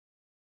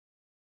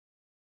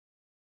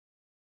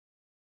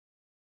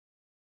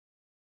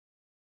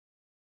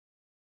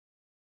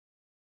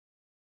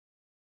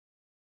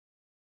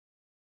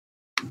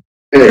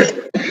Hey.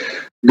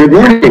 Good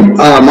morning.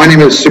 My name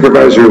is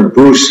Supervisor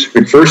Bruce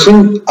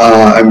McPherson.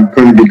 I'm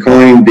going to be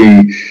calling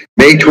the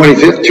May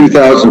 25th,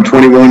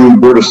 2021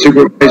 Board of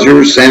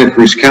Supervisors, Santa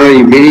Cruz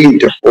County meeting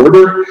to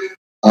order.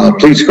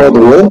 Please call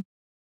the roll.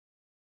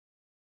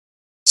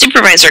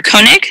 Supervisor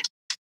Koenig?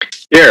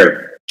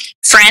 Here.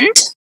 Friend?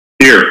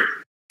 Here.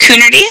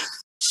 Coonerty?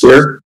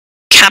 Here.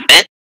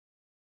 Caput?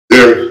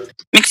 Here.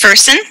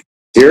 McPherson?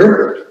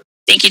 Here.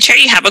 Thank you, Chair.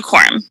 You have a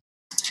quorum.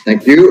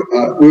 Thank you.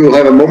 We will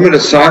have a moment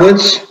of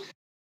silence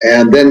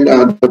and then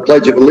the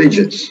Pledge of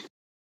Allegiance.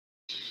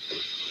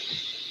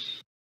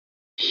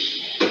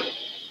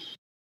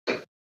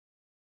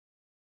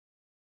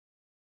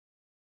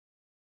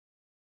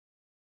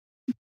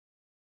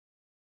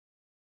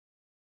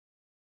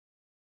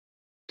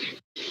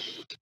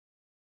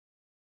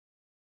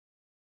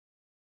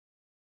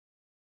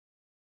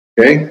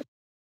 Okay.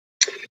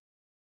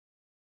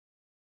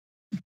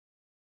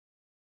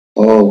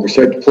 I'll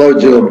recite the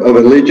Pledge of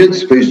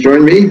Allegiance. Please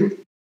join me.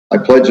 I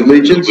pledge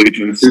allegiance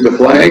to the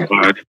flag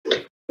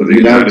of the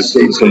United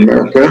States of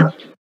America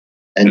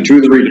and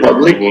to the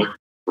republic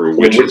for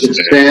which it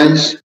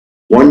stands,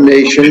 one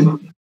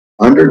nation,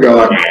 under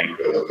God,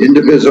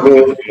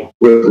 indivisible,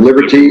 with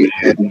liberty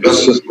and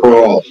justice for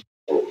all.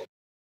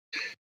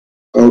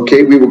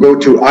 Okay, we will go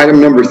to item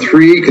number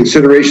 3,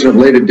 consideration of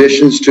late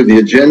additions to the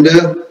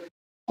agenda,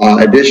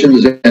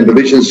 additions and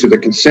deletions to the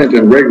consent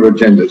and regular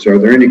agendas. Are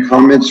there any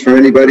comments from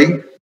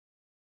anybody?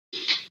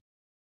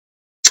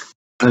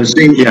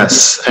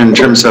 Yes, in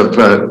terms of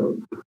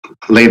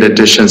late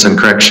additions and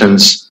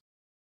corrections,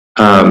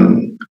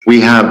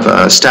 we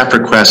have staff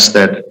requests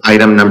that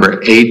item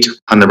number 8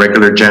 on the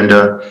regular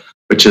agenda,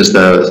 which is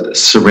the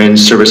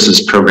syringe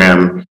services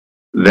program,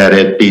 that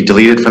it be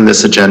deleted from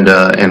this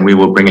agenda, and we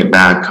will bring it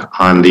back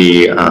on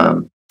the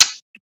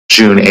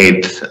June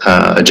 8th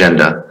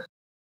agenda.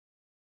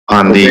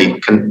 On the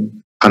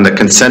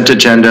consent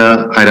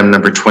agenda, item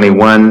number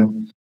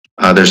 21,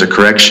 there's a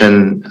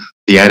correction.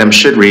 The item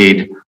should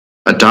read,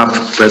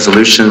 adopt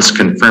resolutions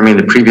confirming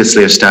the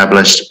previously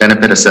established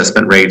benefit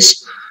assessment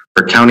rates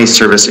for county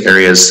service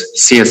areas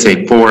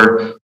CSA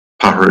 4,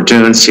 Pajaro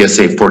Dunes,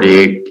 CSA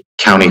 48,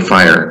 County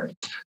Fire.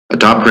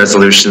 Adopt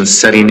resolutions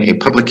setting a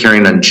public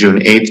hearing on June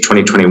 8th,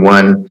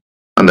 2021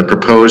 on the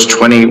proposed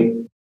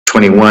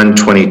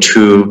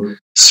 2021-22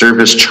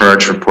 service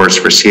charge reports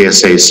for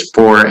CSAs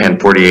 4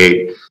 and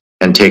 48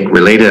 and take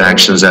related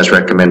actions as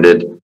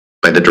recommended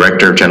by the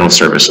Director of General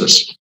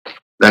Services.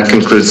 That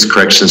concludes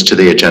corrections to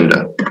the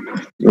agenda.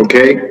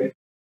 Okay.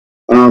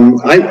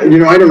 I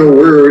don't know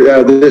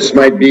where this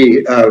might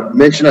be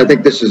mentioned. I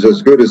think this is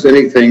as good as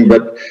anything,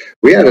 but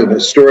we had an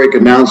historic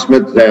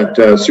announcement that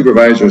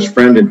Supervisors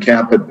Friend and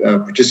Caput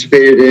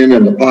participated in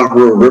the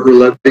Pajaro River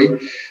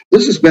Levee.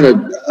 This has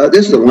been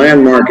this is a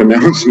landmark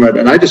announcement,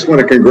 and I just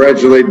want to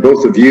congratulate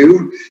both of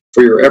you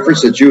for your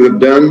efforts that you have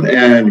done,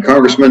 and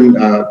Congressman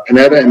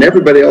Panetta and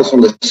everybody else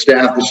on the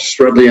staff, Mr.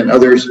 Strudley and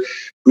others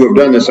who have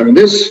done this. I mean,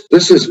 this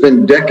has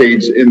been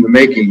decades in the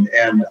making,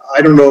 and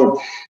I don't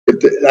know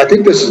if I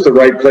think this is the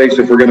right place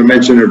if we're going to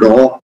mention it at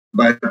all.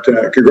 But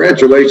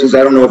congratulations.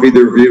 I don't know if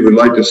either of you would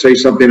like to say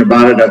something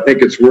about it. I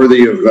think it's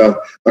worthy of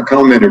a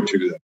comment or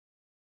two.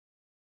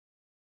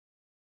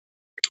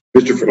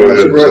 Mr.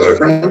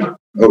 Friend?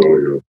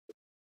 Oh.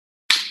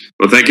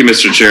 Well, thank you,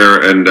 Mr.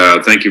 Chair, and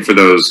thank you for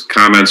those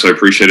comments. I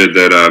appreciated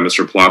that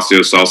Mr.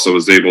 Palacios also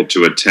was able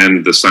to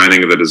attend the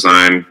signing of the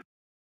design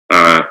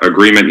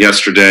agreement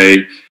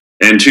yesterday.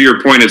 And to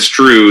your point, it's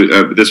true.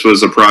 This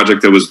was a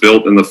project that was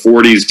built in the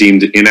 40s,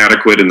 deemed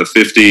inadequate in the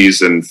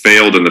 50s, and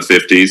failed in the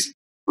 50s,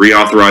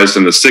 reauthorized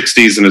in the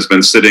 60s, and has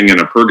been sitting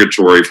in a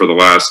purgatory for the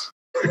last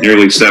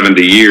nearly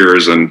 70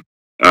 years. And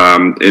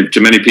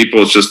to many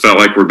people, it's just felt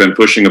like we've been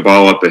pushing a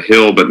ball up a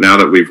hill. But now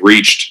that we've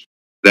reached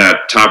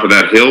that top of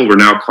that hill, we're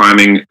now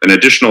climbing an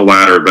additional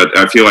ladder. But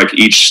I feel like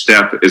each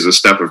step is a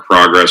step of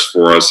progress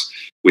for us.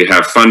 We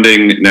have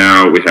funding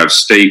now. We have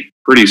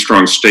pretty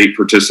strong state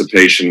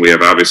participation. We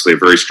have obviously a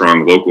very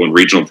strong local and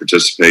regional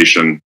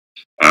participation.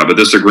 But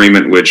this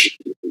agreement, which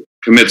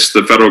commits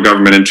the federal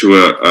government into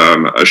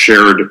a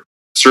shared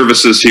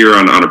services here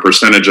on a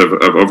percentage of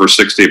over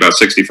 60, about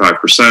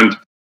 65%.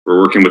 We're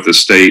working with the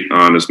state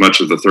on as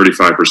much of the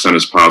 35%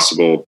 as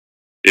possible.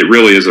 It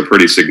really is a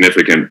pretty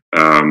significant,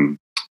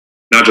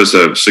 not just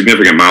a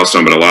significant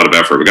milestone, but a lot of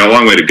effort. We got a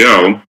long way to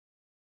go.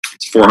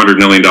 It's a $400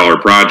 million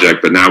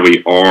project, but now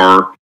we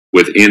are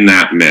within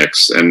that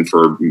mix. And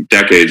for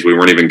decades, we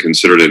weren't even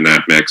considered in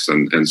that mix.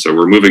 And so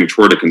we're moving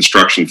toward a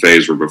construction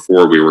phase where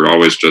before we were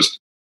always just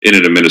in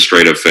an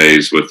administrative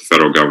phase with the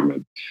federal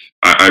government.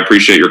 I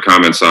appreciate your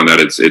comments on that.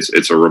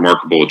 It's a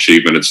remarkable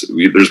achievement.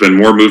 There's been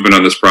more movement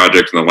on this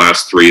project in the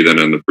last 3 than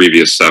in the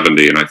previous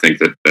 70. And I think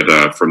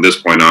that from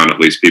this point on, at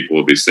least people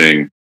will be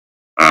seeing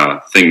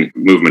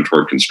movement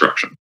toward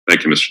construction.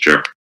 Thank you, Mr.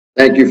 Chair.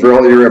 Thank you for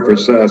all your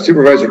efforts.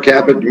 Supervisor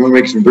Caput, do you want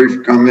to make some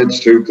brief comments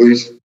too,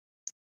 please?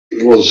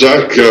 Well,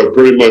 Zach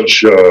pretty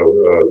much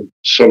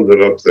summed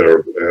it up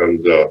there,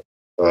 and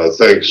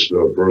thanks,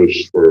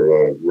 Bruce,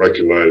 for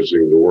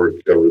recognizing the work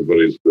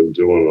everybody's been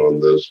doing on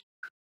this.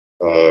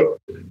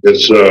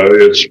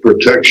 It's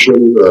protection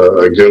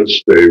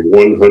against a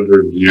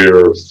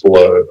 100-year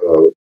flood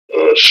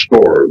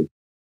storm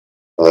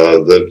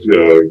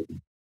that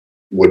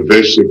would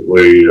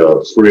basically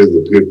free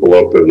the people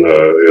up in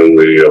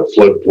the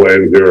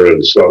floodplain here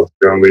in South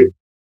County.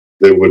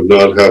 They would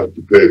not have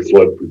to pay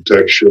flood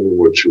protection,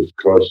 which is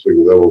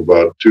costing them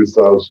about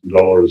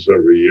 $2,000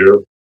 every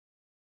year.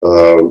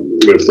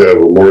 If they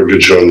have a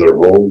mortgage on their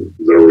home,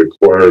 they're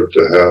required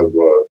to have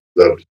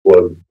that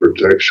flood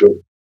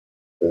protection.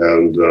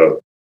 And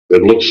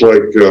it looks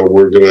like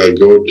we're going to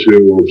go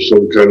to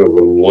some kind of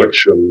an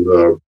election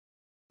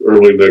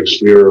early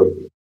next year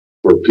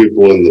for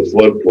people in the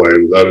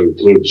floodplain. That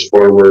includes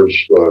farmers,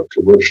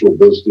 commercial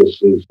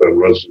businesses, and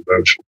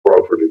residential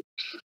property.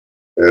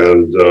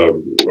 And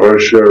our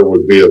share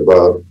would be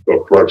about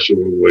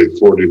approximately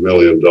 $40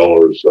 million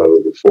out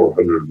of the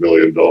 $400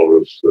 million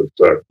that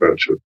Zach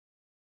mentioned.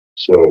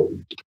 So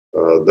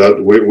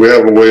that we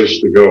have a ways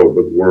to go,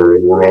 but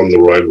we're on the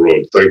right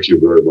road. Thank you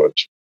very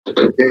much.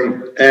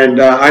 Okay.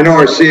 And I know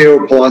our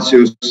CEO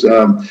Palacios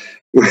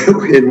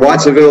in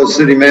Watsonville,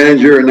 city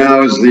manager, and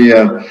now is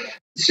the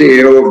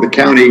CEO of the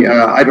county.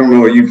 I don't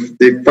know,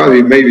 they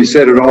probably maybe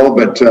said it all,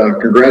 but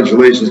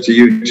congratulations to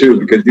you too,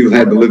 because you've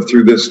had to live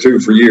through this too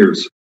for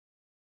years.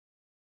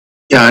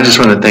 Yeah, I just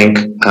want to thank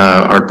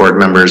our board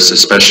members,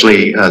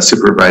 especially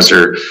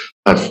Supervisor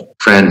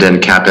Friend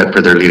and Caput,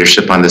 for their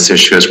leadership on this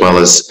issue, as well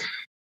as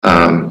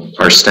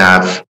our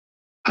staff,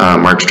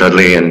 Mark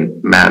Strudley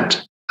and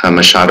Matt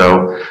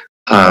Machado.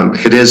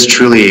 It is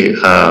truly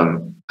a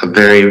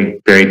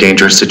very, very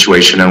dangerous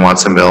situation in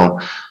Watsonville.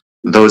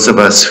 Those of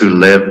us who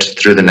lived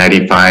through the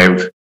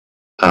 95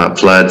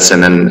 floods,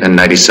 and then in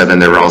 97,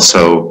 there were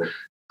also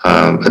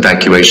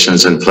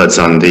evacuations and floods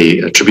on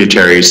the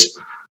tributaries.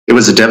 It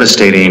was a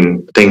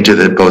devastating thing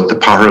to both the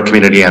Pajaro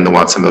community and the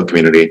Watsonville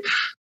community.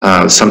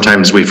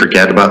 Sometimes we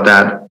forget about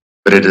that,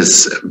 but it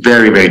is a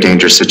very, very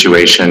dangerous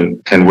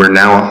situation, and we're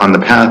now on the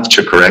path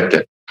to correct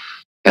it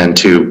and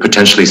to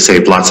potentially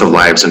save lots of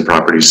lives and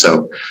property.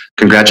 So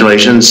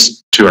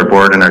congratulations to our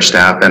board and our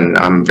staff, and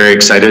I'm very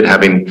excited,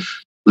 having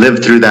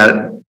lived through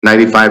that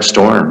 95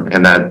 storm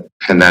and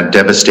that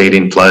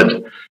devastating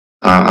flood.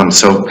 I'm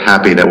so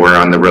happy that we're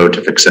on the road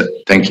to fix it.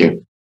 Thank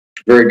you.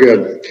 Very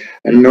good.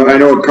 And I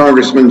know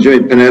Congressman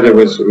Jimmy Panetta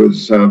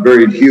was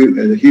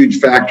a huge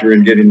factor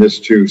in getting this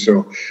too.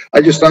 So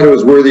I just thought it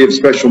was worthy of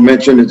special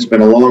mention. It's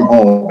been a long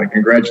haul, but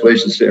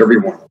congratulations to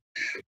everyone.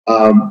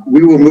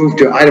 We will move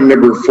to item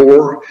number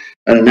 4,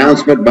 an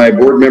announcement by a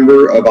board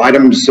member of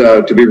items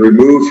to be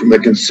removed from the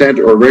consent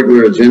or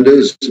regular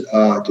agendas.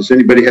 Does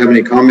anybody have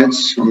any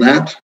comments on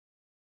that?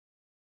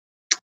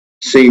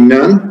 Seeing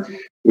none,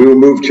 we will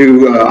move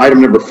to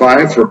item number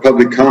 5 for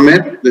public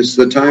comment. This is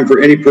the time for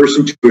any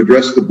person to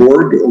address the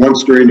board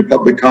once during the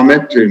public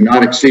comment to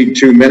not exceed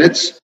 2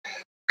 minutes.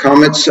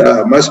 Comments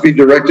must be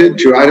directed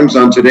to items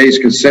on today's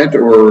consent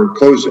or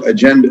closed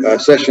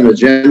session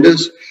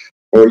agendas,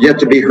 or yet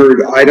to be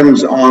heard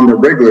items on the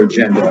regular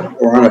agenda,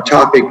 or on a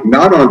topic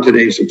not on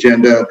today's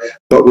agenda,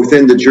 but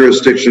within the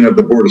jurisdiction of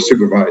the Board of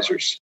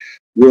Supervisors.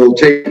 We'll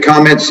take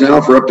comments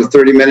now for up to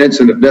 30 minutes,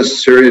 and if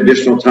necessary,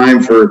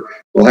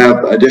 we'll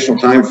have additional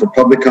time for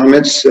public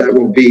comments that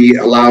will be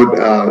allowed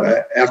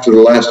after the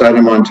last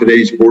item on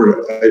today's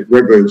board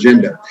regular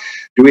agenda.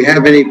 Do we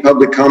have any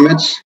public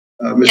comments?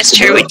 Yes,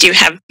 Chair, we do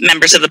have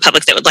members of the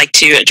public that would like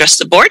to address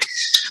the board.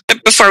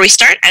 But before we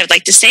start, I would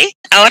like to say,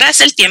 ahora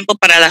es el tiempo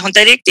para la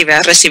Junta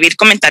Directiva recibir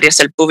comentarios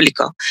del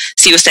público.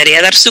 Si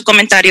gustaría dar su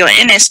comentario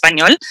en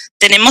español,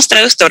 tenemos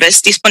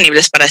traductores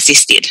disponibles para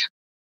asistir.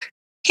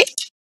 Okay.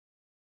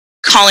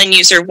 Call-in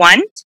user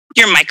 1,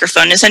 your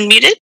microphone is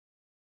unmuted.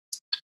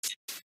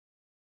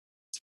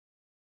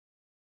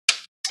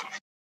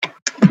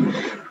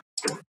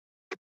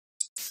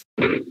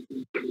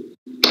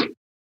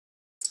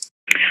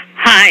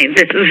 Hi,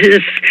 this is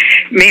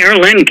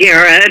Marilyn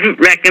Garrett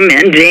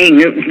recommending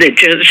the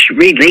just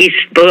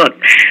released book,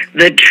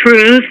 The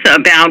Truth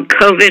About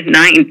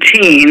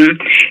COVID-19,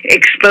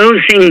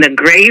 Exposing the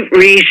Great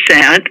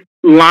Reset,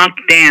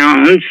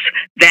 Lockdowns,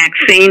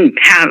 Vaccine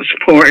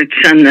Passports,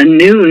 and the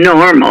New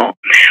Normal,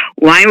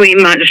 Why We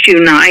Must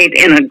Unite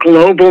in a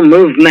Global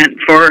Movement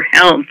for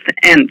Health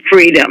and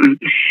Freedom.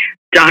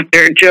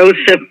 Dr.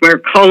 Joseph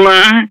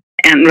Mercola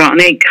and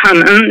Ronnie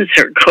Cummins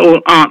are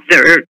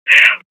co-authored,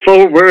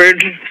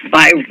 forward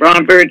by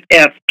Robert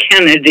F.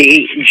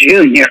 Kennedy,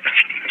 Jr.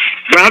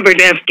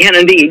 Robert F.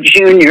 Kennedy,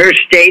 Jr.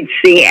 states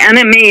the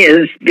enemy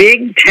is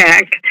big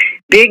tech,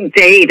 big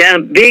data,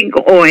 big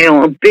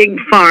oil, big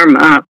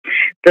pharma,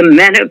 the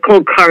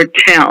medical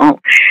cartel,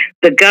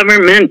 the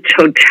government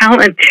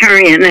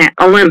totalitarian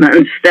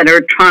elements that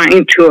are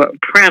trying to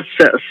oppress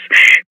us,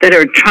 that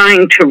are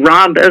trying to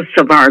rob us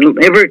of our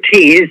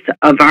liberties,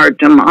 of our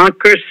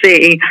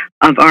democracy,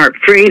 of our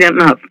freedom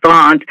of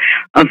thought,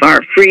 of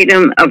our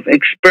freedom of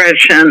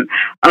expression,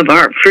 of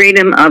our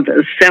freedom of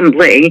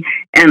assembly,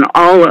 and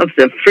all of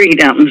the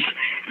freedoms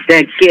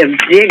that give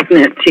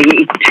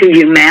dignity to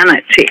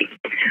humanity.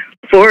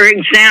 For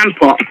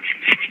example,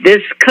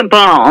 this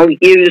cabal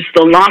used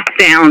the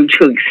lockdown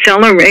to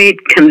accelerate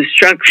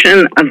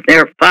construction of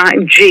their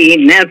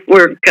 5G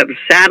network of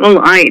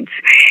satellites,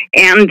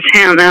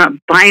 antenna,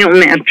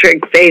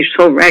 biometric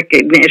facial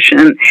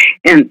recognition,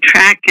 and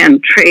track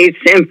and trace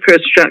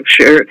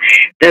infrastructure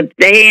that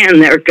they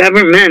and their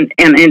government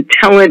and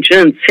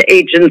intelligence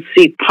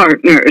agency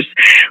partners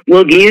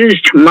will use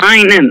to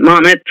mine and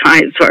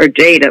monetize our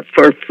data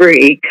for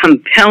free,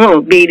 compel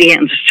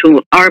obedience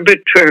to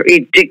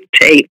arbitrary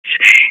dictates,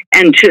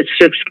 and to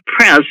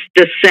suppress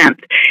dissent.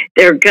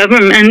 Their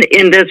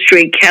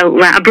government-industry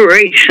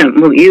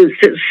collaboration will use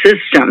this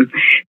system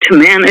to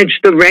manage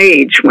the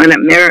rage when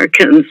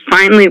Americans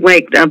finally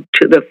wake up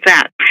to the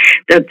fact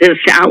that this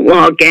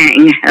outlaw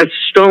gang has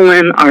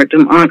stolen our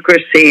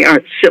democracy, our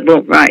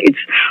civil rights,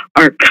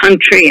 our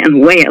country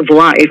and way of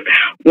life,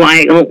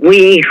 while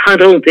we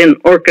huddled in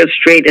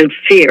orchestrated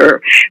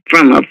fear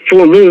from a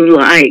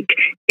flu-like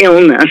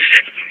illness.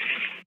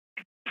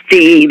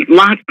 The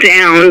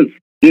lockdown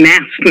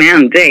mask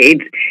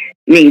mandate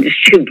needs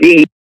to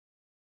be.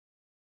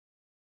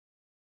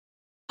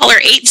 Caller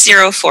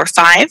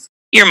 8045,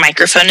 your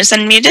microphone is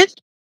unmuted.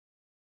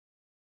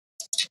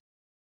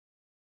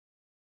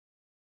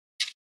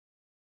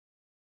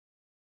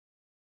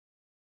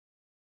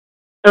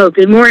 Oh,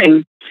 good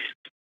morning.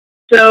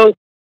 So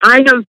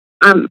I have,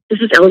 this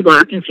is Ellie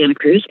Black in Santa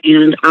Cruz,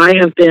 and I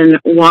have been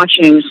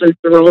watching since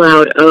the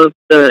rollout of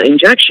the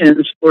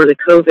injections for the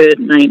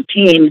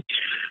COVID-19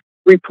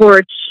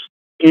 reports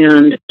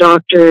and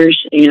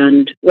doctors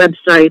and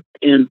websites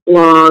and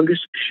blogs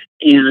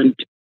and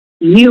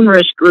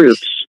numerous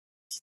groups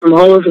from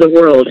all over the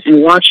world,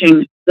 and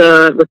watching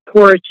the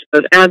reports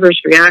of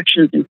adverse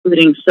reactions,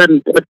 including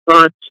sudden blood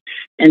clots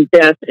and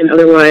death in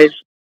otherwise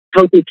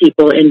healthy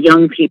people and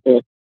young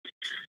people.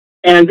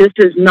 And this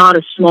is not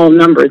a small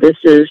number.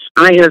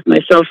 I have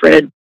myself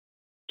read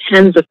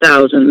tens of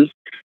thousands,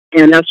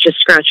 and that's just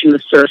scratching the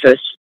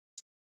surface.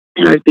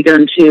 And I've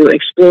begun to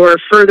explore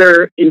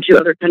further into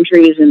other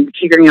countries and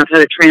figuring out how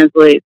to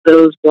translate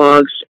those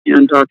blogs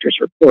and doctors'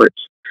 reports.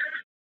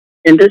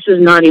 And this is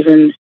not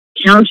even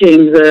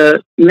counting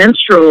the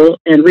menstrual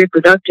and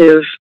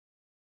reproductive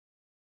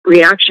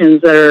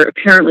reactions that are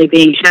apparently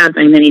being had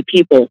by many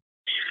people.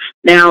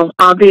 Now,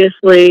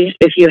 obviously,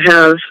 if you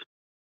have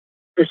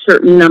a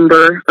certain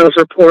number of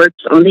reports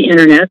on the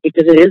internet,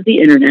 because it is the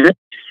internet,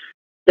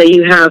 say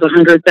you have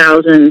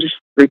 100,000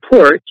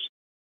 reports,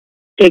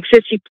 take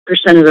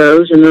 50% of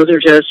those, and those are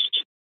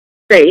just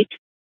fake.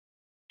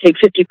 Take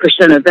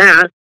 50% of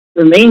that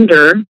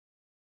remainder,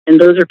 and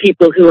those are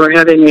people who are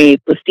having a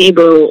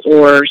placebo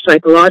or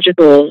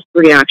psychological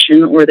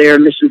reaction, or they're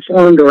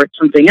misinformed, or it's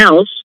something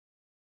else.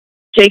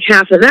 Take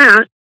half of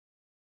that,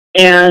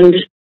 and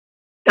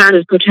that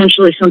is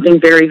potentially something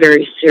very,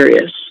 very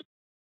serious.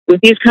 With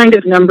these kind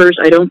of numbers,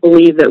 I don't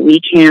believe that we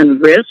can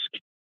risk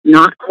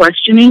not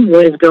questioning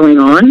what is going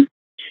on.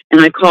 And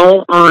I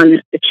call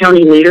on the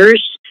county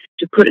leaders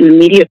to put an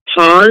immediate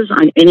pause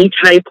on any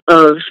type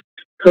of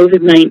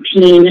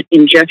COVID-19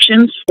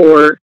 injections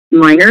for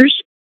minors.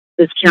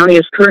 This county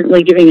is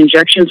currently giving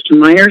injections to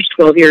minors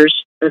 12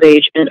 years of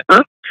age and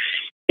up.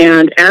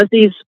 And as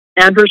these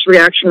adverse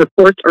reaction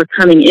reports are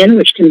coming in,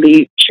 which can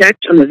be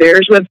checked on the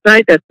VAERS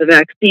website, that's the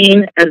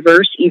Vaccine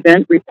Adverse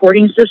Event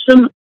Reporting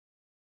System,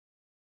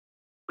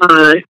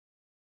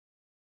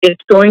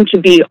 it's going to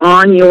be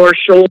on your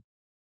shoulder.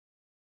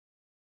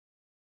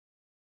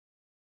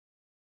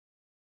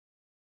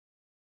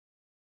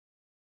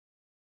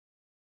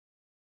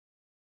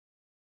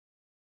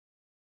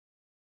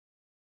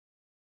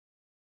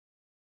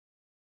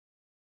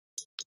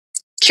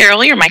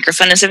 Carol, your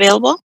microphone is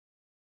available.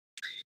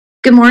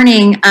 Good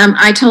morning.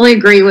 I totally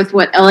agree with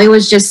what Ellie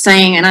was just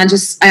saying, and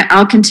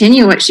I'll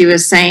continue what she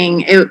was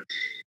saying.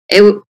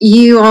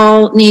 You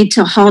all need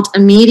to halt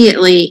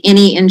immediately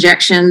any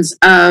injections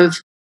of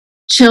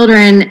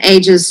children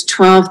ages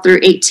 12 through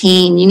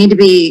 18. You need to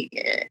be,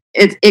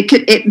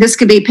 this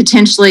could be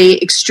potentially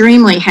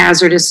extremely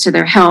hazardous to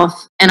their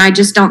health, and I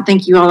just don't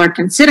think you all are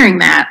considering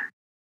that.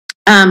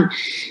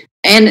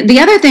 And the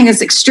other thing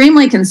that's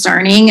extremely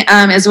concerning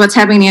is what's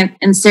happening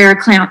in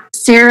Santa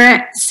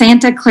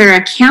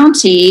Clara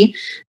County.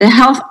 The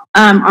health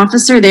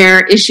officer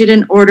there issued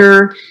an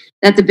order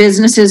that the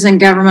businesses and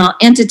governmental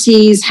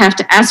entities have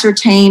to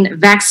ascertain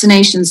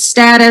vaccination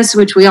status,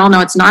 which we all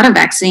know it's not a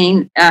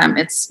vaccine.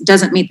 It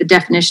doesn't meet the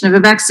definition of a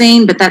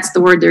vaccine, but that's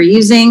the word they're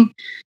using,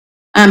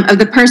 of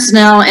the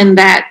personnel in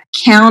that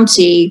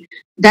county.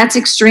 That's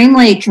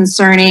extremely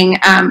concerning,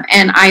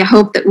 and I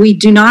hope that we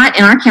do not,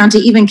 in our county,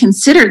 even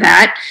consider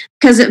that,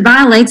 because it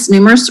violates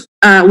numerous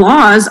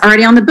laws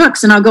already on the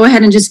books. And I'll go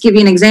ahead and just give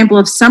you an example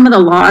of some of the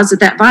laws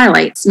that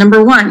violates.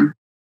 Number one,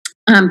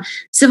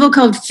 Civil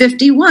Code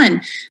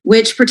 51,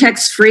 which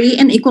protects free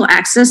and equal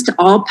access to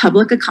all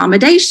public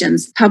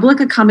accommodations. Public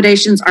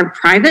accommodations are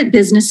private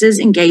businesses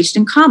engaged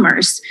in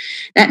commerce.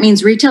 That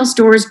means retail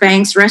stores,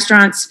 banks,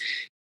 restaurants,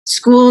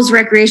 schools,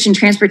 recreation,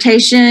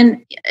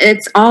 transportation,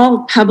 it's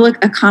all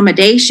public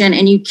accommodation,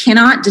 and you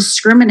cannot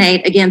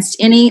discriminate against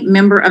any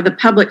member of the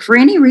public for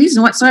any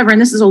reason whatsoever.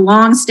 And this is a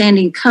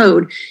long-standing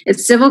code.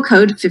 It's Civil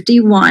Code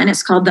 51.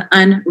 It's called the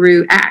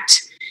Unruh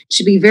Act. It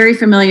should be very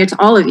familiar to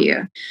all of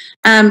you.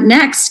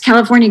 Next,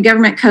 California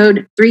Government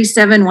Code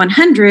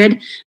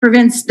 37100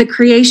 prevents the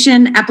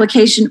creation,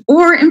 application,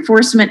 or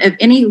enforcement of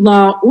any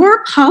law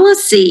or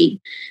policy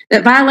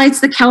that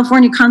violates the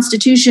California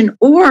Constitution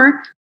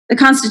or the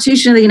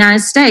Constitution of the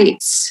United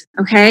States,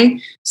 okay?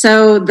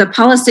 So the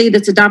policy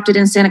that's adopted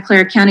in Santa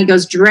Clara County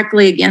goes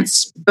directly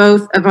against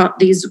both of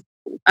these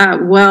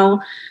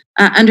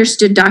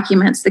understood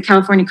documents, the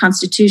California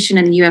Constitution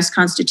and the U.S.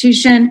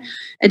 Constitution.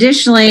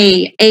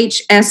 Additionally,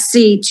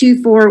 HSC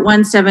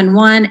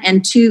 24171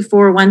 and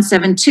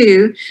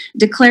 24172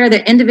 declare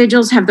that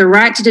individuals have the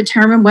right to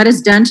determine what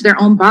is done to their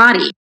own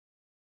body.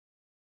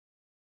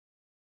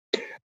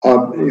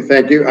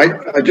 Thank you.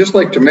 I'd just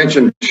like to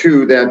mention,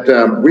 too,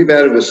 that we've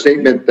added a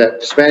statement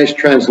that Spanish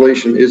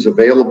translation is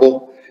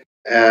available,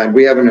 and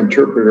we have an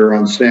interpreter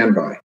on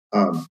standby.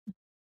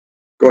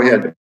 Go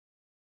ahead.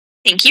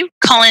 Thank you.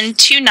 Call in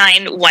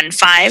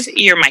 2915.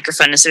 Your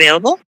microphone is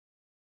available.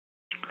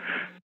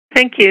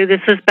 Thank you.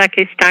 This is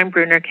Becky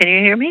Steinbrunner. Can you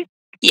hear me?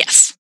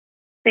 Yes.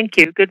 Thank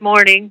you. Good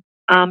morning,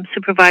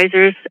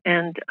 supervisors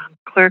and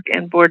clerk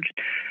and board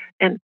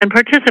and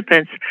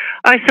participants.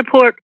 I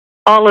support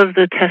all of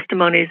the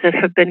testimonies that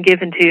have been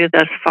given to you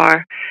thus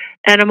far.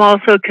 And I'm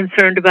also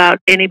concerned about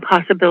any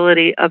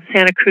possibility of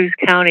Santa Cruz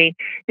County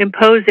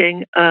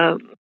imposing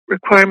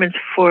requirements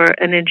for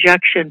an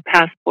injection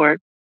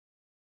passport.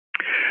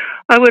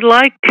 I would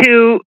like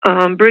to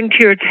bring to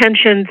your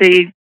attention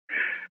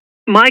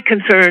my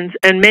concerns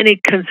and many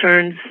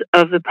concerns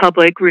of the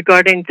public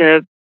regarding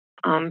the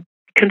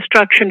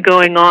construction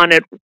going on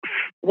at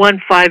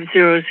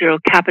 1500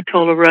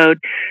 Capitola Road.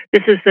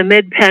 This is the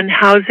Mid-Penn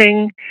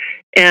Housing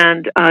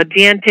and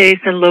Dientes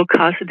and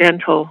low-cost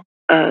dental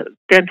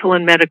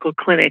and medical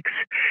clinics.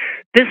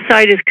 This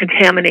site is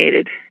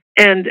contaminated,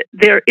 and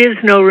there is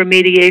no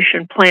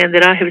remediation plan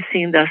that I have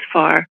seen thus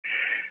far.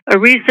 A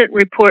recent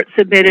report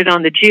submitted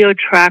on the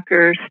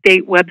GeoTracker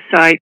state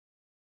website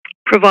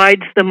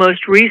provides the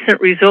most recent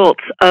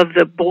results of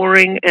the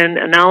boring and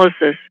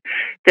analysis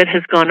that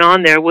has gone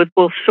on there with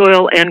both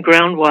soil and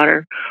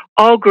groundwater.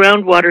 All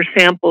groundwater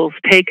samples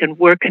taken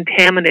were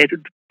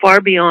contaminated far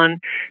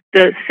beyond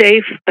the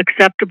safe,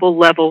 acceptable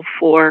level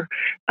for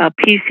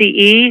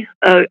PCE,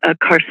 a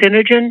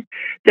carcinogen.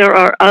 There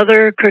are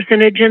other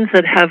carcinogens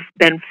that have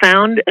been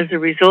found as a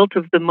result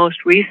of the most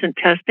recent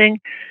testing.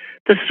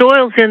 The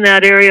soils in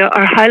that area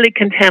are highly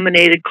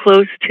contaminated,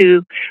 close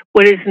to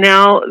what is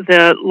now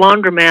the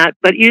laundromat,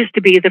 but used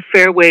to be the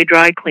Fairway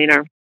dry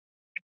cleaner.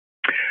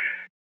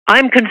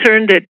 I'm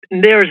concerned that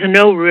there is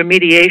no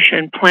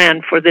remediation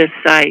plan for this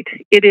site.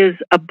 It is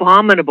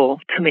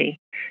abominable to me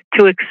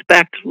to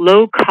expect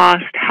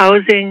low-cost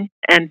housing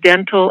and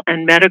dental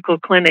and medical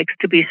clinics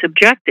to be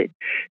subjected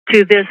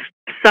to this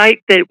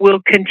site that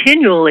will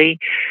continually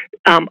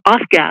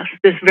off-gas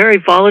this very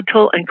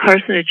volatile and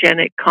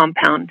carcinogenic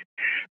compound.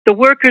 The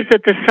workers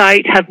at the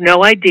site have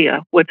no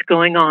idea what's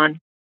going on.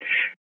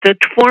 The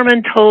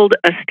foreman told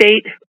a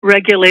state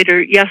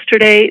regulator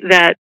yesterday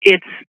that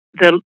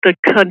the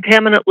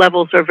contaminant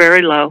levels are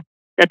very low.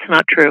 That's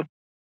not true.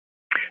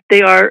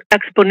 They are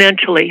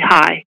exponentially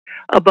high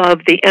above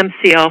the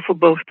MCL for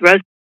both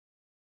residents.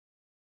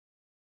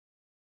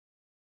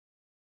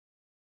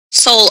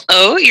 Sol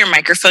O, your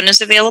microphone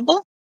is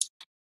available.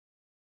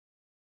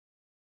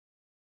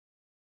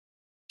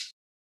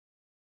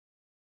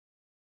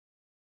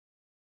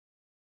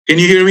 Can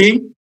you hear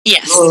me?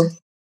 Yes. Hello?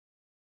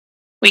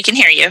 We can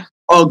hear you.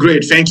 Oh,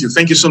 great. Thank you.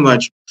 Thank you so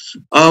much.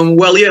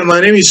 Well, yeah,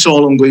 my name is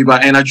Sol Ngoiba,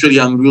 and actually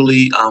I'm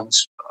really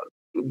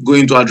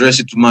going to address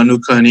it to Manu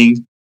Koenig.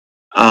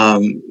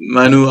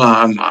 Manu,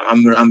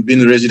 I'm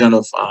being a resident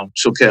of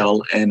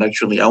Soquel, and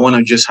actually I want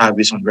to just have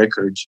this on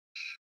record.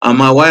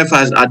 My wife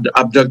has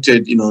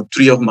abducted,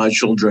 3 of my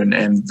children,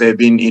 and they've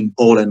been in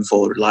Poland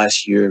for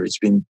last year. It's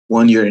been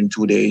 1 year and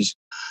 2 days,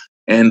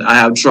 and I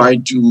have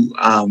tried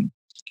to,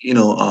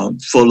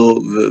 follow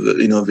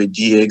the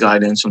DA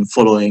guidance on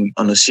following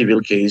on a civil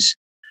case,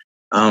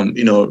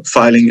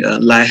 filing a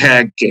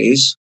LIHAG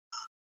case,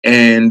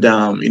 and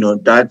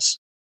that's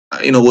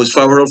was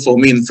favorable for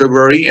me in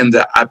February, and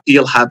the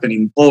appeal happened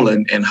in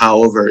Poland, and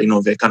however,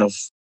 they're kind of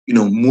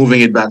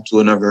moving it back to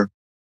another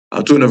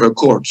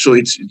court. So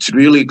it's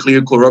really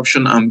clear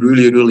corruption. I'm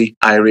really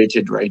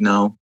irritated right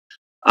now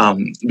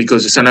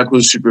because the Santa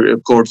Cruz Superior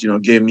Court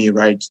gave me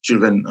right to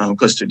children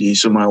custody.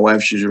 So my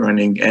wife, she's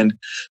running, and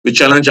the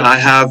challenge I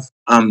have,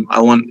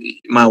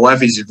 my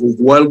wife is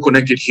well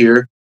connected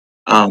here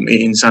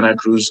in Santa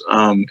Cruz,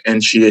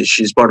 and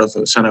she's part of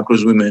the Santa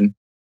Cruz Women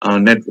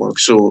network.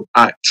 So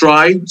I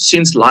tried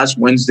since last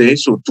Wednesday,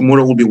 so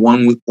tomorrow will be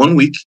 1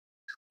 week,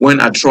 when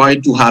I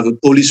tried to have a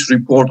police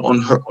report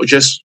on her,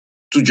 just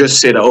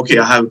say that, okay,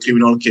 I have a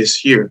criminal case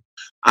here.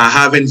 I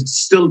haven't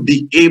still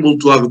been able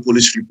to have a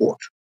police report,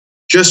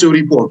 just a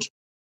report.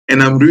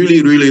 And I'm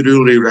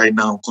really right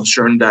now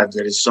concerned that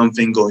there is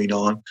something going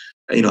on.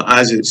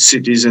 As a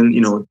citizen,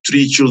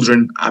 3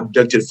 children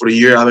abducted for a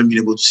year. I haven't been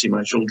able to see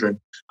my children.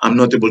 I'm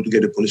not able to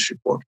get a police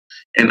report.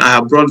 And I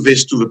have brought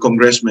this to the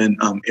Congressman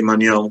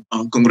Emmanuel,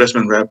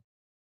 Congressman Rep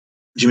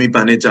Jimmy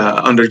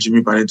Panetta, under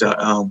Jimmy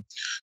Panetta,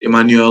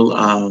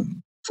 Emmanuel,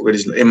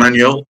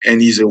 Emmanuel,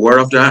 and he's aware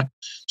of that.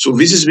 So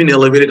this has been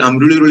elevated. I'm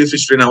really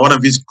frustrated. I want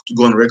this to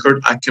go on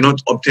record. I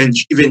cannot obtain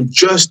even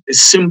just a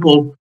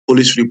simple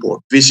police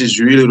report. This is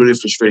really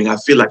frustrating. I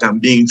feel like I'm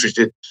being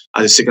treated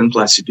as a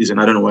second-class citizen.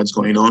 I don't know what's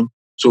going on.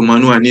 So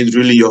Manu, I need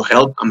really your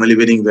help. I'm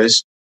elevating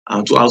this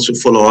to also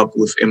follow up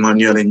with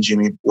Emmanuel and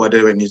Jimmy,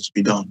 whatever needs to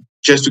be done.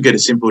 Just to get a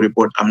simple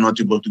report, I'm not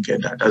able to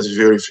get that. That's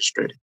very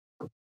frustrating.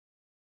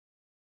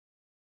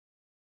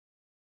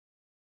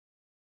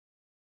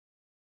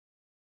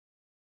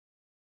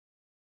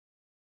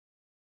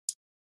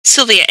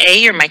 Sylvia A.,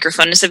 your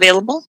microphone is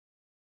available.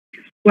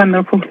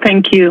 Wonderful.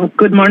 Thank you.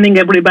 Good morning,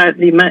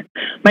 everybody.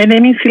 My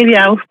name is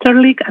Sylvia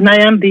Austerlich, and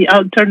I am the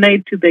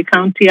alternate to the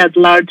county at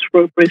large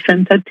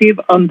representative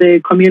on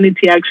the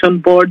Community Action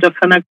Board of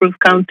Santa Cruz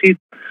County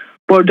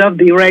Board of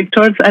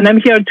Directors. And I'm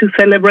here to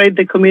celebrate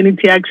the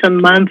Community Action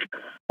Month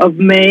of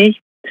May.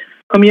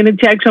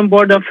 Community Action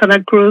Board of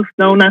Santa Cruz,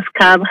 known as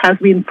CAB, has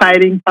been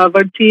fighting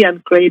poverty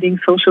and creating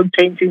social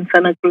change in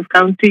Santa Cruz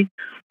County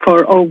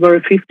for over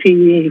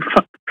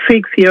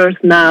 56 years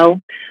now.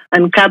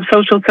 And CAB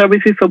Social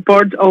Services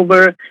support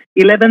over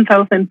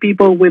 11,000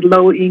 people with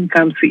low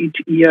incomes each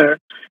year.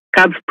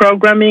 CAB's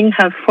programming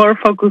has 4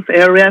 focus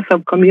areas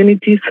of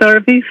community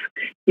service,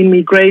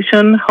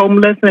 immigration,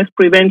 homelessness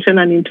prevention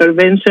and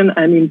intervention,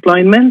 and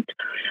employment.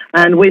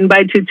 And we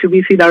invite you to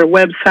visit our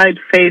website,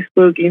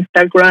 Facebook,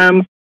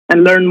 Instagram,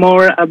 and learn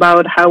more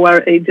about how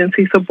our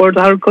agency supports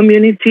our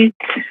community.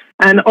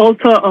 And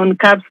also on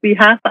CAB's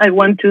behalf, I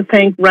want to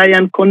thank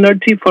Ryan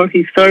Coonerty for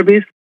his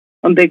service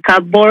on the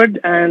CAB board,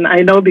 and I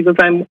know because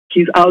I'm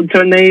his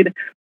alternate,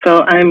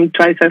 so I'm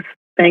twice as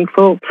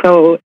thankful.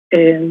 So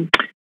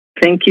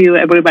thank you,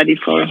 everybody,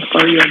 for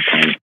your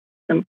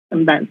time.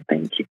 I'm done.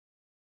 Thank you.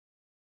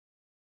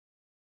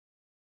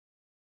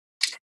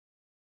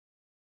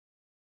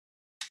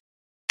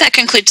 That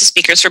concludes the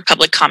speakers for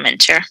public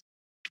comment, Chair.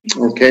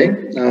 Okay,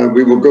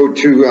 we will go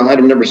to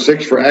item number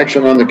 6 for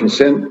action on the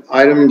consent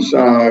items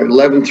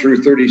 11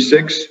 through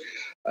 36.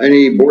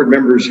 Any board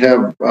members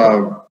have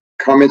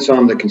comments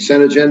on the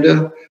consent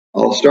agenda?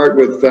 I'll start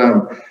with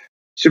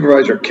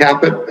Supervisor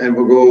Caput, and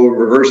we'll go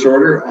reverse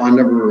order on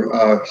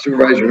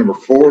Supervisor number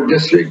 4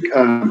 district.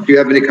 Do you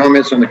have any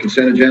comments on the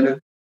consent agenda?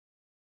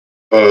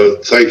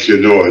 Thank you.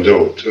 No, I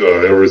don't.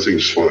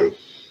 Everything's fine.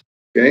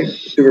 Okay,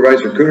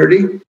 Supervisor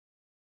Coonerty.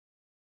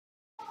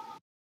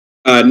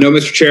 No,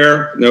 Mr.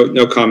 Chair,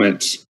 no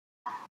comments.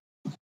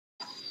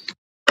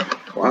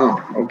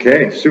 Wow,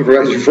 okay.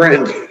 Supervisor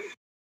Friend.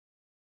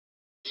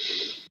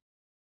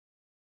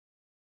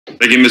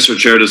 Thank you, Mr.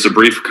 Chair. Just a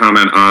brief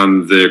comment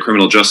on the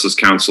Criminal Justice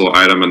Council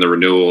item and the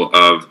renewal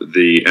of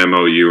the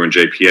MOU and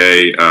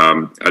JPA.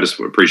 I just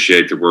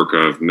appreciate the work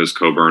of Ms.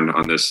 Coburn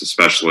on this,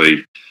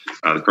 especially.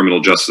 The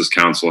Criminal Justice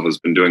Council has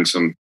been doing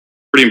some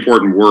pretty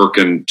important work,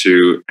 and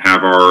to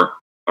have our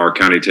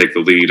county take the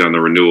lead on the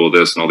renewal of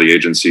this and all the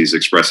agencies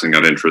expressing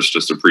that interest,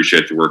 just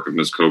appreciate the work of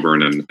Ms.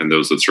 Coburn and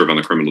those that serve on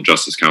the Criminal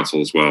Justice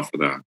Council as well for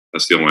that.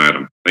 That's the only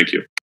item. Thank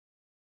you.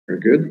 Very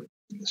good.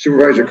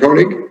 Supervisor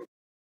Koenig.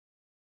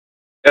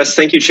 Yes,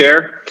 thank you,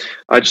 Chair.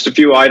 Just a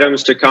few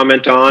items to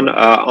comment on.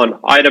 On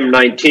item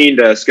 19,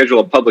 to schedule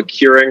a public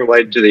hearing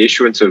related to the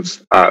issuance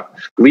of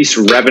lease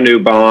revenue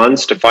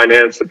bonds to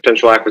finance the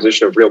potential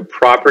acquisition of real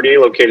property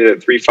located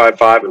at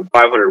 355 and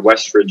 500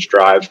 West Ridge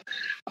Drive.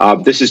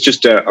 This is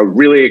just a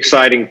really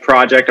exciting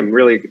project. I'm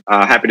really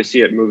happy to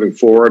see it moving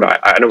forward.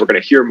 I know we're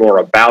going to hear more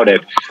about it,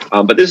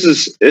 but this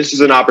is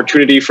an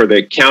opportunity for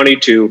the county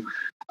to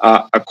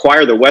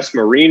acquire the West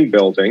Marine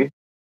building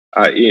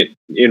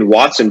in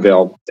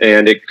Watsonville,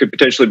 and it could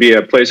potentially be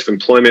a place of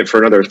employment for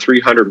another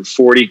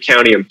 340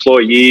 county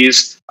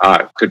employees.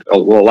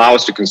 Will allow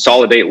us to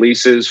consolidate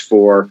leases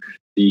for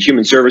the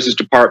Human Services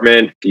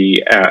Department,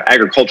 the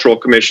Agricultural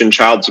Commission,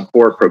 Child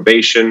Support,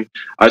 Probation,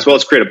 as well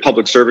as create a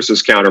public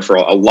services counter for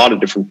a lot of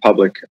different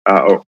public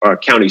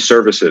county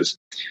services.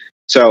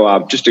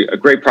 So just a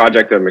great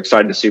project that I'm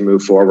excited to see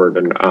move forward,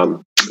 and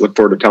look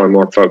forward to telling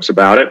more folks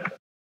about it.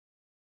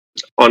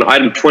 On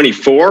item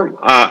 24,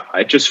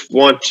 I just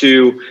want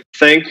to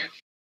thank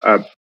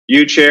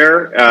you,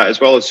 Chair, as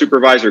well as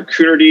Supervisor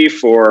Coonerty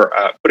for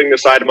putting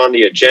this item on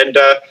the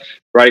agenda,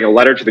 writing a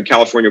letter to the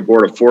California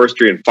Board of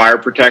Forestry and Fire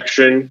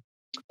Protection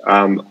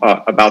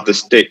about the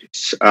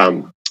state's,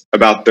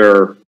 about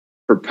their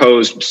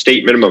proposed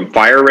state minimum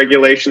fire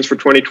regulations for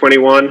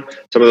 2021.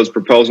 Some of those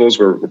proposals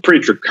were pretty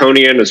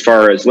draconian as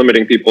far as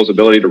limiting people's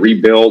ability to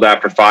rebuild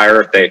after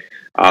fire if they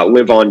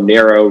live on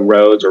narrow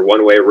roads or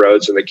one-way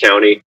roads in the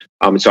county.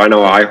 So I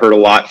know I heard a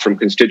lot from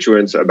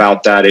constituents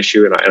about that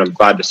issue, and I'm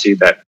glad to see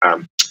that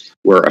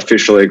we're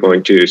officially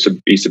going to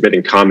be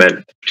submitting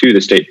comment to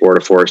the State Board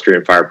of Forestry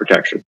and Fire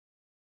Protection.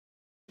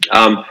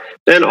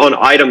 Then on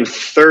item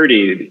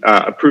 30,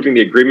 approving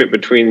the agreement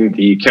between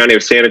the County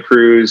of Santa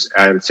Cruz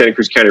and Santa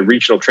Cruz County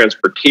Regional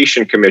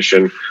Transportation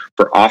Commission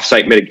for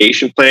off-site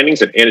mitigation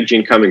plantings at Anna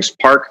Jean Cummings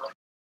Park.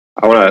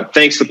 I want to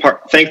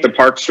thank the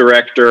Parks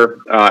Director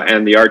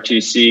and the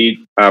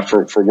RTC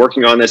for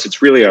working on this.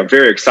 It's really a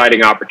very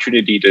exciting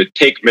opportunity to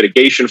take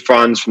mitigation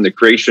funds from the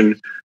creation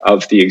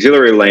of the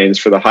auxiliary lanes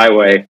for the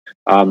highway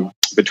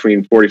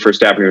between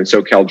 41st Avenue and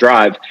SoCal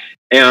Drive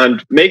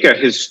and make a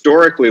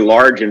historically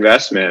large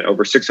investment,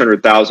 over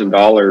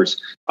 $600,000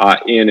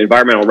 in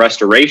environmental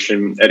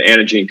restoration at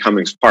Anna Jean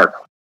Cummings Park.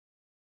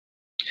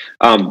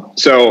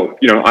 So,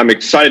 I'm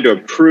excited to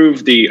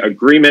approve the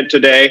agreement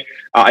today.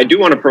 I do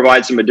want to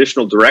provide some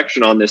additional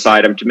direction on this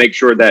item to make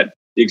sure that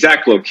the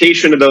exact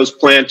location of those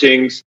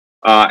plantings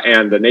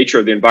and the nature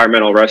of the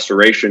environmental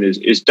restoration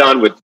is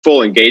done with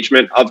full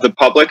engagement of the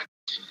public.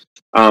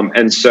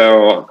 And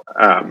so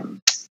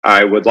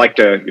I would like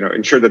to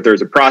ensure that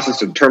there's a process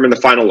to determine the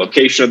final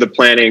location of the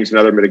plantings and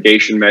other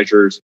mitigation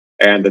measures,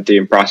 and that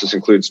the process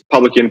includes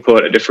public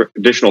input,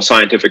 additional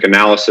scientific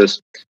analysis,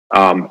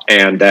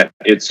 and that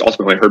it's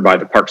ultimately heard by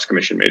the Parks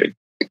Commission meeting,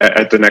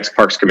 at the next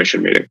Parks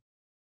Commission meeting.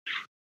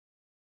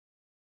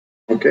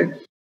 Okay,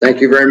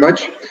 thank you very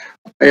much.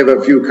 I have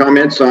a few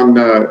comments on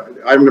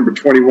item number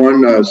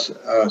 21,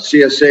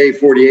 CSA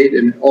 48,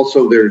 and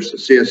also there's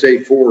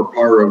CSA 4,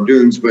 Power of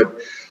Dunes,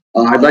 but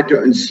I'd like to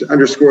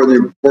underscore the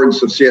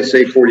importance of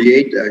CSA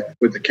 48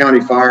 with the county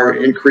fire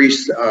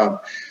increase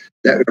that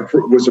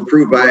was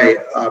approved by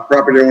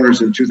property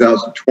owners in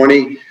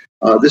 2020.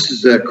 This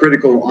is a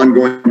critical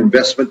ongoing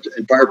investment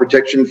in fire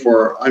protection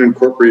for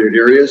unincorporated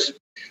areas.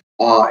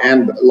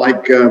 And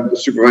like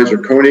Supervisor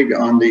Koenig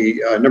on the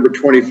number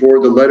 24,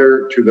 the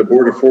letter to the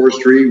Board of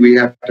Forestry, we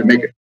have to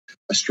make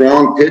a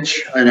strong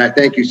pitch. And I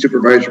thank you,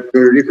 Supervisor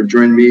Koenig, for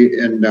joining me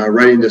in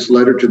writing this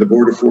letter to the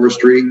Board of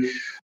Forestry.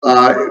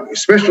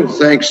 Special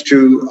thanks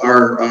to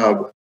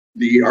our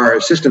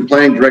Assistant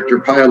Planning Director,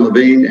 Paya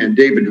Levine, and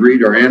David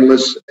Reed, our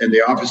analysts in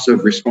the Office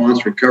of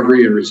Response,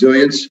 Recovery, and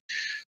Resilience,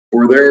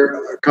 for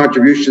their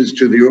contributions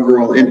to the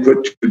overall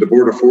input to the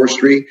Board of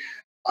Forestry.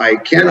 I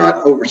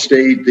cannot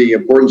overstate the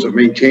importance of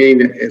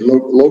maintaining a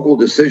local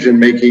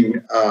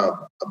decision-making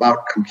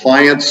about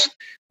compliance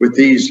with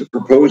these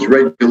proposed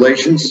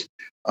regulations.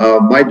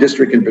 My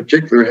district in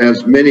particular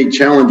has many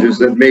challenges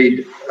that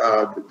made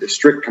the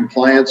strict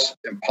compliance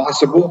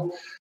impossible.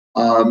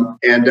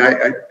 And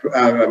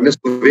Ms.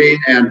 Levine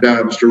and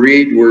Mr.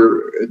 Reed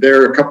were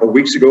there a couple of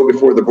weeks ago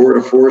before the Board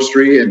of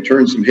Forestry and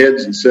turned some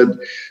heads and said,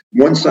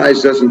 one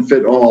size doesn't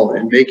fit all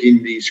in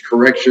making these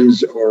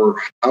corrections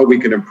or how we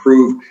can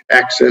improve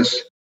access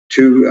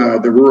to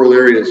the rural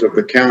areas of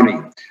the county.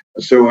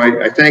 So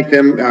I thank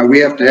them. We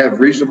have to have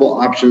reasonable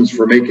options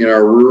for making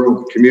our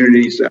rural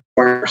communities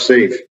fire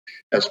safe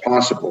as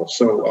possible.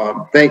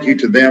 So thank you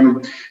to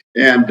them.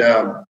 And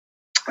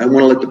I want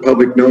to let the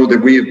public know that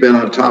we have been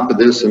on top of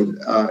this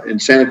in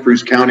Santa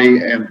Cruz County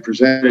and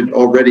presented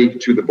already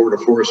to the Board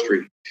of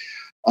Forestry.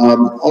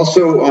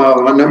 Also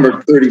on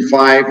number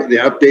 35, the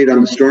update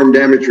on the storm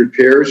damage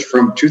repairs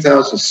from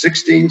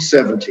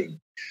 2016-17,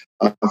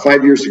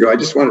 5 years ago. I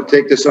just want to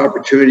take this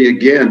opportunity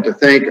again to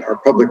thank our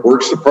Public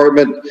Works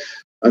Department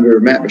under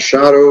Matt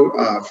Machado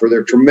for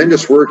their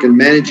tremendous work in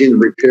managing the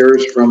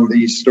repairs from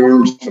these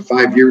storms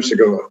 5 years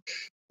ago.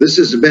 This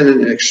has been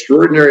an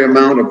extraordinary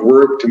amount of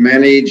work to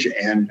manage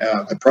and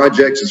the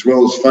projects, as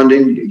well as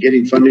funding,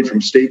 getting funding from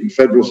state and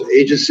federal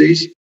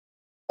agencies.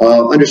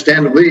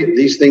 Understandably,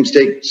 these things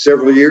take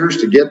several years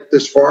to get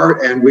this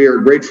far, and we are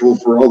grateful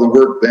for all the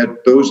work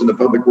that those in the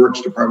Public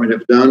Works Department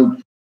have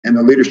done and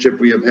the leadership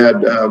we have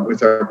had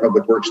with our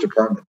Public Works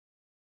Department.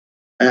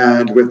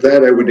 And with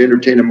that, I would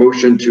entertain a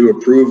motion to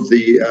approve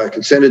the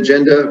consent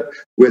agenda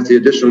with the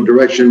additional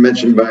direction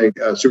mentioned by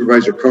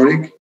Supervisor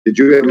Koenig. Did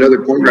you have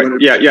another point?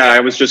 Right. Yeah, I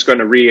was just going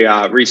to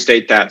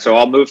restate that. So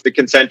I'll move the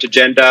consent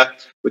agenda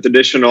with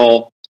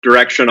additional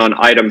direction on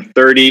item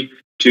 30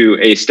 to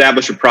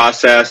establish a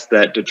process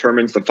that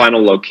determines the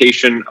final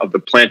location of the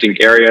planting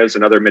areas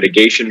and other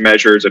mitigation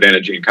measures at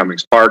Anna Jean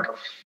Cummings Park,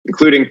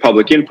 including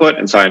public input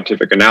and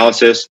scientific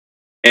analysis,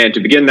 and to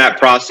begin that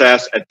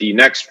process at the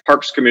next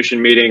Parks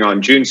Commission meeting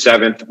on June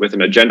 7th with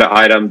an agenda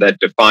item that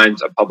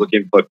defines a public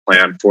input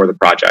plan for the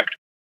project.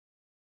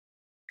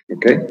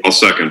 Okay. I'll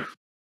second.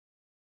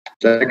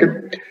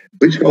 Second.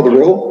 Please call the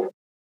roll.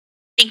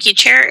 Thank you,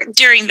 Chair.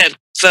 During the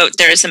vote,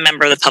 there is a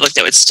member of the public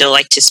that would still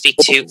like to speak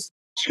to.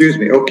 Excuse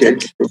me. Okay.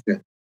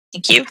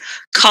 Thank you.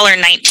 Caller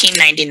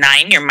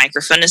 1999, your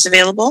microphone is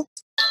available.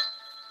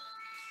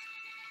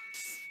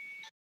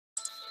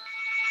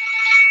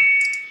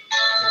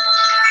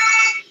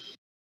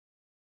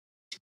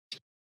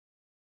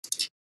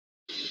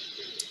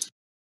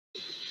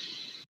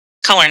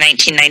 Caller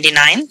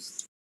 1999.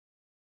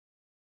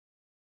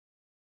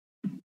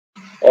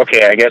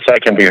 Okay, I guess I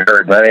can be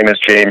heard. My name is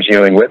James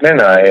Ewing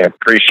Whitman. I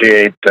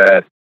appreciate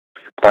that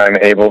I'm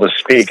able to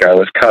speak. I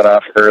was cut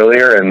off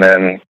earlier, and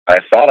then I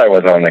thought I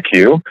was on the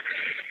queue,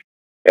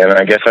 and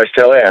I guess I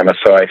still am,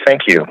 so I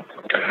thank you.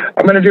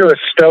 I'm going to do a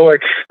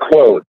Stoic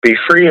quote: be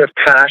free of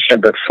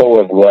passion, but full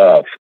of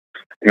love.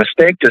 A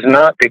mistake does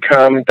not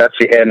become, that's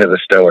the end of the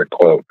Stoic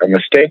quote, a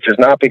mistake does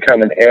not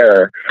become an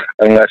error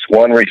unless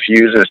one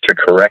refuses to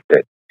correct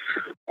it.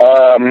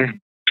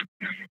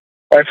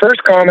 My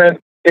first comment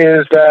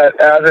is that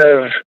as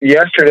of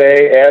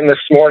yesterday and this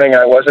morning,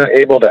 I wasn't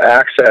able to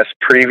access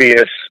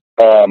previous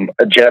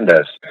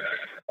agendas.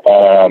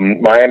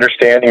 My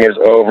understanding is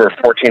over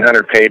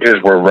 1,400 pages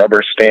were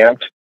rubber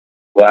stamped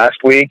last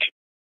week,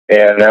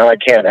 and now I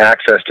can't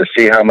access to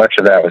see how much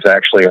of that was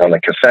actually on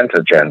the consent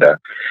agenda.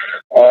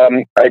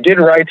 I did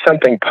write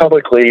something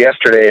publicly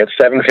yesterday at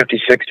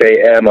 7:56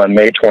 a.m. on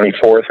May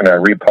 24th, and I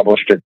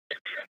republished it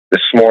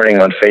this morning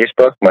on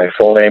Facebook. My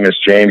full name is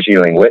James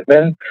Ewing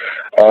Whitman.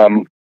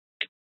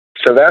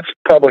 So that's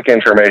public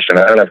information.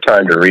 I don't have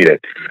time to read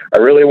it. I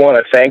really want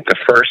to thank the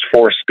first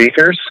four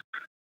speakers.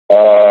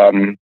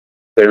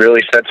 They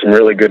really said some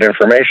really good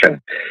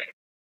information.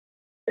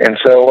 And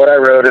so what I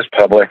wrote is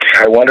public.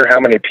 I wonder how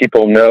many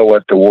people know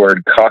what the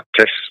word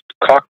coccyc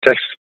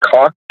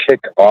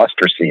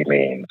ostracy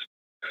means.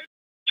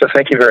 So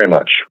thank you very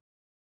much.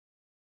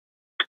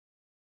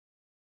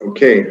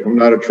 Okay, I'm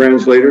not a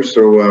translator,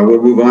 so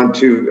we'll move on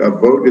to a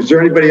vote. Is there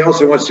anybody else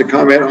that wants to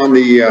comment on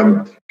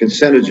the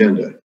consent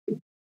agenda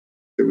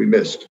that we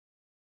missed?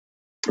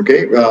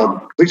 Okay,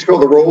 please call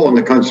the roll on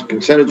the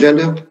consent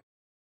agenda.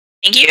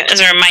 Thank you. As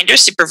a reminder,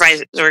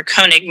 Supervisor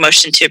Koenig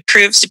motioned to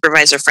approve,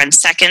 Supervisor Friend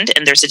second,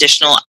 and there's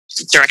additional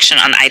direction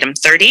on item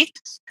 30.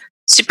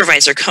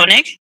 Supervisor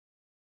Koenig?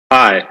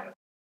 Aye.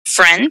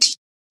 Friend?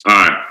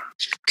 Aye.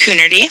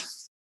 Coonerty?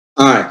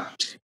 Aye.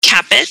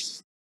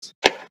 Caput?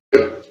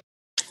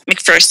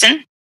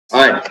 McPherson?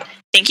 Aye.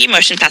 Thank you.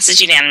 Motion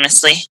passes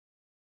unanimously.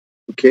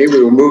 Okay,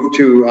 we will move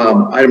to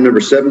item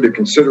number 7 to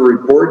consider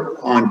report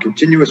on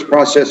continuous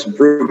process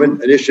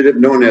improvement initiative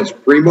known as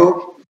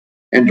PRIMO,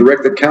 and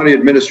direct the County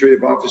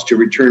Administrative Office to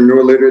return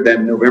no later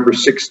than November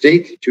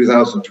 16th,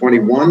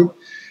 2021,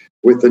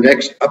 with the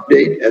next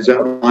update as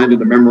outlined in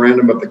the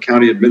memorandum of the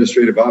County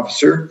Administrative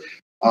Officer.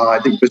 I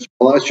think Mr.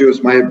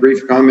 Palacios might have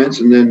brief comments,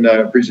 and then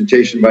a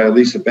presentation by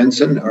Elisa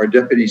Benson, our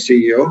Deputy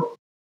CEO.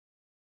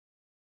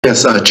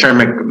 Yes, Chair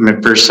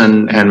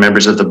McPherson and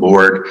members of the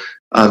board.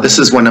 This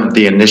is one of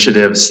the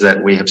initiatives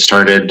that we have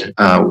started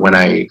when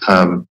I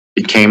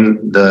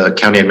became the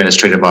County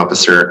Administrative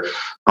Officer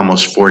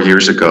almost 4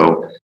 years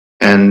ago.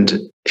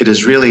 And it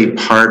is really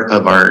part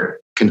of our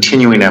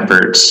continuing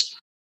efforts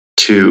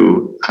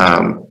to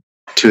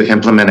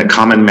implement a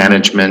common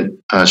management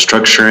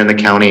structure in the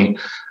county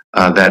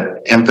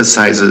that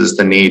emphasizes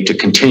the need to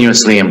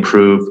continuously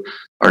improve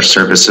our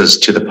services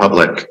to the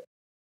public.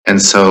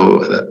 And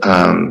so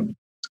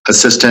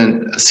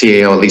Assistant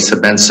CAO Elisa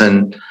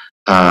Benson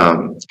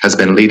has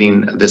been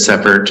leading this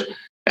effort,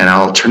 and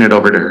I'll turn it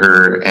over to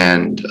her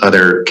and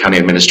other county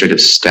administrative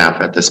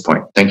staff at this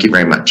point. Thank you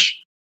very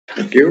much.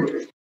 Thank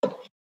you.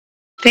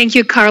 Thank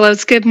you,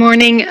 Carlos. Good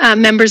morning,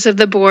 members of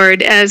the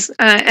board. As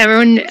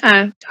everyone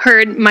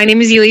heard, my name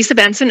is Elisa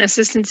Benson,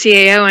 Assistant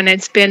CAO, and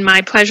it's been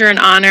my pleasure and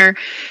honor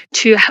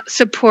to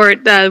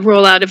support the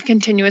rollout of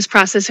continuous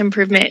process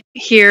improvement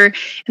here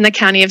in the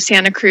County of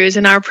Santa Cruz.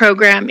 And our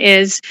program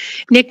is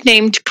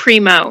nicknamed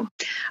PRIMO,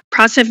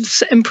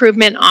 Process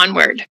Improvement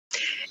Onward.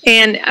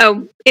 And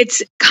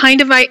it's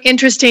kind of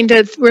interesting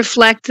to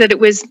reflect that it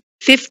was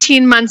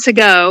 15 months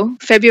ago,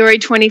 February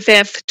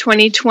 25th,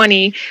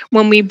 2020,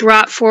 when we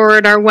brought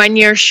forward our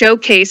one-year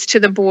showcase to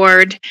the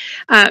board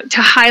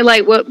to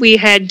highlight what we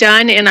had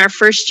done in our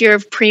first year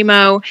of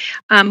PRIMO.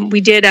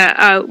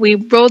 We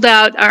rolled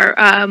out our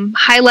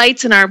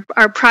highlights and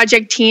our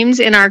project teams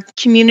in our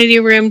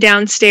community room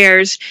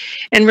downstairs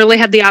and really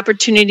had the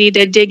opportunity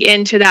to dig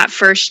into that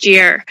first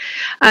year.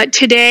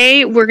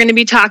 Today, we're going to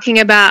be talking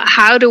about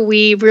how do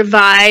we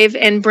revive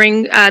and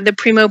bring the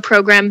PRIMO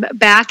program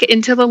back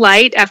into the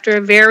light after a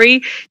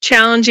very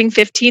challenging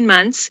 15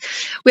 months.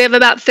 We have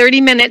about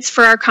 30 minutes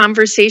for our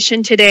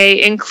conversation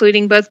today,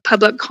 including both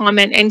public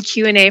comment and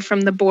Q&A from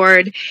the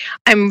board.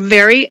 I'm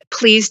very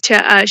pleased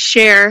to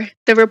share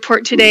the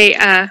report today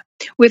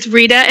with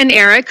Rita and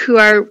Eric, who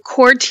are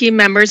core team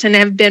members and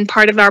have been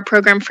part of our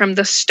program from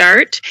the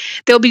start.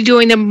 They'll be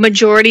doing the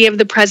majority of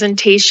the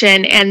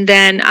presentation, and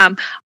then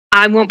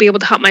I won't be able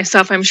to help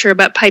myself, I'm sure,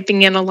 but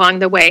piping in along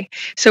the way.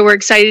 So we're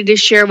excited to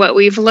share what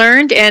we've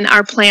learned and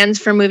our plans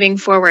for moving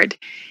forward.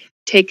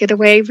 Take it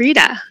away,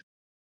 Rita.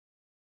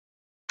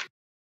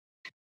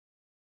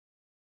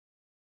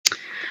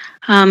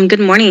 Good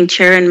morning,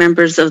 Chair and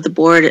members of the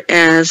board.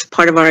 As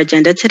part of our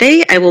agenda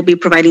today, I will be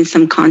providing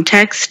some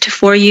context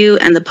for you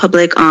and the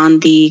public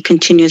on the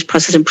Continuous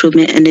Process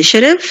Improvement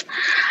Initiative.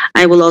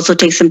 I will also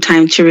take some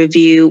time to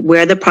review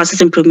where the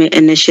Process Improvement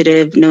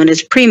Initiative, known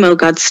as PRIMO,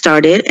 got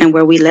started and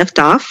where we left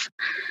off.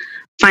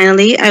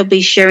 Finally, I'll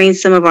be sharing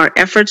some of our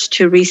efforts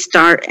to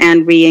restart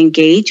and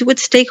re-engage with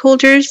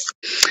stakeholders.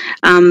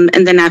 And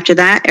then after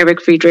that,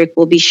 Eric Friedrich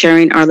will be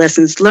sharing our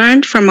lessons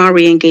learned from our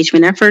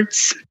re-engagement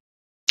efforts,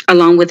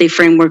 along with a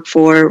framework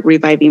for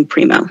reviving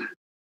PRIMO.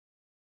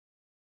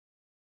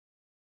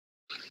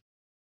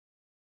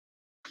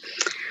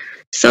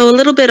 So a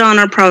little bit on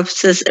our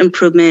process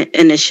improvement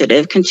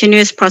initiative.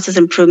 Continuous process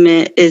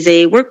improvement is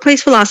a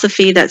workplace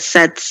philosophy that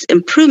sets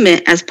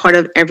improvement as part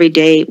of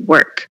everyday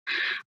work.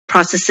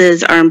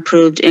 Processes are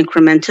improved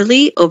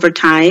incrementally over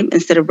time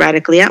instead of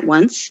radically at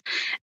once.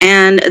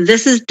 And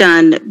this is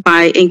done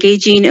by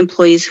engaging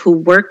employees who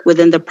work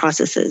within the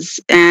processes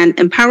and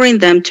empowering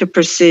them to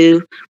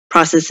pursue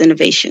process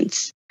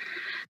innovations.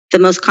 The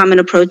most common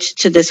approach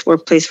to this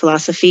workplace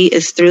philosophy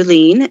is through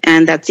Lean,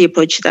 and that's the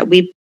approach that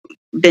we've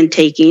been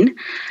taking.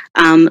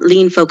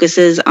 Lean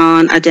focuses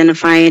on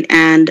identifying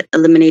and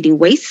eliminating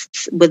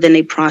wastes within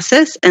a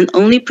process and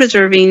only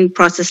preserving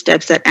process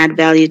steps that add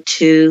value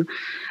to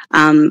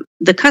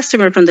the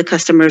customer from the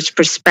customer's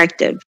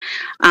perspective.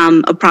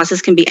 A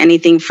process can be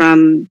anything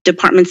from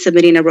departments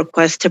submitting a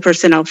request to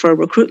personnel for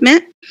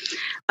recruitment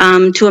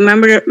to a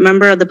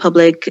member of the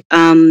public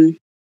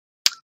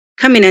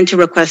coming in to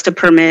request a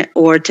permit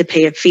or to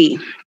pay a fee.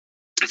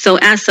 So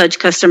as such,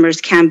 customers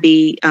can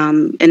be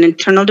an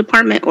internal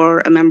department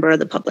or a member of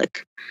the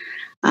public.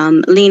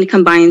 Lean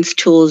combines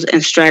tools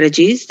and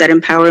strategies that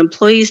empower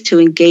employees to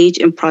engage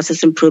in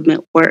process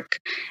improvement work.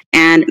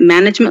 And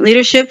management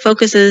leadership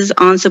focuses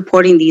on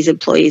supporting these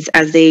employees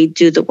as they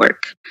do the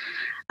work.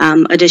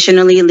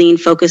 Additionally, Lean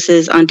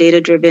focuses on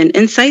data-driven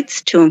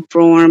insights to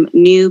inform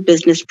new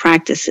business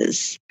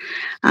practices.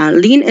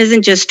 Lean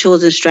isn't just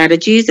tools and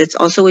strategies, it's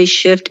also a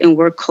shift in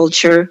work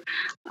culture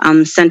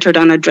centered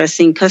on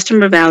addressing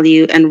customer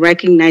value and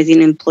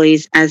recognizing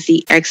employees as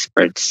the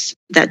experts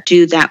that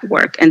do that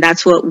work. And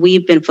that's what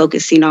we've been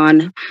focusing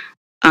on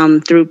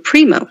through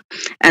Primo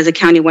as a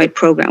countywide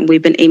program.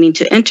 We've been aiming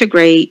to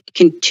integrate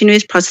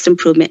continuous process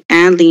improvement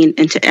and Lean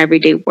into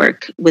everyday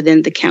work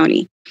within the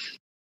county.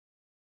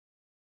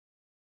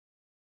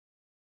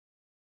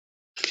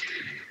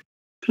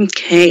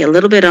 Okay, a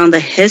little bit on the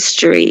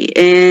history.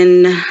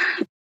 In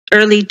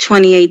early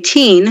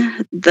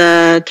 2018,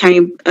 the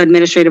County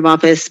Administrative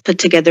Office put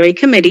together a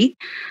committee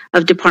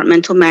of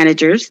departmental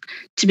managers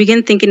to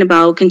begin thinking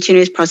about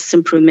continuous process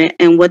improvement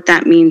and what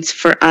that means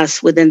for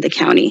us within the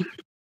county.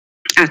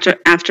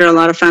 After a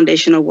lot of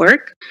foundational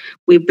work,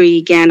 we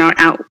began our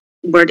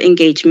outward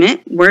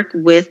engagement work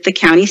with the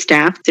county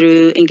staff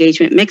through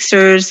engagement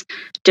mixers,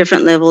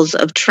 different levels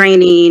of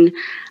training,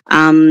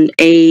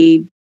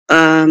 a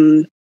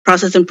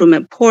process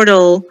improvement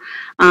portal,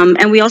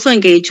 and we also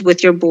engage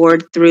with your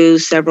board through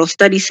several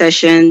study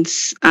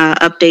sessions,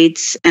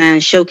 updates,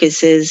 and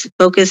showcases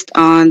focused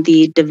on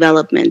the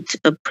development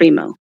of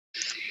Primo.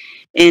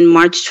 In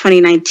March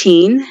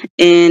 2019,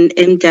 an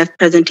in-depth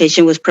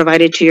presentation was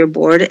provided to your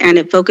board, and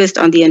it focused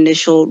on the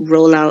initial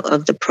rollout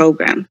of the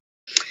program.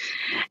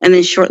 And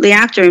then shortly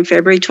after, in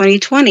February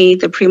 2020,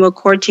 the Primo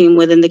core team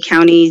within the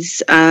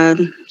county's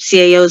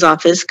CAO's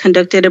office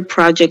conducted a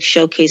project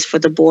showcase for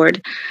the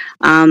board.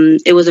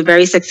 It was a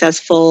very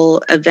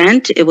successful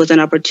event. It was an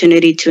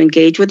opportunity to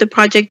engage with the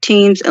project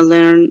teams and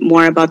learn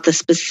more about the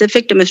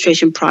specific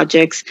demonstration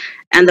projects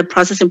and the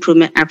process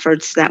improvement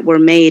efforts that were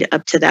made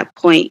up to that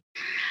point.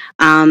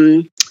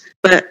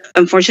 But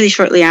unfortunately,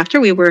 shortly after,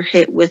 we were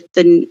hit with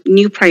the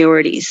new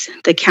priorities.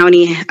 The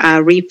county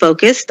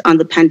refocused on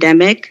the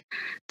pandemic,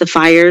 the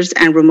fires,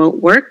 and remote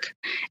work.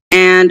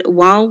 And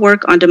while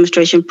work on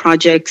demonstration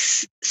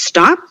projects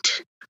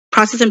stopped,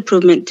 process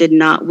improvement did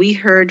not. We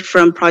heard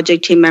from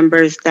project team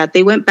members that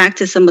they went back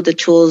to some of the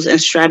tools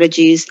and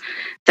strategies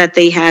that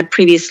they had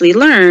previously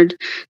learned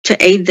to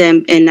aid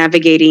them in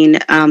navigating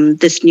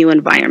this new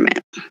environment.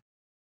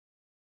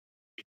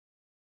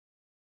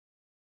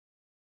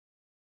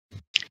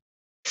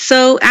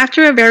 So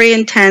after a very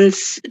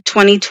intense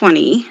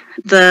 2020,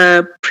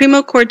 the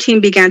Primo core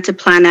team began to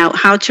plan out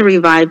how to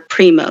revive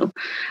Primo.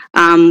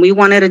 We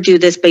wanted to do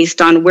this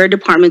based on where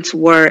departments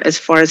were as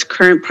far as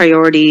current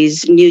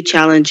priorities, new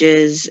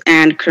challenges,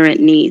 and current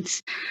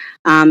needs.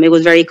 It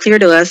was very clear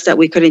to us that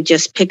we couldn't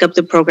just pick up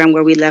the program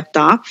where we left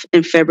off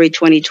in February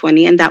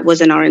 2020, and that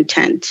wasn't our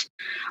intent.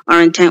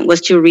 Our intent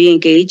was to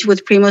re-engage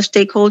with Primo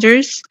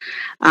stakeholders,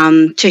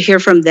 to hear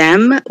from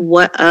them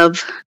what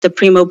of the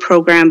Primo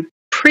program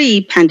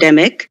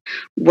pre-pandemic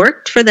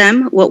worked for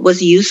them, what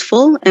was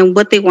useful, and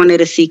what they wanted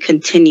to see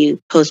continue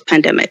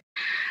post-pandemic.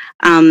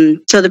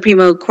 So the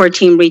Primo core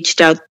team reached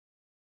out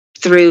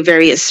through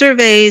various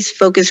surveys,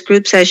 focus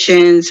group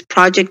sessions,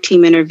 project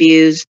team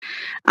interviews,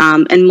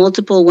 and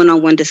multiple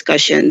one-on-one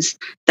discussions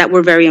that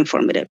were very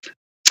informative.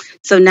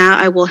 So now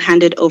I will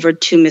hand it over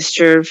to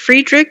Mr.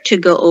 Friedrich to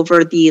go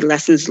over the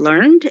lessons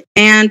learned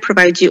and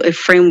provide you a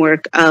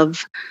framework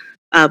of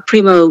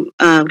Primo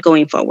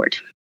going forward.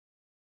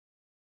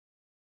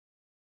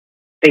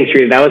 Thanks,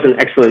 Rita. That was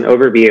an excellent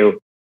overview.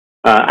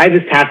 I was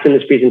tasked in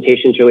this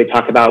presentation to really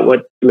talk about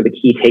what some of the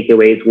key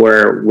takeaways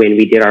were when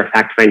we did our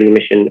fact-finding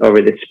mission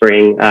over the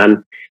spring,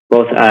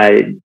 both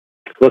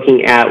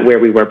looking at where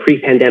we were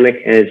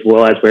pre-pandemic as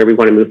well as where we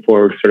want to move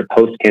forward sort of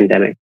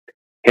post-pandemic.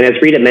 And as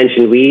Rita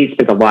mentioned, we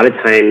spent a lot of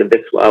time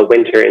this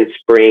winter and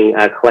spring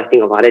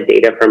collecting a lot of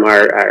data from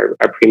our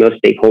Primo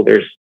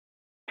stakeholders.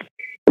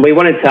 And we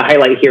wanted to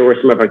highlight here were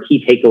some of our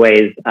key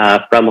takeaways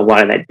from a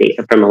lot of that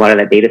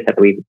data set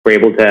that we were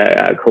able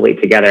to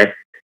collate together.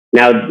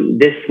 Now,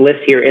 this list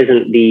here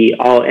isn't the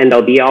all end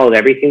all be all of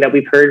everything that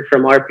we've heard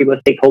from our Primo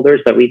stakeholders,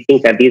 but we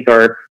think that these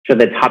are sort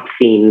of the top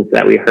themes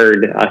that we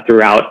heard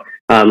throughout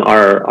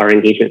our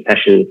engagement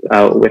sessions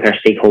with our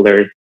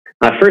stakeholders.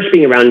 First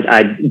being around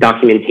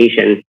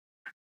documentation,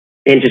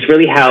 and just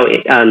really how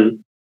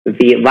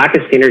the lack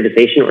of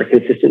standardization or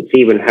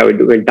consistency when how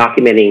we're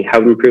documenting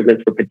how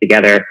improvements were put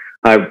together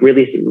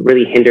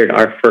really hindered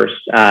our first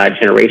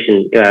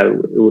generation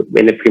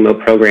in the Primo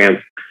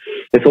program.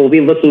 And so we'll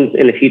be looking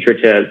in the future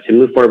to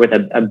move forward with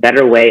a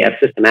better way of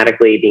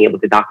systematically being able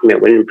to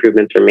document when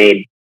improvements are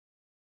made.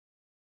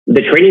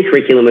 The training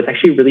curriculum was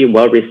actually really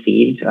well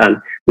received.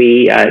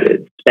 We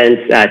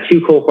spent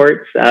 2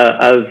 cohorts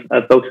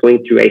of folks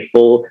going through a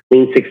full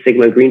Lean Six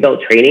Sigma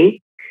Greenbelt training.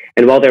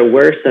 And while there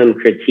were some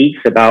critiques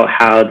about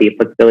how the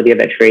applicability of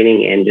that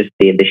training and just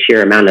the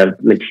sheer amount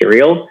of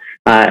material,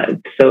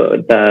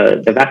 so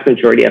the vast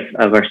majority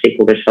of our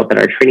stakeholders felt that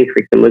our training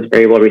curriculum was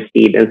very well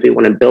received, and so we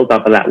want to build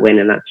off of that win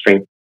and that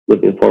strength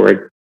moving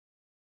forward.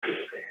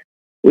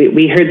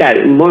 We heard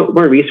that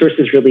more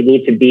resources really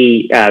need to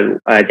be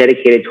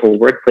dedicated to a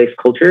workplace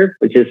culture,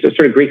 which is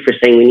sort of Greek for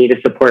saying we need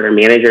to support our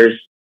managers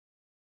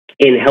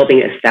in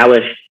helping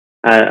establish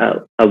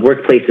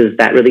workplaces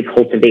that really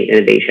cultivate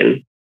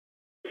innovation.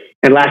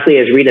 And lastly,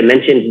 as Rita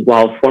mentioned,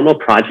 while formal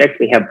projects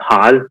may have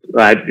paused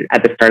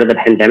at the start of the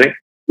pandemic,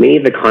 many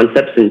of the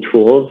concepts and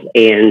tools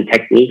and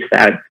techniques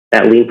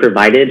that Lean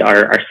provided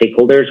our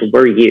stakeholders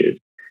were used.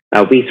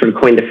 We sort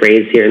of coined the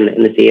phrase here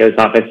in the CEO's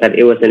office that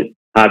it wasn't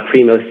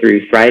Primo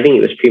through thriving,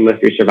 it was Primo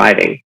through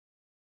surviving.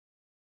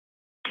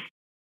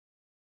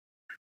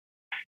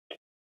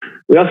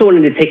 We also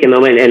wanted to take a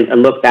moment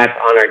and look back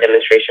on our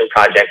demonstration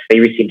projects. They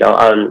received a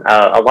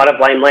lot of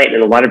limelight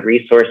and a lot of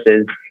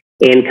resources.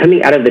 And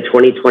coming out of the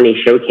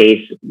 2020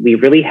 showcase, we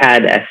really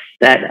had a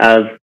set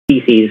of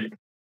theses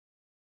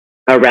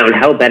around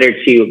how better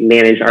to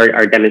manage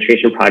our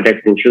demonstration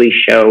projects and truly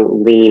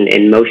show Lean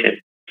in motion.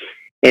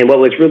 And what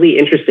was really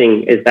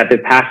interesting is that the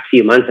past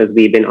few months, as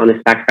we've been on this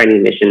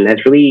fact-finding mission,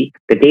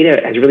 the data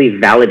has really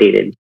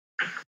validated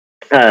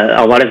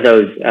a lot of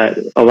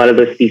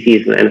those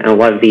theses and a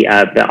lot of the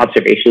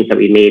observations that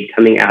we made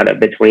coming out of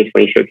the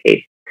 2020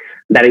 showcase.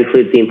 That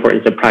includes the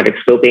importance of project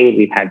scoping.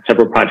 We've had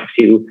several projects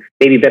who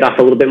maybe bit off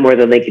a little bit more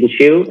than they can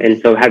chew, and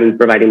so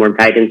providing more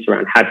guidance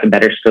around how to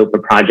better scope a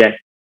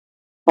project.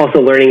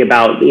 Also learning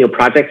about,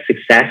 project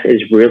success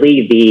is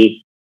really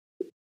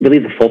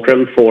the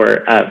fulcrum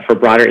for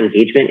broader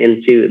engagement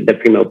into the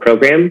Primo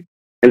program,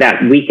 and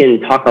that we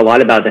can talk a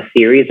lot about the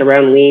theories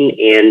around Lean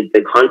and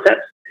the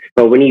concepts,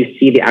 but when you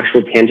see the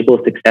actual tangible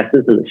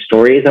successes and the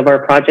stories of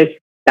our projects,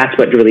 that's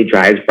what really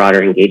drives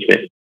broader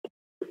engagement.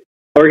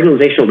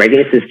 Organizational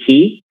readiness is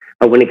key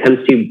when it comes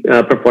to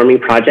performing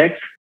projects.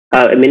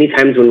 Many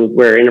times when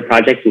we're in a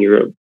project and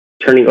you're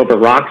turning over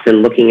rocks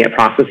and looking at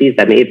processes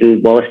that may have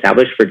been well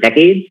established for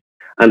decades,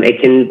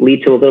 it can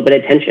lead to a little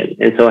bit of tension.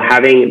 And so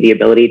having the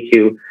ability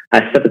to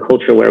set the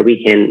culture where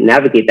we can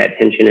navigate that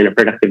tension in a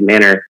productive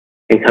manner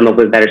and come up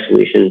with better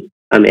solutions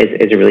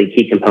is a really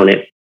key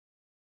component.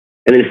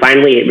 And then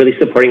finally, really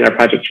supporting our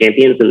project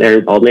champions and their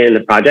involvement in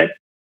the project,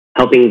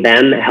 helping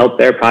them help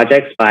their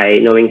projects by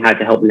knowing how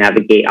to help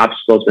navigate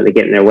obstacles when they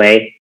get in their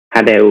way,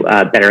 how to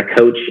better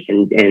coach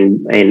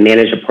and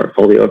manage a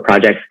portfolio of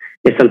projects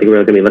is something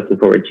we're going to be looking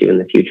forward to in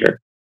the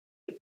future.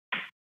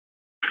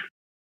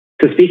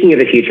 So speaking of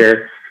the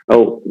future,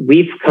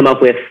 we've come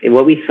up with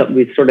what we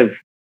sort of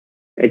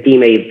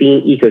deem a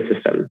Lean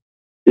ecosystem.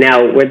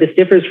 Now, where this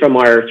differs from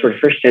our sort of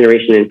first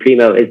generation in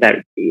Primo is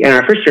that in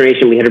our first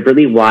generation, we had a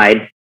really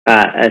wide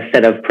a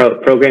set of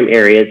program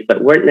areas,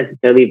 but weren't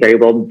necessarily very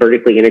well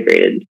vertically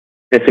integrated.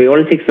 And so we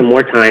want to take some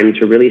more time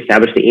to really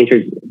establish the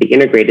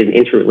integrated and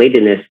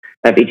interrelatedness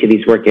of each of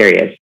these work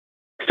areas,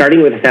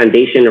 starting with a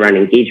foundation around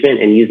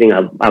engagement and using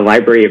a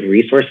library of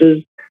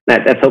resources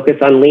that focus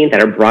on Lean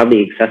that are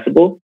broadly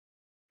accessible.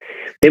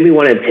 Then we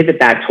want to pivot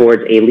that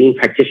towards a Lean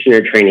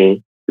practitioner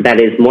training that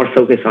is more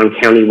focused on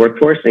county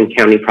workforce and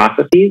county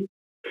processes,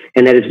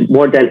 and that is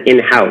more done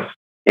in-house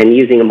and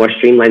using a more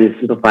streamlined and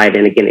simplified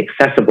and, again,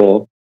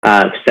 accessible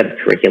set of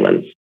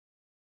curriculums.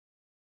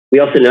 We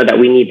also know that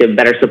we need to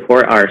better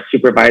support our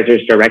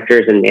supervisors,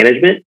 directors, and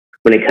management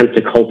when it comes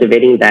to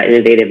cultivating that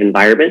innovative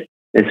environment.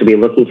 And so we're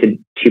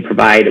looking to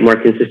provide more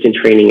consistent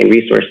training and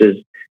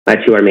resources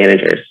to our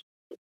managers.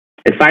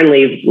 And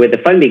finally, where the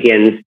fun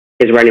begins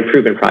is around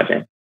improvement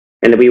projects.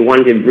 And that we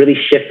wanted to really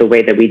shift the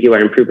way that we do our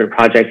improvement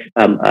project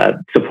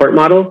support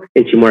model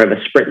into more of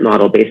a sprint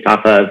model based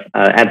off of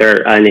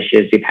other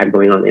initiatives we've had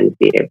going on in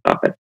the CA's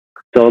office.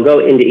 So I'll go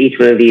into each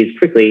one of these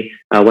quickly,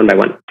 one by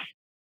one.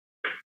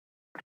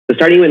 So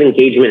starting with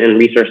engagement and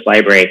resource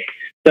library.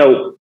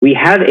 So we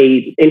have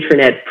a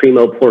intranet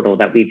Primo portal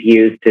that we've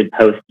used to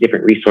post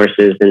different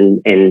resources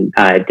and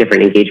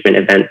different engagement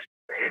events.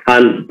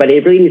 But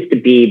it really needs to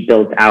be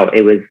built out.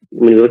 It was,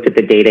 when we looked at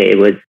the data, it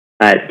was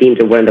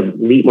deemed one of the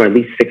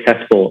least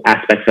successful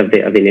aspects of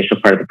the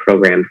initial part of the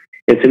program.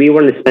 And so we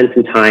wanted to spend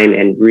some time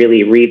and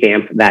really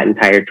revamp that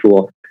entire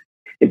tool.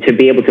 to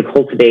be able to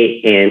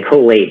cultivate and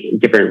collate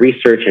different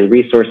research and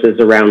resources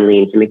around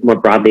Lean to make it more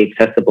broadly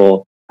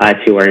accessible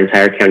to our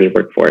entire county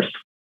workforce.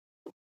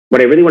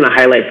 What I really want to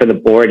highlight for the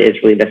board is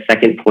really the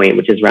second point,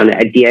 which is around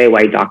a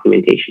DIY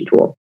documentation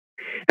tool.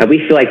 We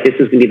feel like this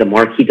is going to be the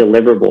marquee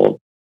deliverable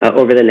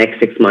over the next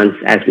 6 months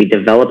as we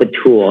develop a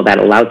tool that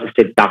allows us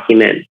to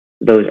document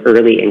those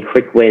early and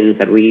quick wins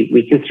that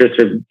we consider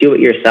sort of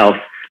do-it-yourself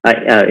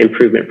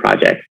improvement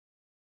projects.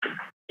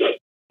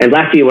 And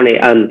lastly, we want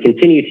to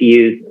continue to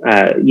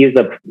use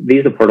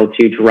the portal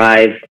to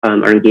drive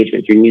our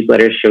engagement through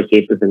newsletters,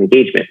 showcases, and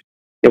engagement.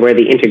 And where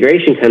the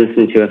integration comes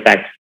into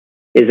effect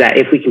is that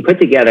if we can put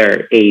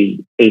together a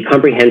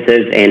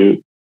comprehensive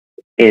and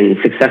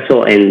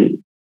successful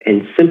and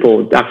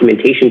simple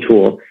documentation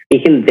tool,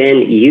 we can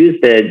then use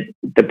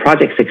the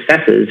project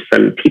successes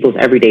from people's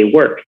everyday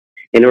work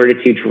in order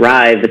to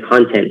drive the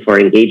content for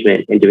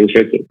engagement and doing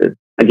showcases.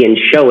 Again,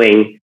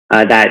 showing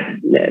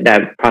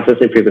that process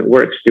improvement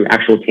works through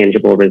actual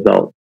tangible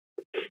results.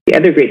 The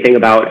other great thing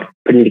about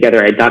putting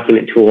together a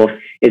document tool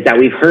is that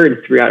we've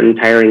heard throughout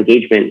entire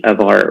engagement of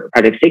our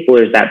project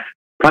stakeholders that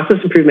process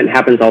improvement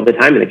happens all the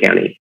time in the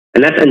county.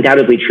 And that's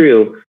undoubtedly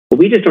true, but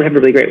we just don't have a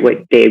really great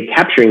way of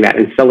capturing that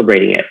and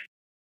celebrating it.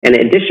 And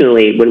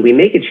additionally, when we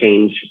make a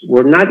change,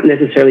 we're not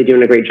necessarily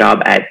doing a great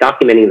job at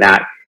documenting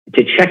that,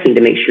 to checking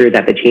to make sure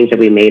that the change that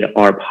we made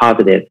are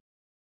positive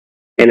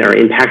and are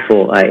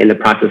impactful in the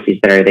processes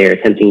that are there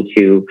attempting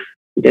to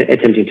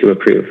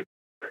approve.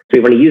 So we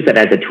want to use that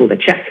as a tool to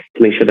check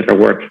to make sure that our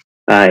work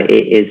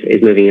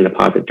is moving in a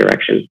positive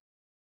direction.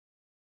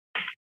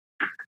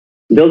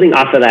 Building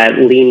off of that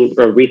Lean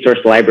resource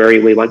library,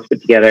 we want to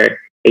put together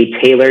a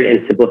tailored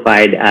and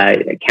simplified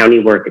county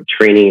work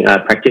training,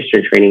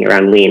 practitioner training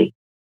around Lean.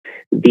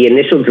 The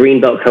initial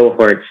Greenbelt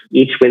cohorts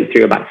each went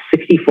through about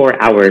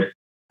 64 hours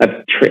of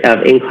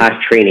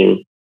in-class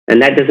training,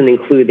 and that doesn't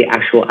include the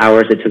actual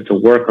hours it took to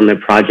work on the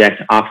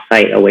project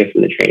off-site away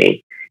from the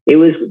training. It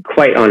was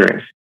quite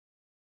onerous.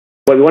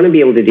 What we want to be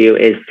able to do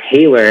is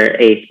tailor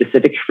a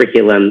specific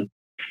curriculum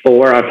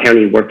for our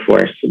county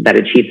workforce that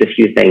achieves a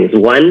few things.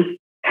 One,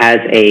 has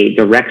a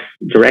direct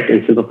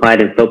and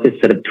simplified and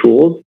focused set of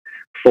tools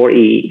for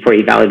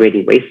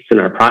evaluating wastes in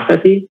our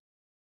processes.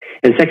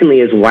 And secondly,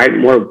 is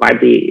more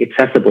widely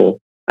accessible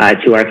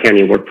to our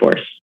county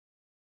workforce.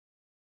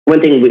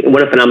 One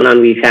phenomenon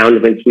we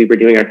found once we were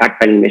doing our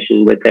fact-finding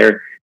mission was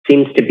there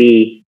seems to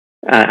be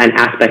an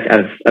aspect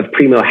of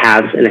primo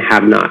haves and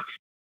have-nots.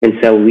 And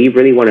so we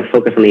really want to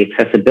focus on the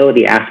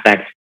accessibility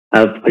aspect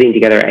of putting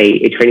together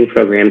a training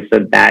program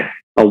so that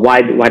a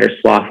wider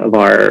swath of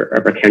our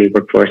county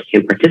workforce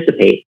can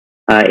participate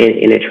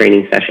in a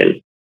training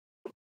session.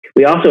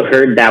 We also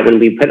heard that when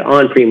we put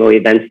on primo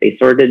events, they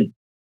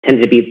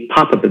tended to be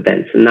pop-up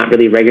events and not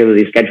really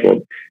regularly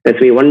scheduled. And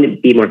so we wanted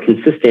to be more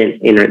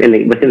consistent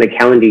within the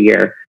calendar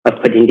year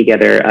of putting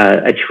together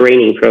a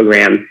training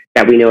program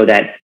that we know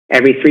that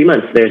every 3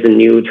 months there's a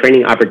new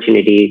training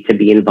opportunity to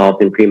be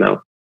involved in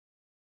primo.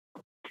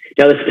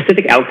 Now, the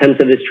specific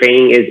outcomes of this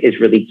training is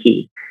really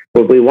key.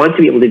 What we want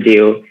to be able to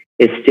do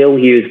is still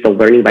use the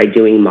learning by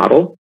doing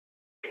model,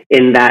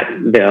 in that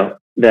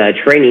the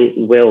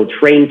training will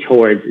train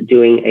towards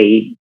doing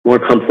a more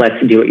complex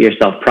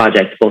do-it-yourself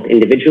project, both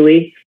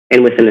individually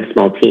and within a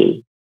small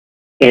team.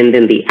 And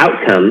then the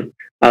outcome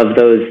of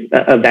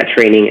that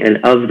training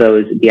and of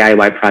those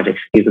DIY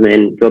projects can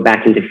then go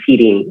back into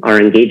feeding our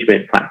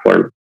engagement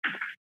platform.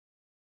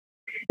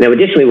 Now,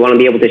 additionally, we want to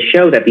be able to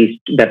show that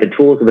the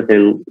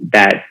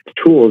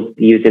tools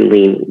used in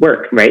Lean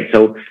work, right?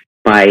 So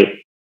by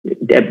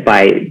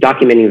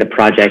documenting the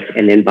project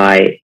and then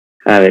by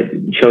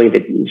showing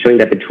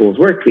that the tools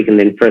work, we can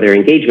then further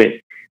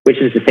engagement, which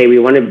is to say we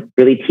want to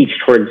really teach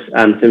towards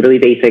some really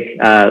basic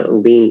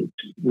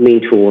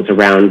lean tools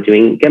around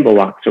doing Gemba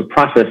walks or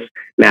process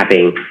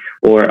mapping,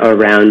 or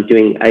around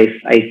doing a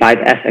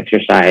 5S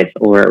exercise,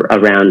 or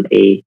around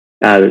a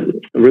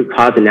root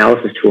cause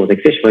analysis tools like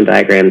fishbone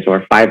diagrams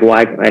or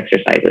 5Y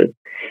exercises,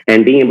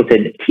 and being able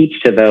to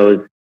teach to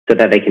those so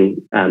that they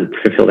can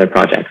fulfill their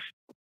projects.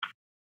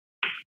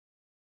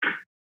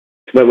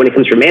 But when it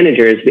comes to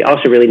managers, we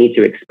also really need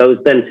to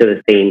expose them to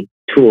the same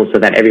tools so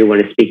that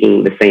everyone is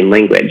speaking the same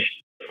language.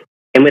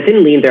 And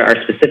within Lean, there are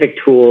specific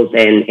tools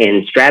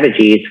and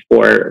strategies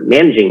for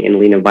managing in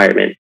Lean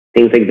environment,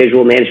 things like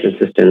visual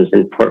management systems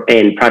and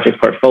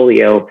project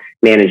portfolio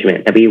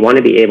management that we want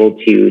to be able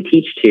to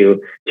teach to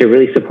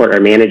really support our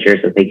managers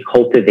as they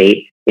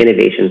cultivate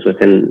innovations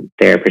within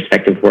their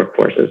respective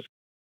workforces.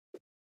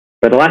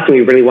 But the last thing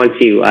we really want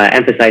to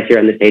emphasize here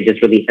on this page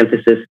is really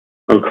emphasis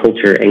on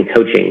culture and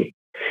coaching.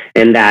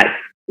 And that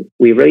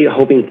we're really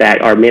hoping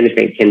that our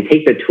management can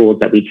take the tools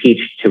that we teach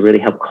to really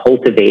help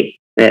cultivate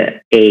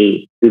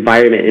a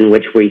environment in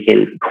which we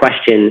can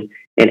question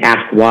and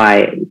ask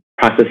why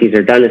processes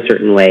are done a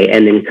certain way,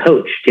 and then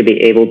coach to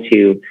be able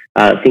to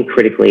think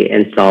critically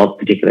and solve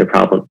particular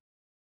problems.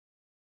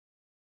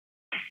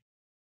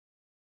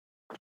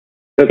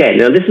 Okay,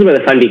 now this is where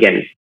the fun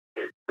begins.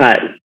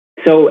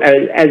 So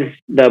as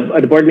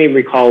the board may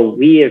recall,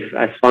 we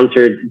have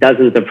sponsored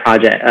dozens of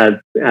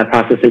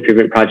process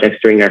improvement projects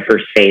during our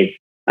first phase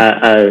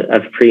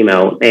of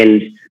Primo.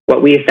 And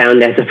what we have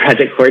found as a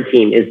project core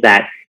team is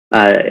that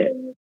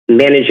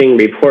managing,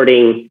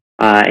 reporting,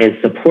 and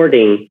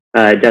supporting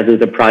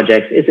dozens of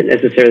projects isn't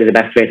necessarily the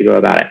best way to go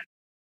about it.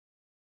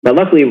 But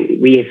luckily,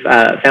 we've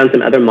found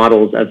some other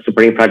models of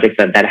supporting projects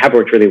that have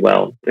worked really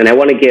well. And I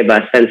want to give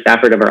Sven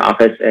Stafford of our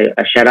office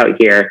a shout out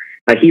here.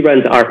 He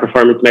runs our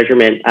performance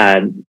measurement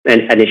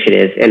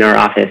initiative in our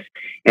office.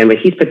 And what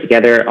he's put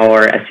together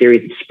are a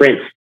series of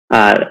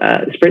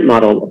sprint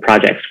model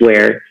projects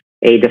where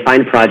a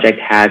defined project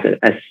has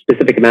a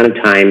specific amount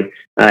of time,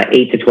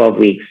 8 to 12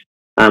 weeks,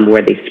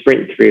 where they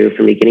sprint through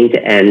from beginning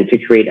to end to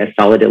create a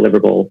solid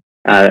deliverable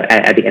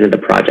at the end of the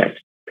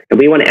project. And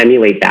we want to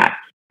emulate that.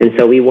 And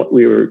so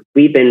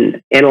we've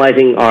been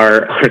analyzing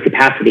our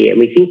capacity, and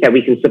we think that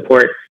we can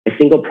support a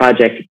single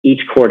project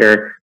each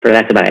quarter for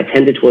that's about a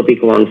 10 to 12 week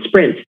long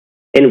sprint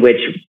in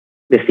which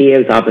the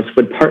CEO's office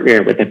would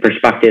partner with a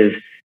prospective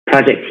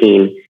project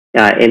team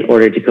in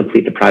order to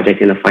complete the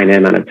project in a finite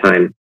amount of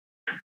time.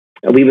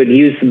 We would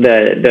use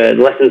the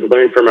lessons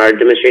learned from our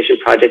demonstration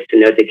projects to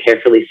know to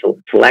carefully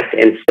select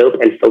and scope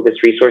and focus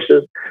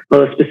resources on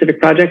those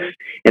specific projects,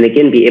 and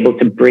again, be able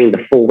to bring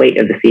the full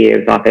weight of the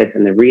CEO's office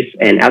and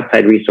and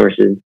outside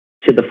resources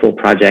to the full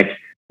project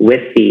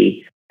with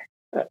the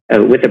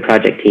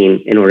project team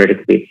in order to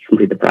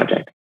complete the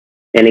project.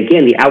 And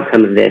again, the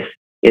outcome of this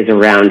is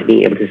around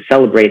being able to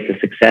celebrate the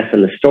success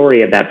and the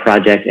story of that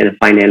project in a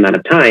finite amount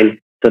of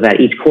time, so that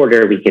each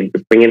quarter we can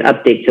bring an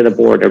update to the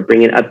board or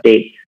bring an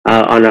update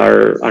on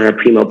our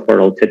Primo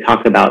portal to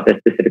talk about the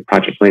specific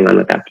project going on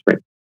with that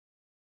sprint.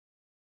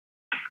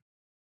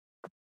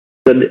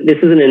 So this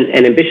is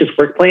an ambitious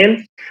work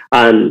plan,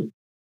 and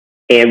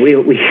we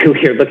are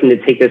looking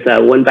to take this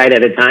one bite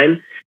at a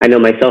time. I know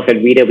myself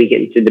and Rita, we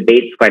get into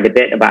debates quite a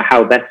bit about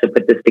how best to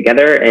put this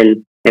together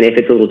and if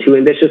it's a little too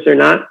ambitious or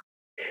not.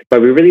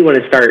 But we really want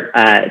to start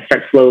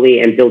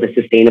slowly and build a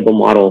sustainable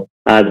model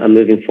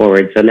moving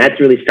forward. So that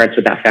really starts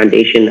with that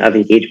foundation of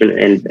engagement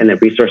and the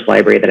resource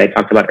library that I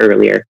talked about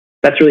earlier.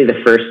 That's really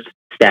the first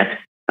step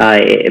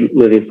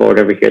moving forward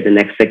over here the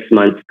next 6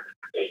 months.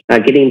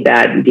 Getting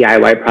that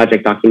DIY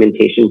project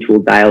documentation tool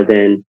dialed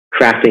in,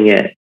 crafting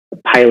it,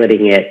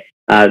 piloting it,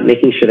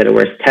 making sure that it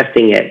works,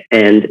 testing it,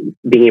 and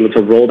being able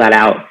to roll that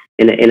out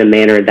in a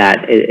manner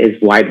that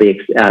is widely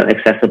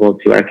accessible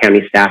to our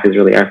county staff is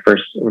really our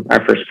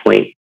first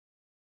point.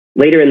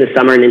 Later in the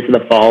summer and into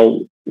the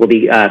fall, we'll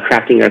be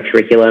crafting our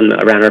curriculum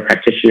around our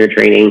practitioner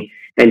training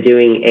and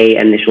doing a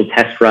initial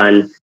test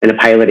run and a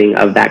piloting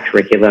of that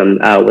curriculum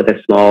with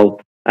a small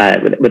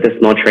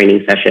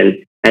training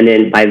session. And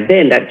then by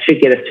then, that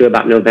should get us to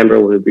about November,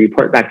 when we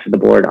report back to the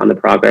board on the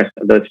progress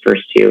of those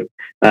first two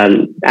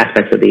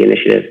aspects of the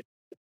initiative.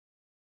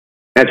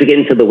 As we get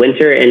into the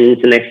winter and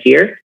into next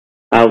year,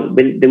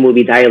 then we'll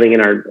be dialing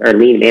in our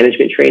lean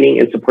management training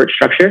and support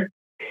structure.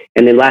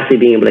 And then lastly,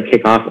 being able to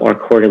kick off our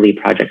quarterly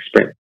project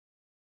sprint.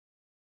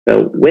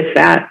 So with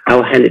that,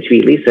 I'll hand it to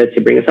Elisa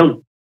to bring us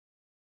home.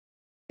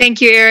 Thank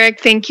you,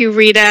 Eric. Thank you,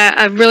 Rita.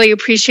 I really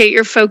appreciate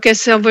your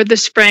focus over the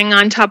spring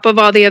on top of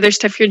all the other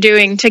stuff you're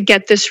doing to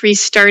get this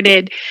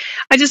restarted.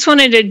 I just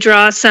wanted to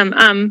draw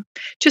some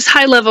just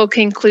high-level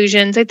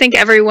conclusions. I think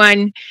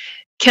everyone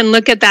can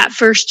look at that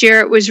first year.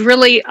 It was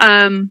really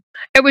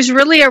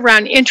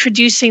around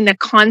introducing the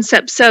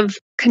concepts of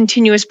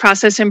continuous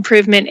process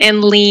improvement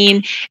and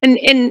lean,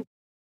 and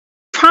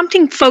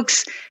prompting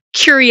folks'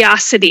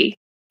 curiosity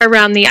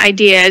around the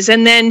ideas.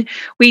 And then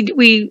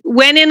we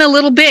went in a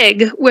little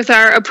big with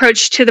our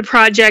approach to the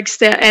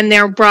projects and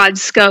their broad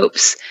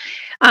scopes.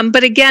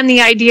 But again, the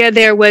idea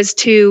there was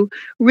to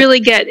really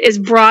get as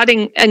broad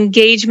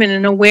engagement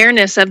and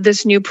awareness of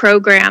this new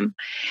program.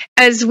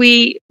 As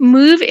we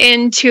move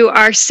into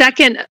our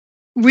second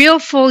real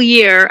full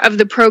year of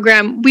the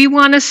program, we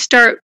want to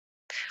start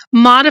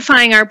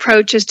modifying our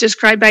approach, as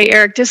described by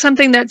Eric, to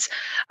something that's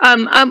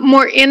a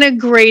more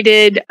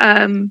integrated,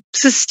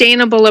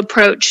 sustainable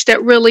approach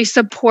that really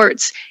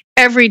supports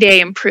everyday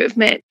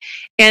improvement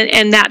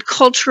and that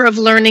culture of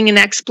learning and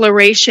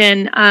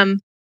exploration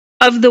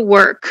of the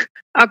work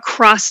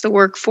across the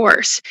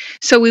workforce.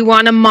 So we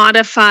want to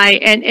modify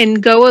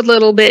and go a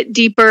little bit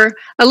deeper,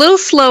 a little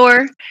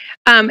slower,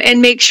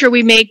 and make sure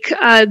we make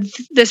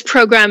this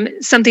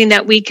program something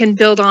that we can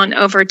build on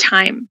over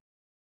time.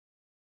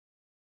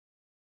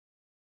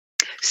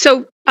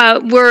 So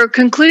we're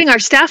concluding our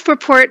staff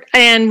report,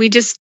 and we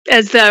just,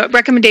 as the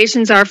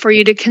recommendations are for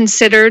you to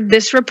consider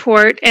this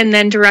report and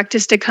then direct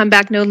us to come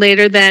back no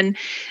later than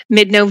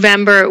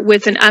mid-November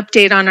with an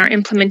update on our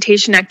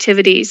implementation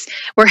activities.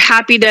 We're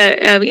happy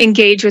to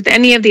engage with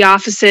any of the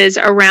offices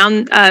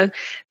around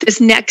this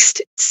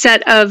next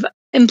set of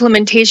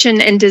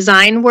implementation and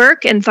design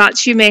work and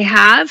thoughts you may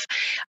have.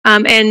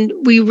 And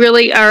we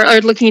really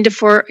are looking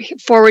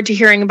forward to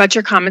hearing about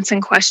your comments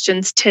and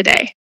questions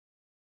today.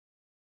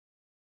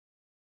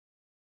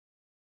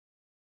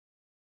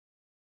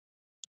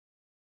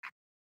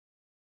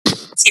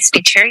 Excuse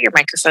me, Chair, your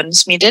microphone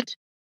is muted.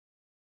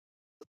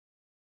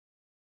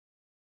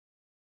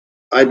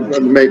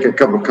 I'd make a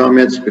couple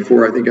comments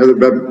before I think other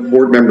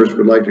board members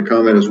would like to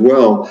comment as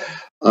well.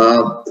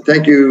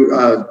 Thank you,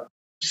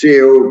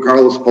 CAO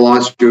Carlos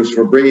Palacios,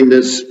 for bringing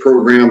this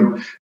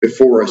program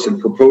before us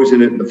and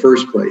proposing it in the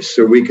first place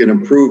so we can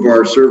improve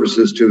our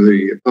services to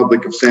the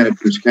public of Santa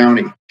Cruz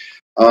County.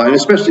 And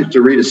especially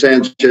to Rita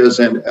Sanchez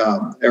and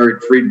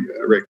Eric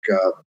Friedrich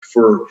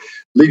for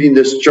leading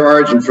this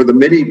charge, and for the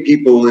many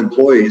people,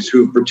 employees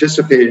who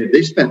participated.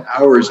 They spent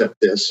hours at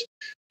this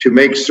to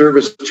make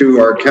service to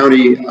our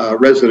county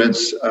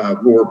residents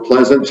more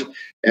pleasant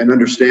and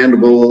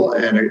understandable,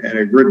 and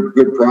a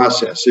good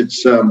process.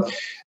 It's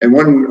and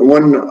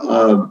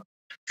one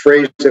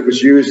phrase that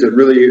was used that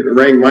really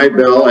rang my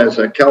bell as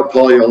a Cal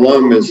Poly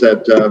alum is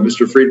that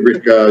Mr.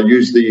 Friedrich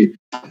used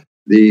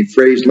the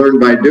phrase "learn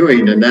by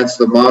doing," and that's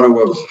the motto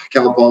of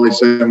Cal Poly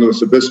San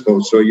Luis Obispo.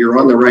 So you're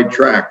on the right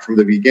track from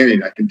the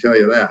beginning, I can tell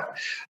you that.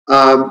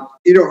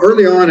 You know,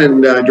 early on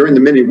and during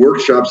the many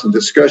workshops and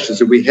discussions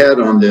that we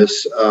had on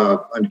this,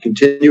 on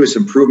continuous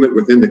improvement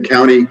within the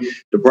county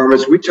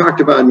departments, we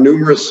talked about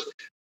numerous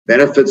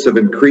benefits of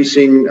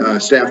increasing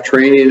staff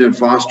training and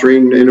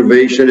fostering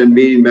innovation and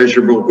meeting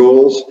measurable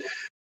goals.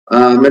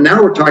 And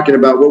now we're talking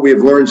about what we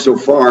have learned so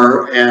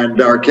far,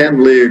 and are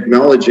candidly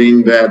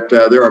acknowledging that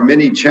there are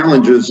many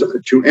challenges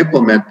to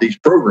implement these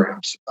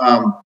programs.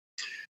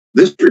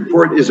 This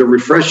report is a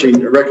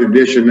refreshing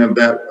recognition of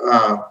that.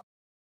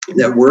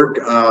 That work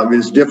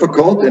is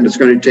difficult and it's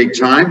going to take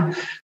time,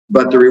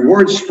 but the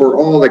rewards for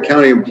all the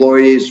county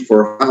employees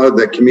for how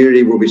the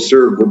community will be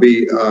served will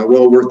be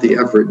well worth the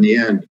effort in the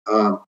end.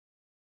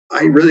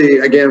 I really,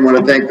 again, want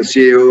to thank the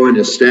CAO and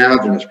his staff,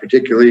 and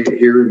particularly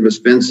here, Ms.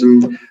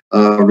 Benson,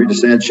 Rita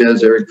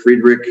Sanchez, Eric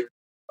Friedrich,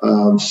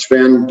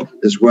 Sven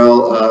as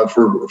well,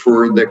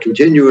 for the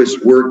continuous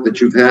work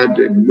that you've had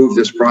to move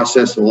this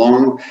process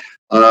along.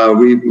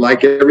 We,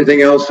 like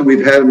everything else that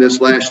we've had in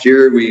this last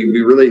year,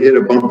 we really hit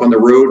a bump on the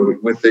road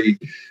with the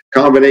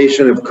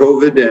combination of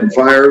COVID and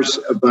fires,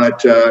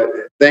 but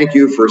thank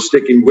you for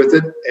sticking with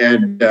it,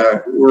 and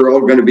we're all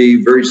going to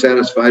be very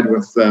satisfied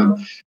with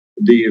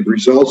the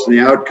results and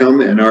the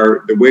outcome and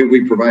the way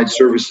we provide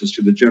services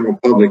to the general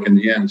public in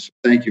the end. So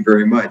thank you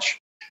very much.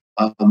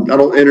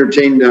 I'll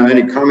entertain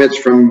any comments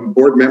from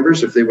board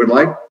members if they would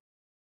like.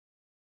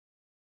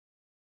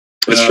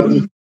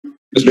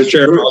 Mr.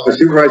 Chair,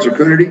 Supervisor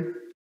Coonerty.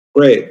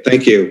 Great,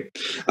 thank you.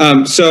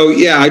 So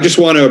yeah, I just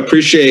want to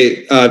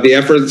appreciate the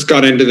effort that's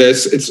gone into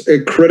this. It's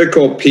a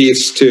critical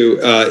piece to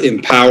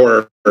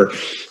empower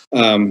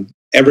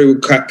every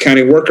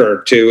county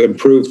worker to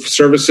improve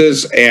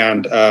services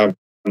and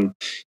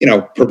you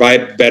know,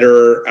 provide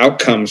better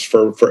outcomes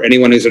for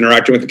anyone who's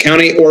interacting with the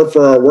county or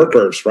for our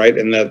workers, right?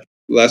 And that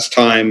less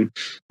time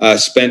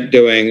spent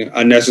doing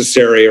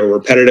unnecessary or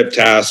repetitive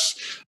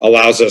tasks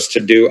allows us to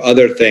do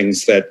other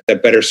things that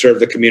better serve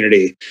the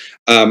community.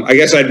 I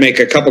guess I'd make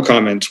a couple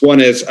comments.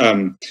 One is,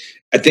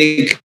 I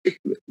think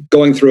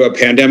going through a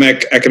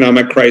pandemic,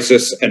 economic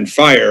crisis, and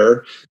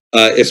fire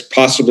is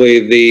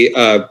possibly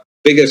the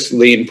biggest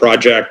lean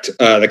project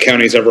the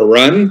county's ever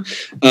run.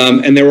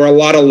 And there were a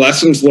lot of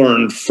lessons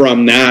learned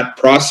from that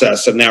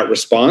process and that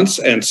response.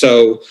 And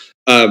so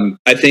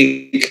I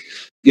think,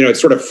 you know,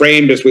 it's sort of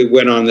framed as we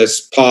went on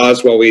this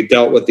pause while we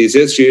dealt with these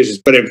issues.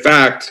 But in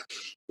fact,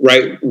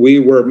 right, we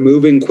were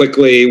moving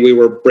quickly. We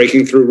were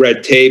breaking through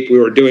red tape. We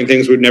were doing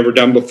things we'd never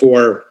done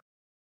before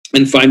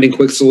and finding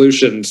quick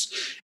solutions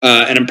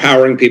and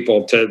empowering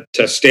people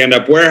to stand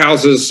up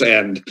warehouses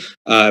and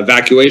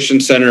evacuation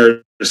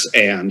centers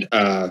and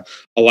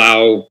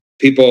allow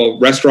people,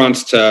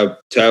 restaurants to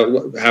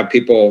have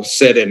people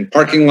sit in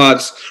parking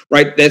lots,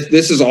 right?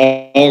 This is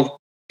all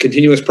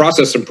continuous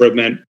process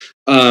improvement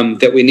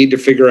that we need to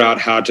figure out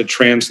how to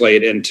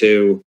translate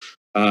into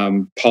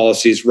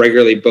policies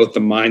regularly, both the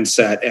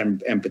mindset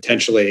and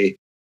potentially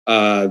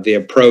the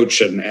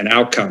approach and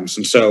outcomes.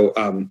 And so,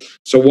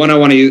 one, I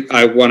want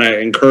to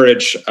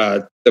encourage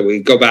that we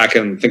go back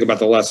and think about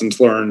the lessons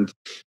learned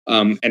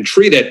and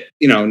treat it,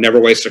 you know, never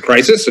waste a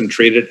crisis, and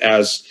treat it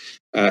as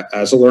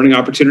a learning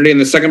opportunity. And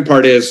the second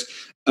part is,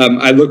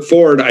 I look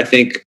forward. I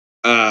think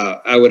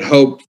I would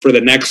hope for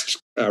the next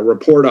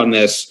report on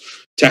this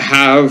to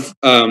have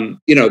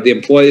you know, the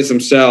employees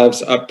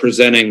themselves up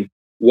presenting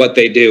what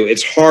they do.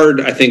 It's hard,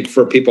 I think,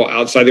 for people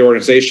outside the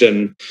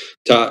organization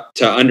to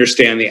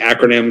understand the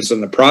acronyms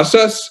and the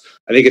process.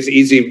 I think it's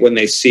easy when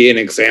they see an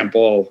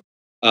example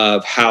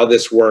of how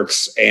this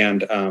works,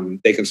 and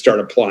they can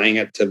start applying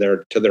it to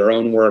their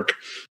own work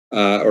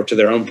or to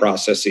their own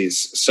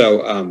processes.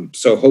 So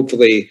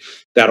hopefully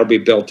that'll be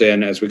built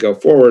in as we go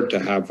forward to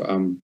have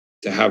some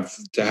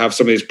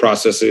of these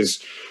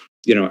processes,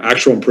 you know,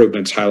 actual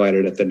improvements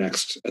highlighted at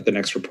the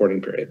next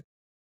reporting period.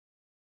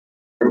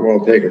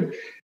 Well taken.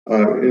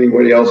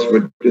 Anybody else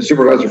would?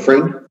 Supervisor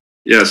Friend?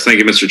 Yes, thank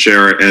you, Mr.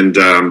 Chair. And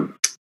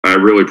I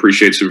really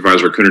appreciate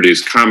Supervisor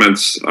Coonerty's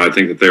comments. I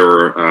think that they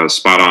were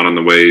spot on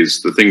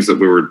the things that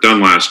we were done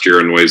last year,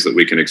 and ways that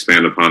we can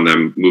expand upon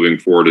them moving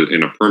forward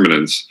in a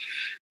permanence.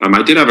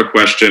 I did have a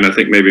question. I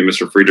think maybe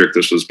Mr. Friedrich,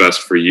 this was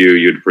best for you.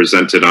 You'd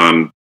presented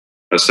on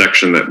a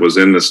section that was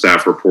in the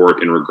staff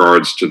report in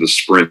regards to the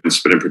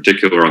sprints, but in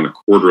particular on the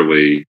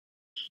quarterly.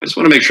 I just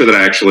want to make sure that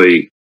I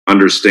actually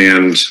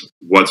understand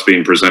what's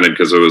being presented,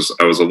 because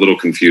I was a little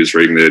confused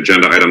reading the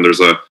agenda item.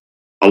 There's a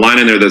line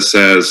in there that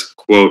says,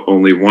 quote,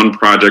 only one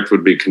project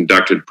would be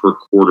conducted per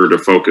quarter to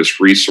focus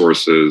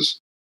resources,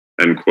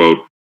 end quote.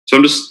 So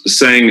I'm just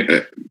saying,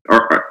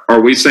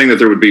 are we saying that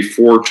there would be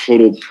 4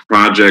 total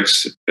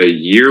projects a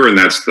year and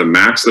that's the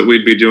max that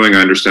we'd be doing?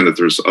 I understand that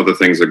there's other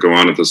things that go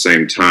on at the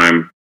same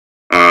time.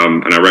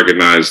 And I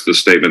recognize the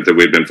statement that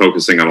we've been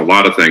focusing on a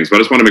lot of things, but I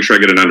just want to make sure I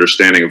get an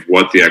understanding of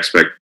what the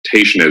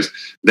expectation is.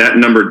 That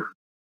number,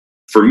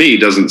 for me,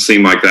 doesn't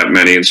seem like that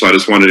many. And so I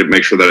just wanted to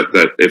make sure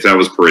that if that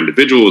was per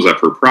individual, is that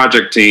per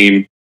project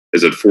team?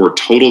 Is it 4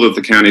 total that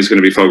the county is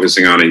going to be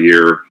focusing on a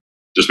year?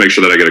 Just make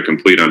sure that I get a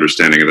complete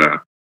understanding of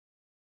that.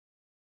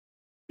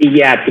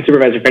 Yeah,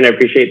 Supervisor Friend, I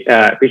appreciate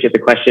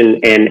the question,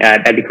 and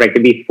that'd be correct.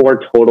 It'd be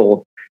 4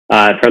 total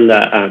from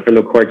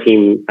the core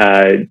team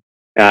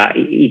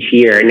each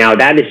year. Now,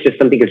 that is just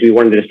something because we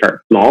wanted to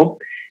start small.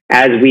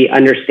 As we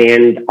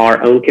understand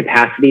our own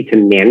capacity to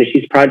manage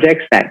these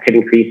projects, that could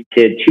increase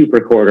to 2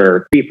 per quarter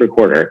or 3 per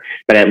quarter.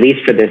 But at least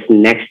for this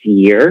next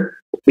year,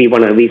 we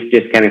want to at least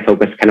just kind of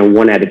focus kind of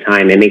one at a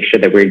time and make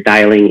sure that we're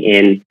dialing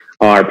in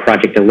our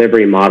project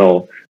delivery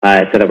model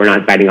so that we're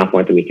not biting off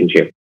more than we can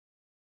chew.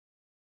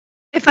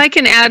 If I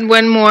can add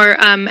one more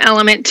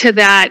element to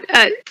that,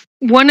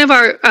 one of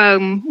our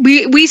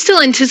we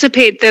still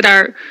anticipate that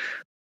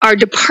our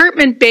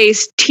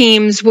department-based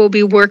teams will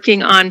be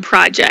working on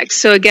projects.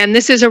 So again,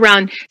 this is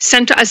around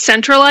a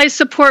centralized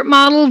support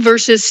model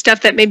versus stuff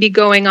that may be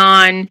going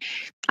on,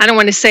 I don't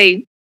want to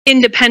say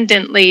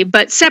independently,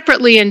 but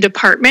separately in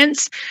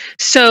departments.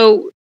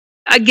 So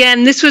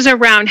again, this was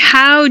around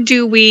how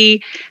do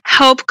we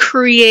help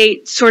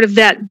create sort of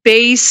that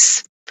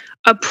base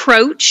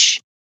approach.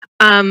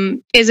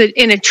 Is it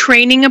in a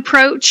training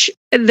approach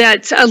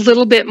that's a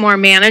little bit more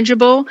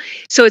manageable?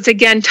 So it's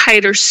again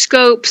tighter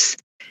scopes,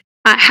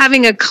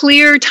 having a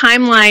clear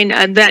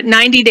timeline. That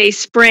 90-day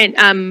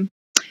sprint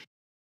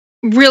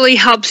really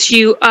helps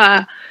you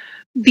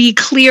be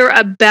clear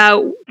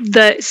about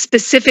the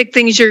specific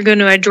things you're going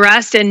to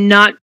address and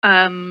not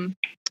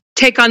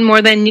take on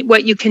more than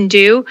what you can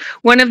do.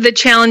 One of the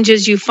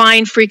challenges you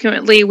find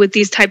frequently with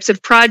these types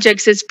of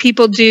projects is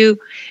people do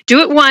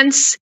it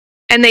once,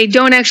 and they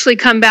don't actually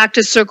come back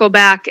to circle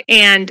back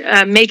and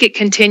make it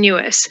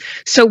continuous.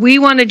 So we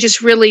want to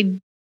just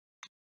really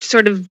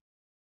sort of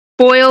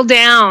boil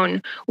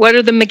down what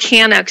are the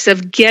mechanics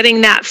of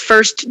getting that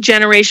first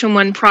generation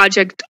 1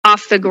 project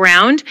off the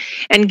ground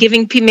and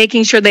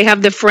making sure they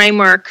have the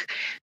framework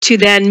to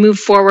then move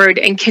forward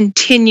and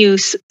continue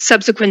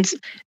subsequent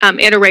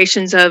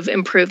iterations of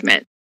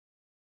improvement.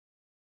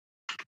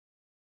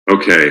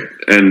 Okay.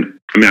 And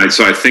I mean,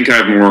 so I think I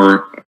have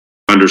more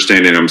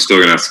understanding. I'm still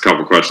going to ask a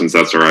couple questions.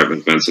 That's all right,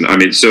 Ms. Benson. I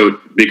mean, so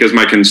because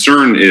my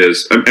concern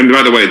is, and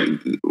by the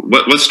way,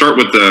 let's start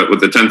with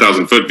the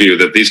 10,000 foot view,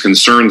 that these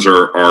concerns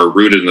are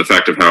rooted in the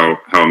fact of how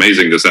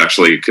amazing this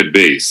actually could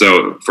be.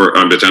 So for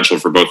potential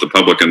for both the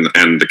public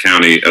and the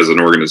county as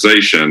an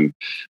organization.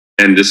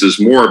 And this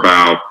is more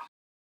about,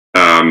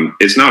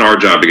 it's not our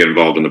job to get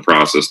involved in the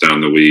process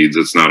down the weeds.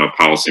 It's not a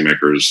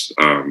policymaker's,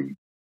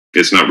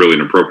 it's not really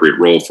an appropriate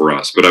role for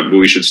us, but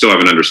we should still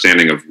have an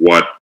understanding of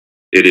what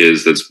it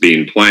is that's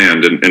being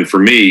planned. And for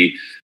me,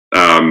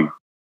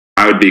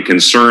 I would be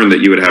concerned that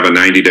you would have a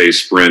 90-day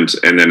sprint,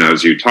 and then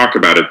as you talk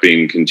about it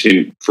being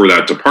for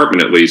that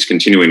department at least,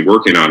 continuing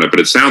working on it. But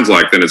it sounds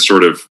like then it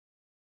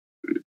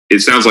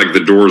sounds like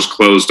the door's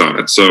closed on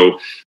it. So,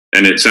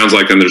 and it sounds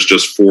like then there's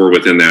just 4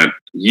 within that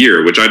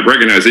year, which I'd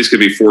recognize these could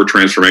be 4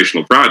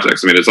 transformational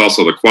projects. I mean, it's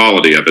also the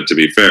quality of it, to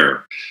be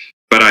fair.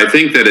 But I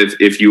think that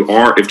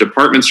if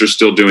departments are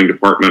still doing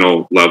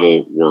departmental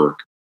level work,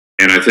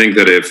 and I think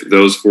that if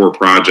those 4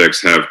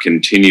 projects have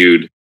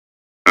continued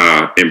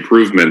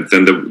improvement,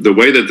 then the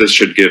way that this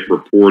should get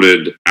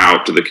reported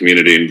out to the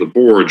community and the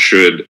board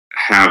should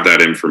have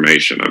that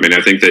information. I mean,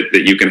 I think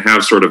that you can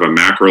have sort of a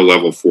macro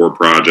level 4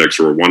 projects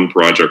or 1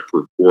 project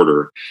per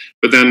quarter,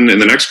 but then in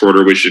the next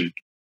quarter, we should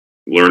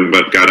learn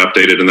what got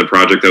updated in the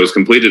project that was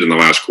completed in the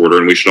last quarter.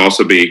 And we should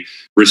also be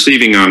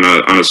receiving on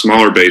a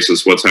smaller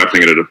basis what's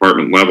happening at a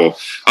department level.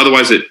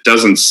 Otherwise, it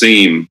doesn't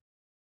seem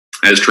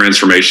as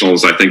transformational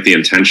as I think the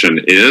intention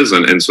is.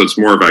 And so it's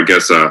more of, I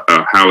guess,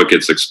 how it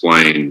gets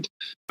explained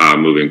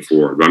moving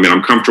forward. I mean,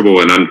 I'm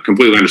comfortable and I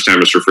completely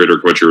understand, Mr.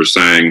 Friedrich, what you were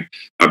saying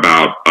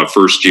about a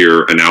first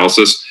year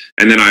analysis.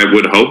 And then I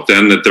would hope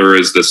then that there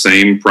is the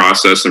same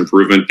process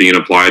improvement being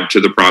applied to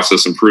the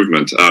process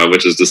improvement,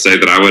 which is to say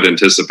that I would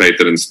anticipate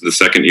that in the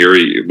second year,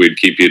 we'd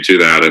keep you to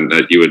that and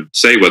that you would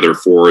say whether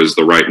 4 is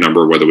the right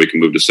number, whether we can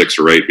move to 6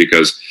 or 8,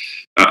 because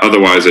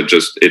otherwise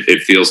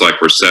it feels like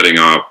we're setting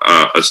up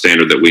a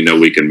standard that we know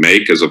we can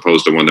make as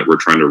opposed to one that we're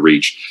trying to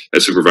reach.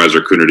 As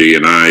Supervisor Coonerty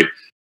and I,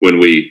 when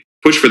we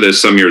pushed for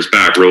this some years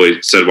back,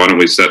 really said, why don't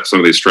we set some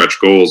of these stretch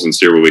goals and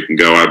see where we can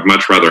go? I'd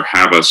much rather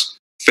have us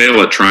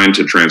fail at trying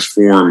to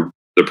transform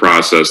the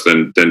process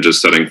than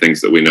just setting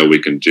things that we know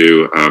we can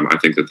do. I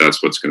think that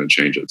that's what's going to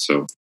change it.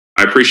 So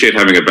I appreciate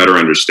having a better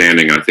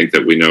understanding. I think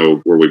that we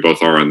know where we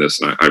both are on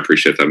this. And I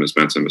appreciate that, Ms.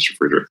 Benson, Mr.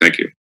 Friedrich. Thank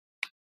you.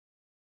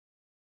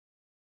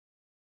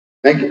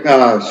 Thank you.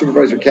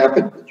 Supervisor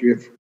Caput, did you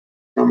have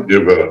a comment?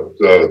 You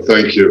bet.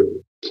 Thank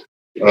you.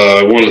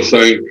 I want to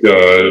thank,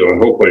 I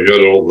hope I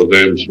got all the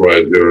names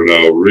right here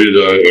now,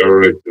 Rita,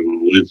 Eric,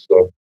 and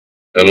Lisa,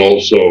 and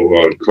also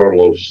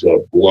Carlos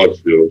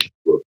Palacios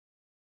for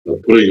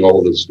putting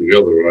all this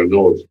together. I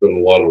know it's been a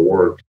lot of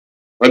work.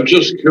 I'm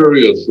just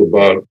curious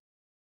about,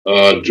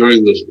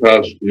 during this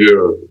past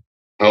year,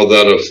 how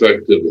that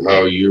affected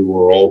how you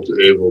were all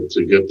able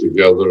to get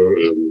together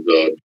and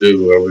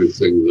do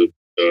everything that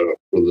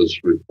for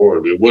this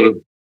report.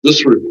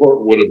 This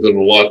report would have been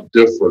a lot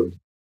different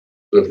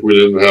if we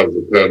didn't have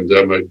the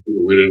pandemic,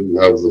 we didn't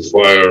have the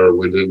fire,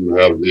 we didn't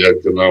have the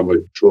economic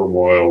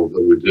turmoil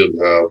that we did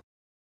have.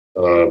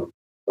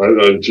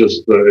 I'm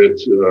just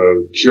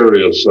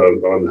curious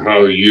on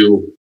how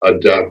you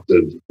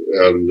adapted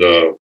and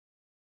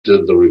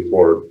did the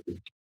report.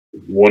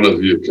 One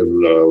of you can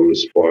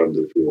respond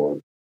if you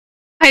want.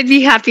 I'd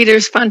be happy to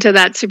respond to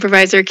that,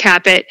 Supervisor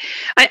Caput.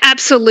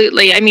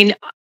 Absolutely. I mean,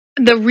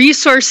 the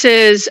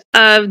resources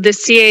of the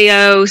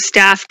CAO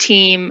staff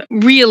team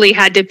really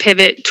had to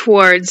pivot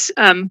towards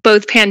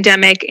both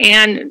pandemic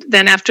and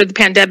then after the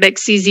pandemic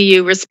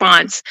CZU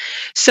response.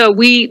 So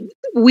we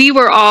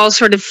were all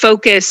sort of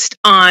focused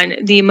on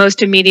the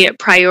most immediate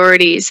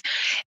priorities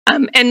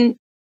and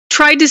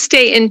tried to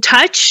stay in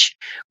touch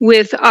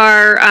with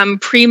our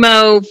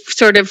primo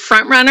sort of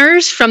front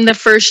runners from the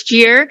first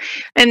year.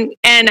 And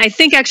I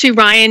think actually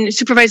Ryan,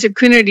 Supervisor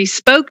Coonerty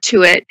spoke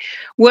to it.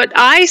 What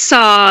I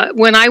saw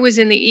when I was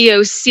in the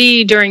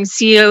EOC during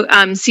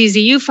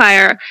CZU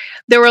fire,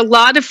 there were a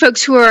lot of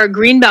folks who are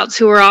Greenbelts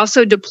who were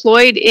also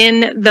deployed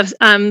in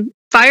the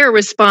fire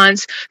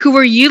response who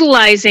were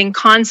utilizing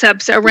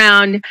concepts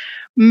around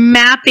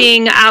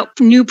mapping out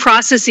new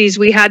processes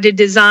we had to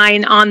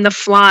design on the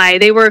fly.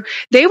 They were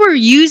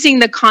using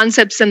the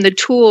concepts and the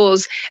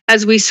tools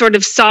as we sort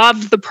of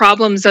solved the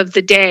problems of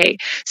the day.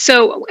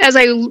 So as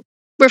I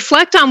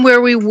reflect on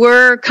where we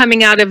were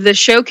coming out of the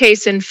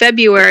showcase in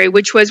February,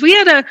 which was we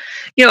had a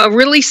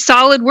really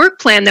solid work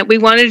plan that we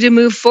wanted to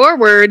move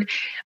forward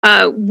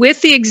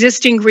with the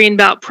existing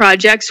Greenbelt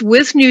projects,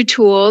 with new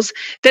tools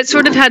that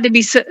sort of had to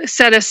be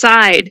set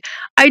aside.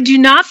 I do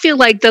not feel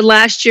like the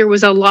last year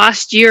was a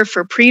lost year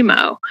for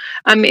Primo.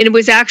 It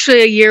was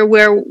actually a year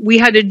where we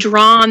had to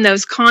draw on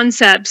those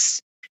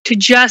concepts to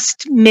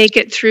just make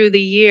it through the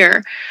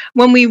year.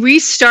 When we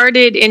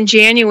restarted in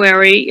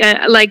January,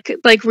 like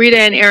Rita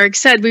and Eric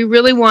said, we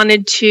really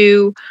wanted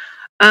to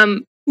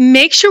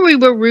make sure we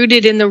were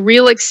rooted in the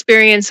real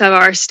experience of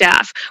our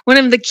staff. One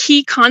of the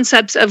key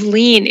concepts of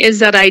Lean is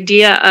that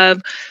idea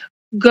of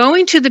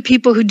going to the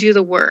people who do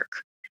the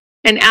work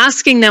and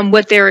asking them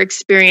what their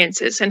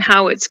experience is and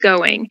how it's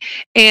going.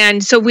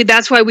 And so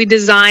that's why we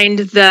designed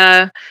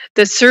the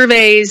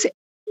surveys,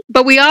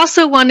 but we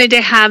also wanted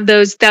to have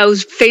those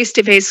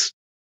face-to-face,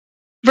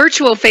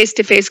 virtual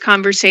face-to-face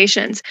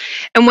conversations.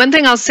 And one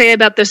thing I'll say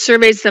about the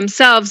surveys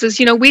themselves is,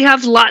 we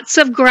have lots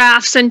of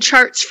graphs and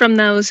charts from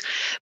those,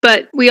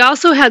 but we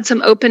also had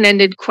some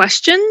open-ended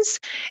questions,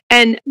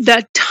 and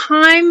the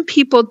time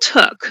people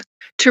took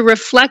to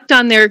reflect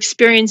on their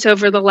experience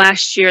over the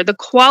last year, the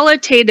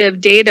qualitative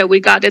data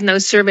we got in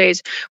those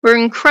surveys were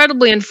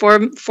incredibly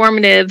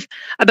informative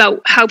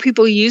about how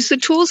people use the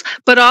tools,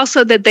 but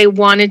also that they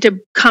wanted to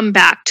come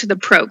back to the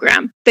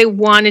program. They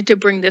wanted to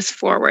bring this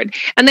forward,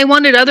 and they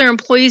wanted other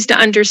employees to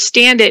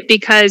understand it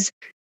because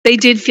they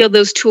did feel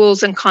those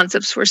tools and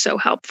concepts were so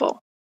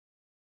helpful.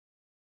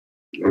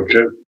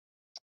 Okay,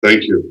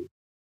 thank you.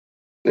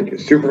 Thank you.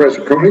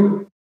 Supervisor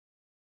Koenig?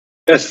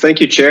 Yes, thank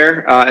you,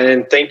 Chair,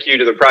 and thank you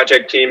to the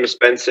project team, Ms.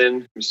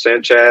 Benson, Ms.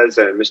 Sanchez,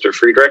 and Mr.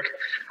 Friedrich.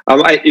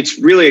 It's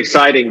really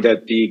exciting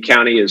that the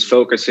county is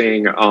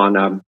focusing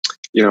on,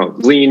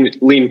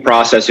 lean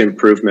process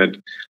improvement.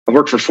 I've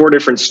worked for 4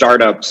 different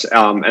startups,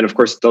 and of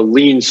course, the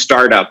Lean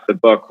Startup, the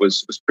book,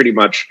 was pretty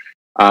much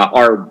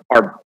our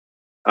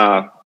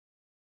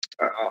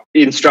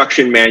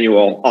instruction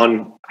manual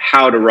on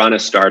how to run a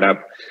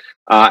startup.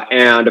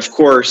 And of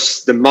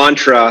course, the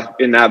mantra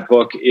in that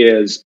book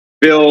is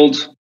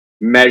build,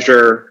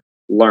 measure,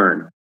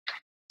 learn.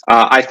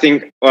 I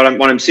think what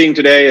I'm seeing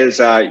today is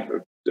a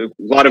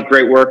lot of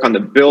great work on the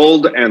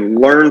build and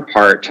learn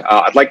part.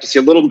 I'd like to see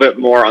a little bit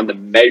more on the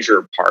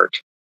measure part.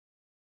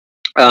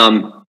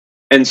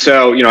 And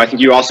so, I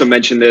think you also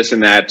mentioned this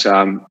in that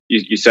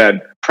you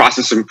said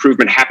process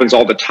improvement happens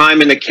all the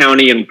time in the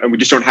county, and we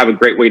just don't have a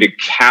great way to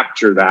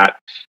capture that.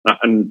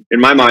 And in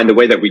my mind, the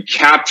way that we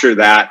capture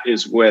that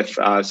is with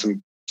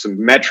some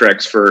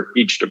metrics for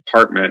each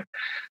department.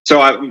 So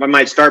I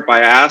might start by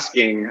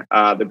asking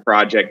the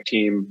project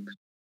team,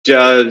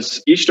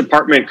 does each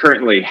department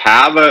currently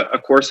have a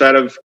core set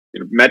of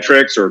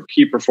metrics or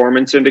key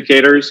performance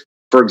indicators?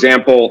 For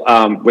example,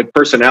 with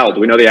personnel, do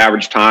we know the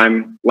average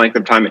length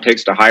of time it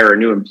takes to hire a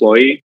new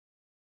employee?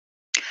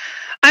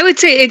 I would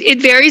say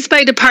it varies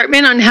by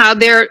department on how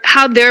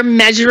they're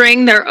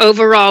measuring their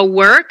overall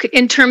work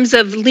in terms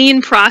of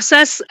lean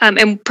process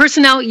and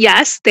personnel.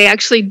 Yes,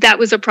 that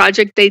was a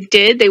project they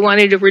did. They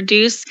wanted to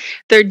reduce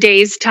their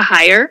days to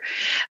hire,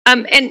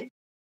 and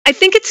I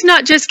think it's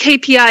not just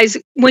KPIs.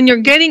 When you're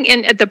getting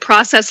in at the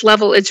process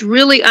level, it's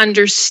really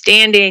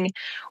understanding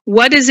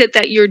what is it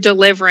that you're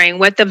delivering,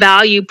 what the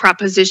value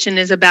proposition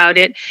is about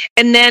it,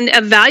 and then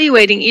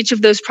evaluating each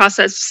of those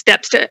process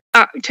steps to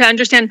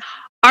understand,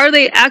 are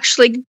they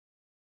actually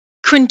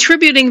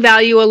contributing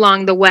value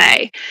along the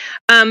way?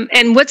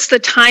 And what's the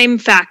time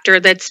factor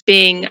that's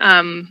being,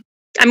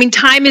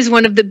 time is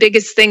one of the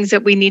biggest things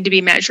that we need to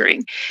be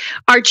measuring.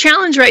 Our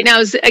challenge right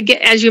now is,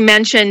 again, as you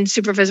mentioned,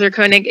 Supervisor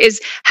Koenig,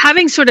 is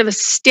having sort of a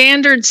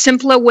standard,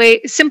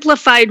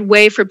 simplified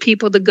way for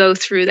people to go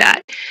through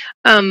that.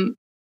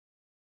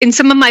 In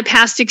some of my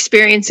past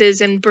experiences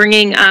and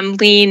bringing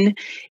lean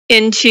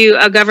into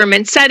a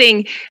government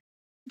setting,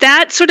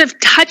 that sort of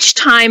touch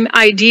time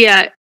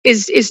idea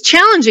is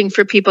challenging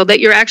for people, that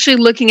you're actually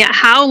looking at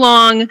how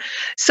long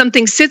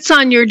something sits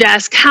on your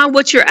desk,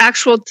 what's your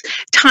actual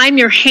time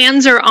your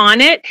hands are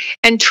on it,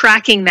 and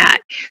tracking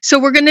that. So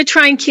we're going to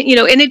try and,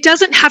 and it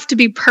doesn't have to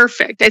be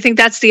perfect. I think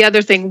that's the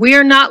other thing. We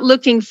are not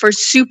looking for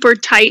super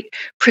tight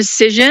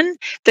precision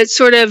that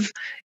sort of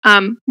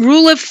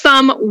rule of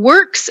thumb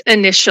works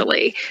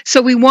initially.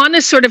 So we want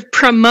to sort of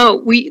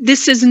promote,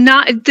 this is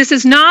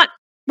not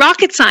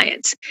rocket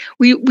science.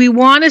 We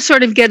want to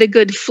sort of get a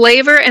good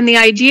flavor, and the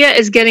idea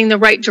is getting the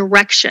right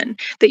direction,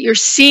 that you're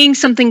seeing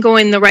something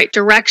going in the right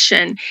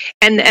direction,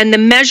 and the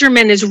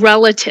measurement is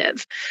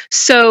relative.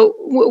 So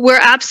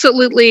we're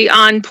absolutely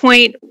on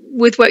point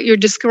with what you're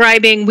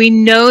describing. We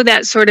know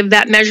that sort of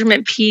that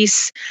measurement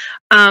piece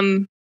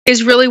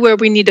is really where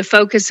we need to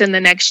focus in the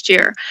next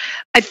year.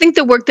 I think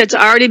the work that's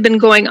already been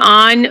going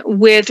on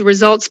with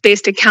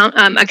results-based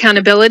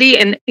accountability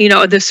and,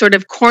 the sort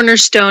of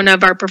cornerstone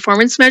of our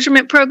performance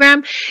measurement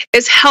program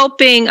is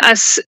helping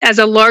us as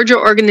a larger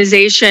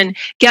organization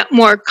get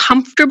more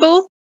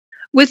comfortable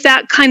with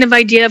that kind of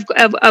idea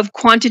of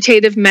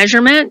quantitative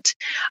measurement.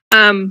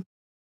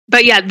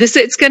 But yeah,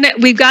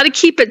 we've got to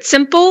keep it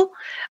simple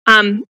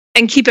and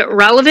keep it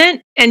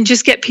relevant and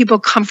just get people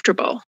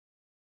comfortable.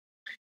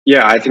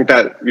 Yeah, I think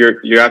that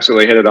you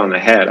absolutely hit it on the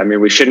head. I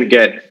mean, we shouldn't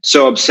get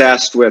so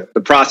obsessed with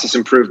the process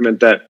improvement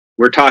that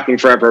we're talking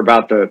forever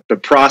about the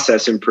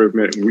process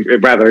improvement,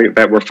 rather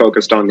that we're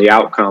focused on the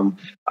outcome,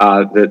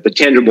 the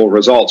tangible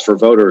results for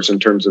voters in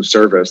terms of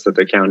service that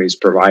the county's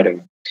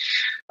providing.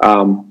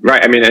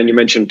 Right. I mean, and you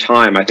mentioned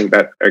time. I think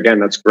that, again,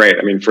 that's great.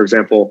 I mean, for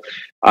example,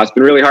 it's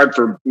been really hard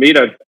for me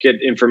to get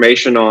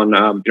information on,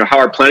 how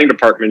our planning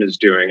department is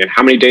doing and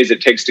how many days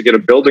it takes to get a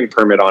building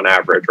permit on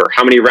average, or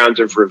how many rounds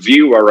of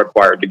review are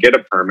required to get a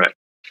permit.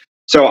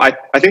 So I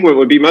think what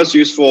would be most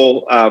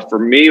useful for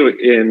me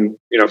in,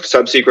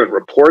 subsequent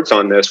reports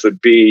on this would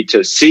be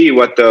to see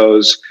what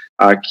those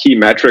key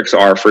metrics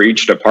are for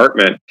each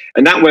department.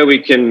 And that way we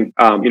can,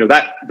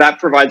 that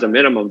provides a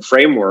minimum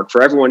framework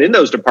for everyone in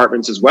those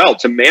departments as well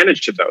to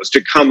manage to those,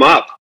 to come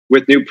up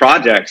with new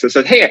projects that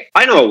said, hey,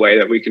 I know a way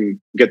that we can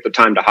get the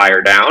time to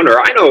hire down, or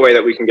I know a way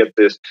that we can get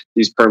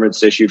these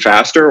permits issued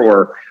faster,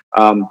 or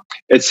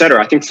et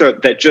cetera. I think so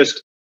that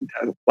just,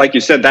 like you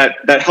said,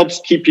 that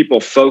helps keep people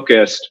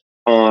focused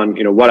on,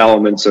 what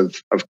elements of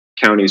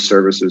county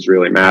services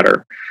really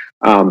matter.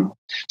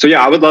 So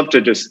yeah, I would love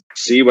to just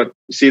see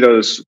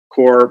those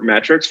core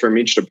metrics from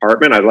each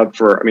department.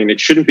 It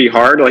shouldn't be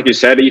hard. Like you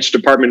said, each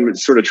department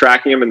is sort of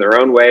tracking them in their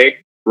own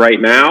way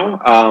right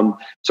now.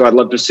 So I'd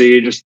love to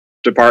see just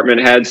department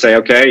heads say,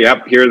 okay,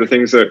 yep, here are the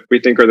things that we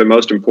think are the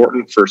most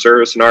important for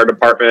service in our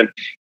department.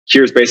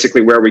 Here's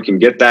basically where we can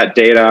get that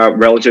data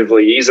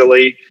relatively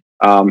easily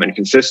and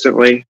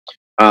consistently.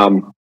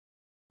 And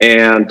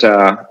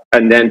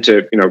then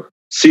to,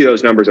 see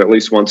those numbers at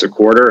least once a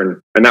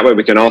quarter. And that way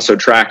we can also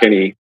track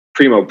any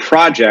primo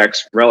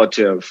projects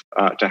relative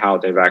to how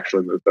they've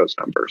actually moved those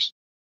numbers.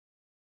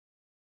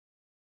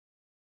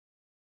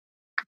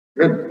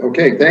 Good.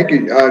 Okay, thank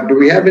you. Do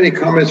we have any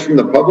comments from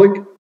the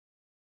public?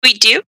 We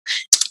do.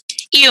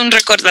 Y un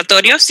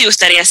recordatorio, si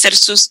gustaría hacer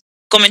sus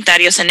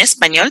comentarios en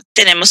español,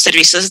 tenemos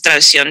servicios de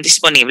traducción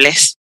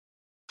disponibles.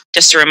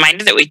 Just a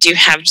reminder that we do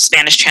have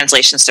Spanish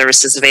translation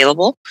services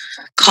available.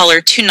 Caller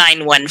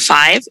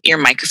 2915, your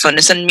microphone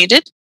is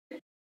unmuted.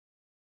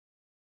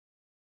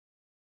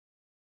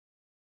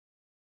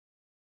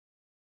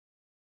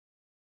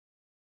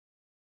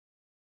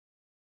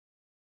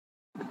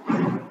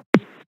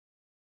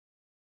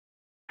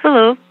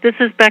 Hello, this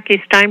is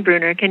Becky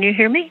Steinbrunner. Can you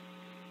hear me?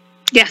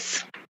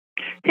 Yes.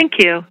 Thank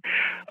you.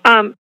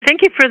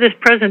 Thank you for this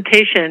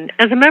presentation.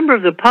 As a member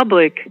of the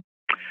public,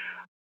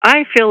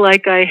 I feel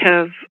like I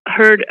have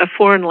heard a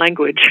foreign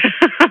language.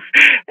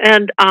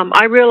 And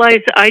I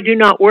realize I do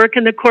not work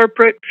in the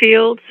corporate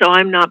field, so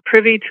I'm not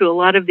privy to a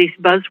lot of these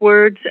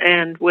buzzwords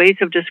and ways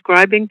of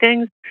describing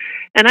things.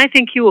 And I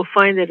think you will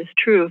find that is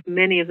true of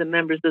many of the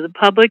members of the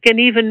public and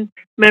even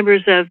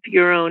members of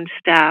your own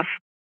staff.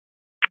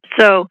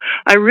 So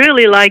I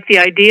really like the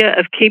idea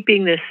of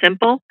keeping this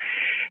simple.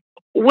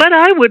 what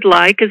I would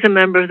like as a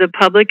member of the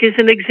public is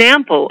an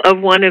example of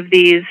one of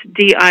these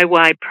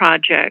DIY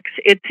projects.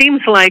 It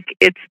seems like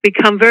it's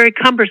become very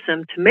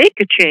cumbersome to make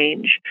a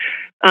change.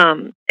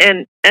 And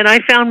I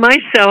found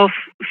myself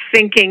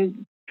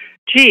thinking,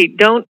 gee,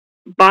 don't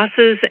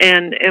bosses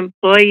and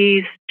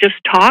employees just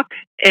talk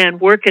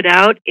and work it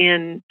out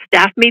in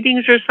staff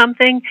meetings or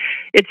something?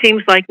 It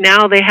seems like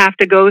now they have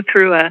to go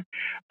through a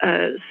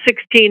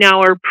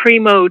 16-hour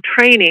primo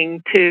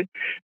training to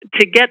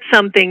get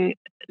something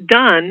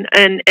done.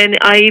 And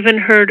I even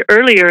heard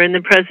earlier in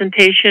the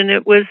presentation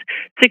it was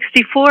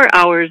 64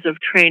 hours of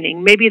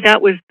training. Maybe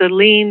that was the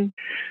lean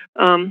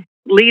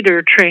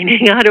leader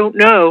training. I don't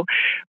know.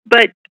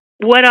 But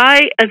what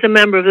I, as a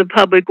member of the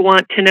public,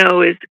 want to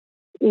know is,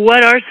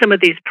 what are some of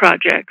these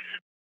projects?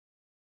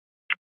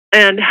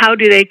 And how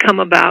do they come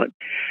about?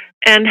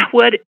 And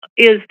what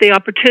is the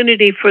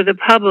opportunity for the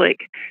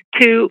public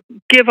to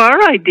give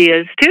our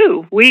ideas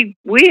too? We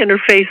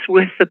interface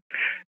with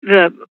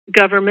the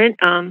government.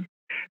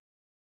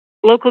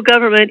 Local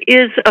government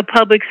is a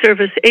public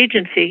service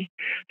agency,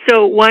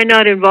 so why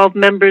not involve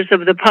members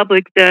of the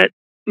public that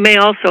may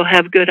also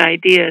have good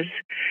ideas?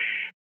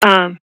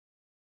 I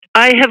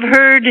have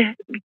heard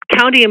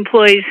county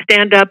employees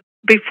stand up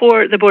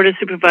before the Board of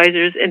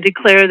Supervisors and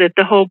declare that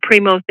the whole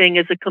Primo thing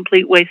is a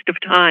complete waste of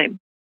time.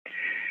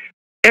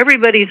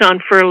 Everybody's on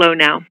furlough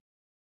now.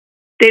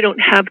 They don't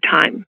have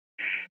time.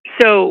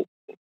 So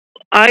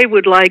I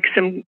would like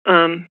some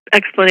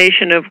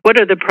explanation of what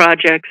are the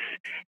projects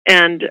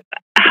and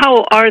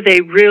how are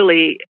they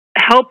really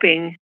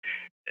helping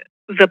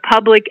the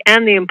public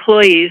and the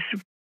employees.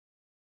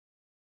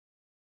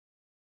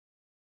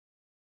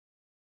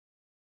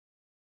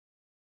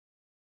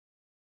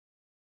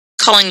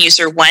 Calling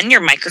user 1,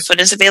 your microphone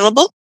is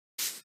available.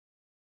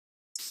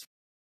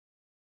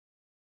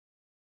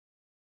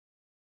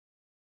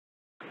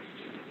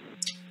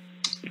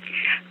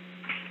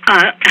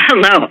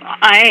 Hello.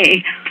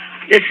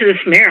 This is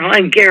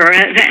Marilyn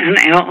Garrett, and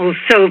I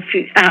also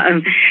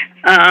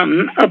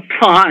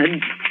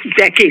applaud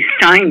Becky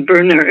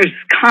Steinbruner's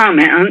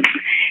comment.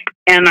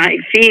 And I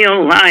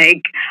feel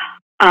like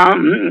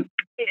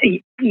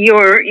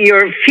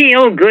your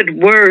feel-good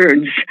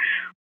words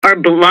are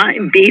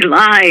belied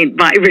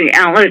by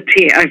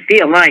reality. I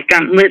feel like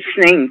I'm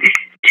listening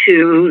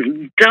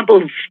to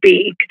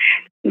doublespeak,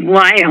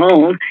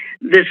 while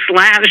this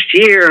last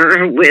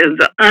year with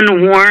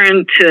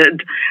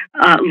unwarranted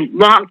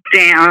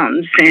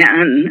lockdowns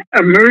and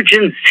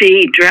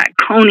emergency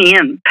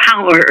draconian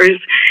powers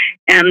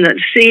and the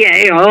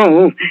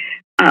CAO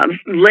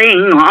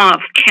laying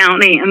off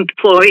county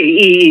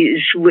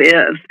employees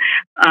with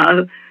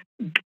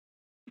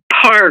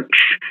parks,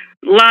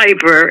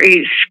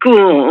 libraries,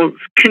 schools,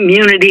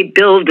 community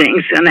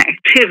buildings, and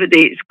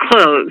activities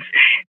closed,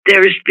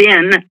 there's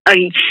been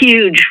a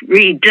huge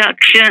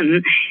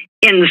reduction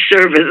in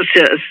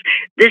services.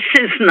 This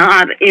is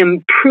not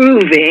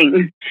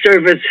improving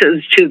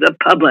services to the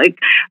public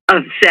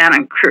of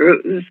Santa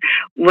Cruz,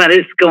 what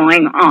is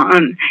going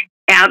on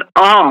at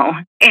all.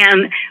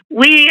 And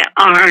we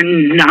are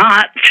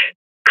not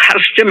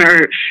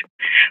customers.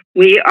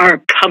 We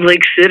are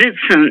public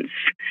citizens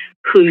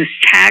whose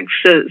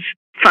taxes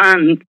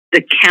fund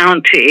the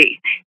county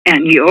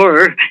and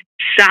your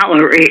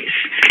salaries.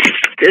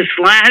 This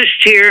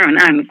last year, and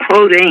I'm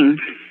quoting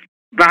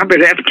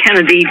Robert F.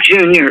 Kennedy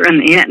Jr. in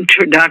the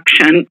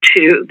introduction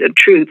to The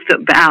Truth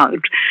About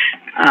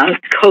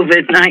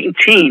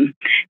COVID-19.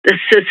 The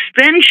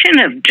suspension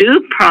of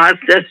due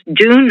process,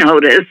 due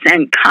notice,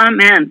 and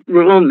comment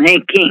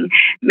rulemaking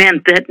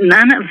meant that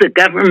none of the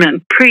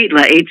government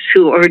prelates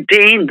who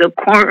ordained the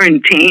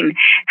quarantine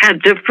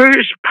had to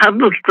first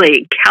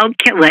publicly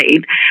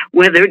calculate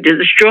whether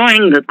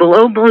destroying the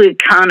global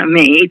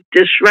economy,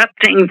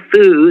 disrupting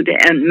food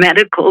and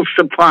medical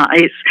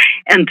supplies,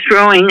 and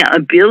throwing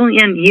 1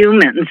 billion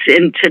humans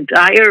into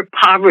dire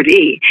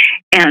poverty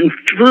and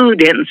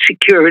food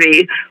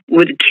insecurity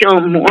would kill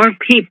more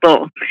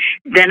people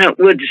than it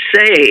would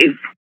save.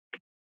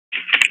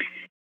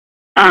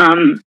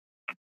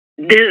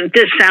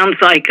 This sounds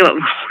like a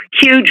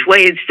huge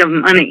waste of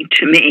money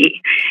to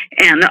me.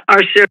 And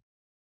our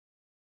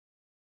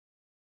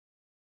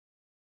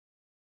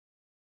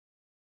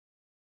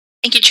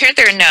Thank you, Chair.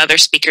 There are no other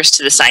speakers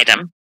to this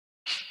item.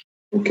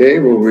 Okay,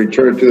 we'll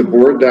return to the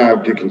board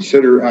to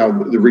consider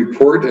the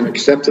report and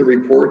accept the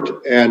report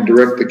and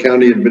direct the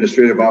county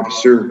administrative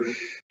officer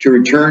to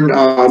return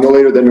no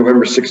later than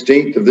November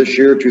 16th of this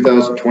year,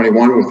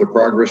 2021, with the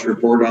progress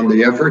report on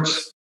the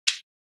efforts.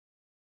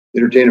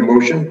 Entertain a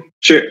motion.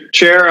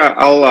 Chair,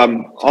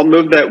 I'll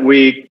move that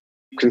we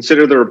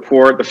consider the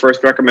report, the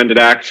first recommended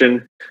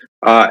action,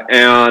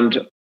 and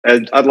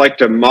I'd like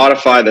to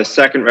modify the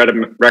second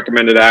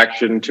recommended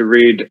action to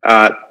read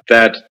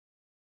that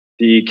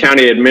the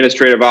county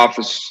administrative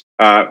office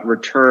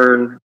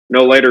return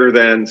no later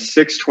than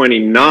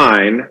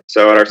 6/29,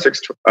 so at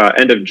our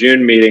end of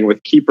June meeting,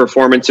 with key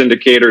performance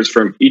indicators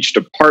from each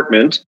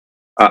department,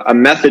 a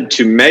method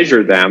to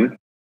measure them,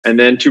 and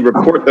then to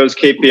report those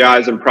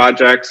KPIs and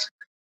projects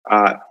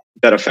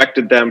that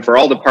affected them for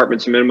all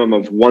departments, a minimum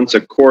of once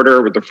a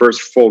quarter, with the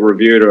first full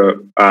review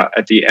to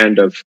at the end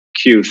of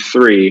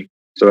Q3,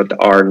 so at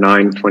our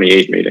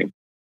 9/28 meeting.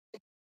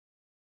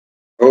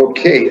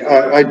 Okay,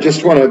 I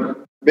just want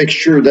to make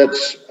sure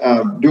that's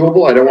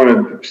doable. I don't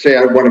want to say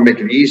I want to make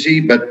it easy,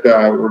 but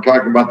we're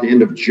talking about the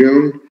end of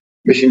June.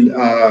 Mission,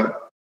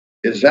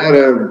 is that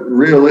a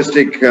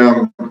realistic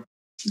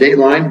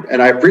dateline?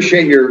 And I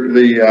appreciate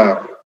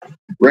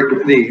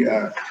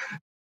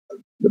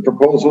the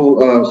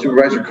proposal,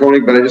 Supervisor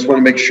Koenig, but I just want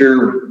to make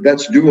sure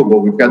that's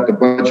doable. We've got the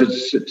budget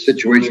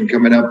situation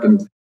coming up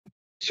and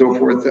so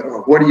forth.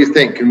 What do you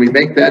think? Can we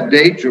make that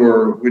date,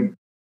 or would?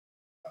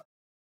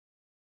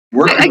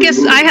 I guess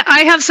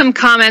I have some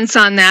comments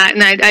on that,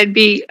 and I'd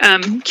be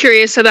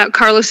curious about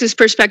Carlos's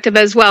perspective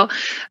as well.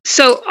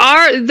 So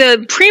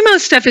the Primo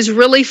stuff is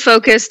really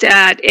focused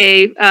at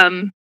a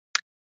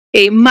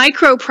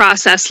micro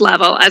process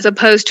level as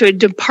opposed to a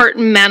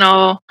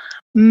departmental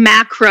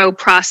macro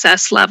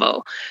process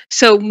level.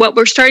 So what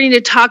we're starting to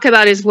talk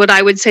about is what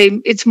I would say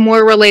it's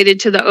more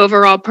related to the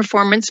overall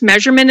performance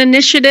measurement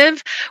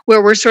initiative,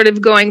 where we're sort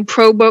of going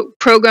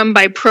program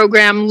by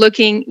program,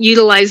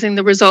 utilizing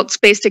the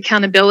results-based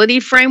accountability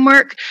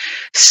framework.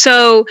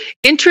 So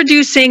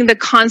introducing the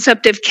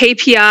concept of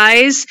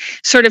KPIs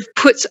sort of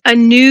puts a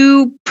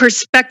new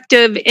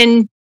perspective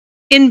in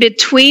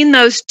between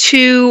those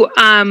two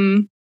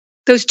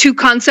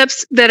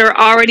concepts that are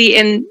already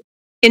in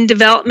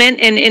development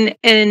and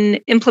in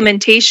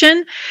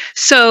implementation.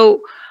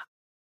 So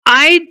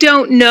I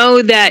don't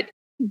know that,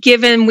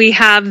 given we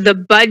have the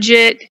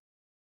budget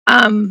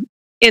in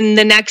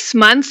the next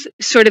month,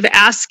 sort of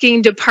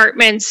asking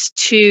departments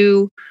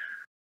to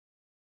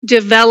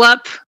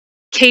develop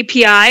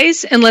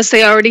KPIs, unless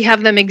they already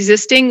have them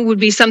existing, would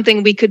be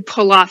something we could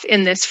pull off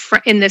in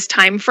this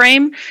time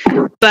frame.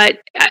 But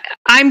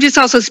I'm just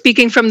also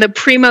speaking from the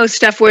Primo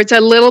stuff, where it's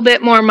a little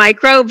bit more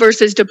micro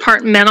versus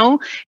departmental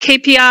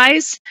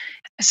KPIs.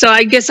 So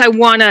I guess I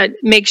want to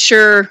make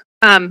sure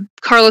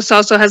Carlos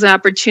also has an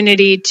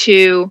opportunity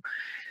to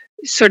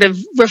sort of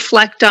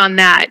reflect on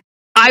that.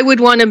 I would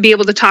want to be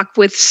able to talk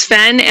with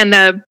Sven and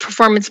the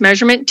performance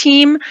measurement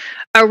team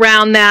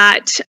around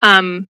that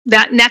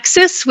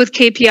nexus with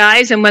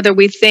KPIs and whether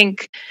we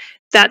think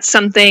that's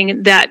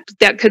something that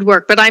could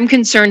work. But I'm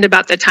concerned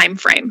about the time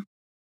frame.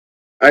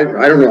 I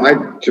don't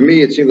know. To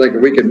me, it seems like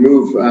we could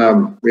move.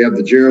 We have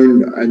the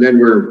June, and then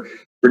we're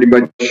pretty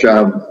much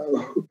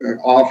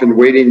off and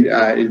waiting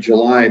in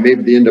July.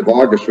 Maybe the end of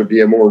August would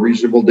be a more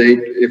reasonable date.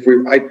 If we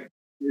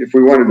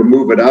wanted to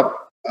move it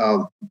up,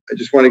 I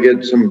just want to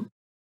get some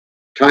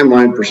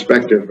timeline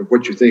perspective of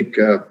what you think,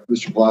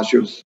 Mr.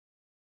 Palacios.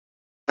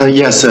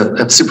 Yes,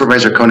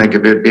 Supervisor Koenig,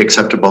 if it would be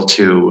acceptable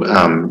to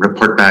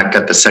report back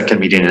at the second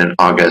meeting in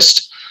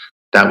August.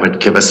 That would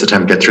give us the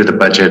time to get through the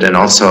budget. And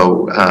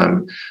also,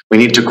 we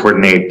need to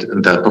coordinate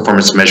the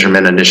performance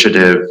measurement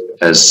initiative,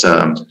 as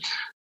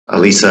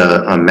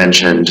Elisa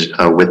mentioned,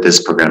 with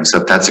this program. So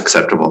if that's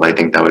acceptable, I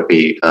think that would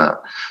be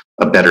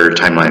a better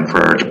timeline for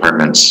our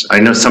departments. I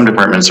know some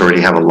departments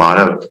already have a lot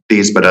of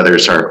these, but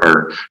others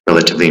are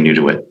relatively new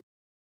to it.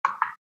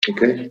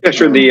 Okay. Yeah,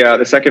 sure.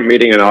 The second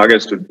meeting in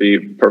August would be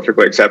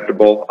perfectly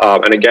acceptable.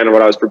 And again,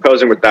 what I was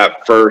proposing with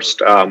that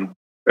first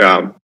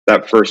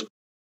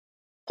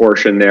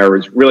portion there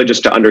was really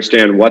just to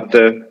understand what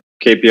the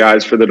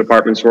KPIs for the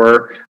departments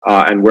were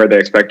and where they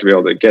expect to be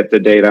able to get the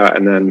data,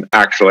 and then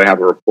actually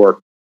have a report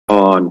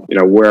on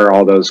where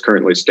all those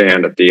currently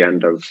stand at the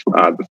end of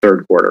the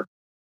third quarter.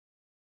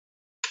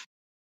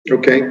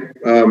 Okay.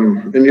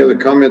 Any other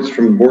comments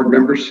from board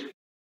members?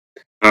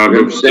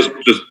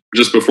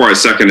 Just before I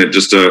second it,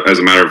 just as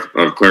a matter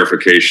of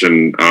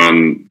clarification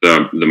on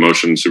the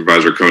motion,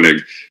 Supervisor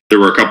Koenig, there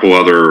were a couple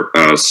other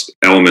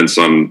elements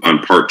on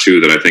part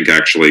 2 that I think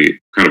actually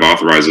kind of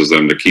authorizes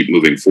them to keep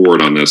moving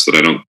forward on this that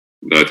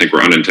I think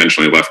were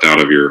unintentionally left out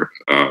of your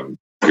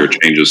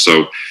changes.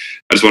 So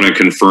I just want to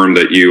confirm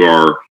that you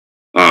are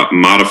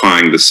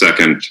modifying the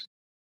second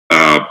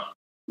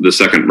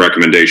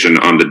recommendation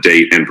on the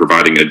date and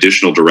providing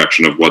additional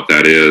direction of what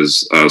that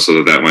is,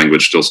 so that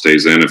language still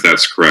stays in. If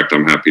that's correct,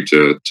 I'm happy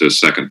to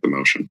second the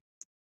motion.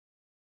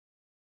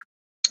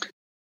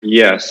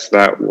 Yes,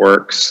 that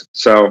works.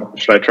 So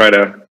should I try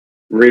to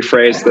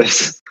rephrase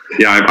this?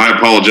 Yeah, I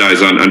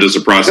apologize on just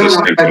a process.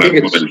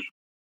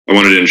 I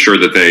wanted to ensure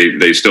that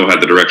they still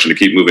had the direction to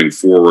keep moving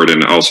forward,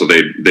 and also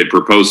they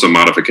proposed some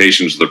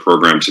modifications to the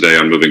program today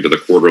on moving to the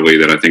quarterly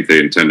that I think they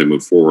intend to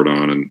move forward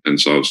on, and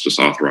so I was just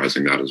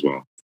authorizing that as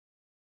well.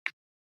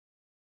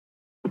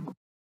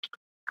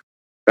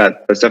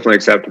 That's definitely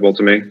acceptable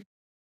to me.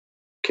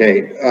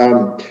 Okay.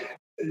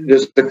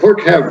 Does the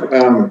clerk have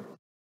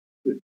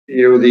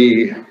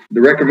the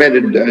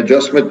recommended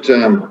adjustment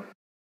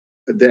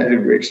with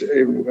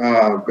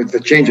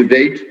the change of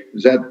date?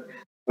 Is that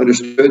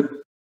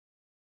understood?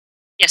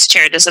 Yes,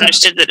 Chair, it is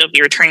understood that it'll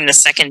be returning the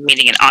second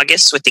meeting in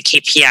August with the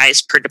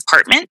KPIs per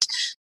department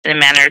in a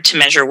manner to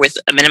measure with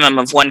a minimum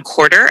of 1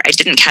 quarter. I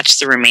didn't catch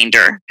the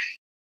remainder.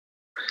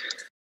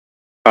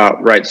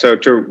 Right. So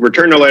to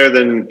return no later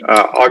than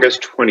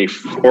August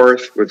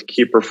 24th with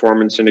key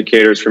performance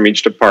indicators from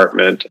each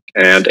department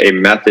and a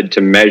method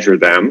to measure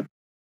them.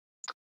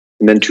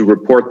 And then to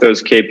report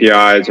those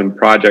KPIs and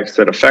projects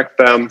that affect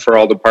them for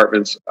all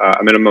departments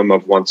a minimum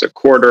of once a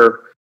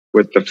quarter,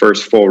 with the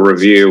first full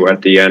review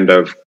at the end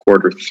of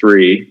quarter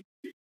 3,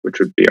 which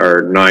would be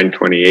our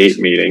 9/28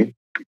 meeting.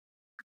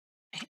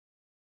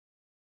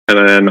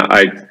 And then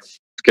I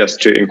guess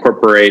to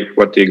incorporate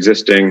what the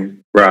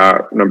existing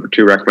number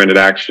 2 recommended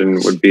action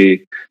would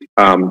be,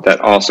 that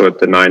also at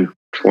the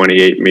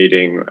 9/28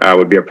 meeting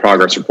would be a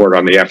progress report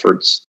on the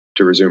efforts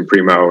to resume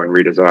Primo and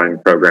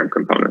redesign program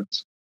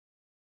components.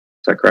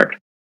 Is that correct?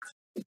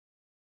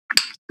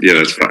 Yeah,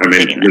 that's fine. I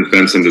mean, Ms.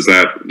 Benson, does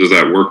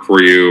that work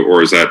for you,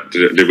 or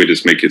did we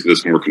just make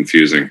this more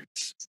confusing?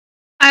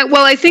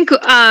 Well, I think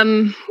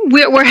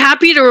we're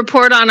happy to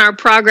report on our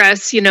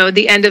progress,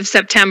 the end of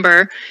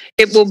September.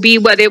 It will be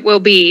what it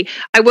will be.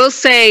 I will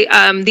say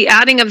the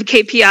adding of the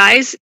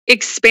KPIs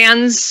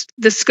expands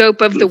the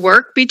scope of the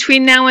work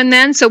between now and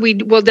then. So we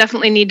will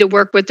definitely need to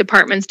work with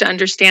departments to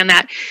understand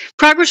that.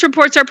 Progress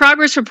reports are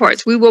progress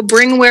reports. We will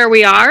bring where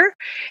we are.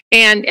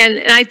 And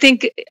I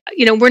think,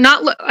 we're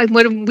not,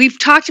 we've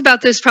talked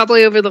about this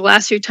probably over the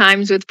last few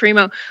times with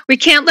Primo. We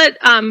can't let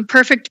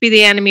perfect be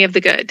the enemy of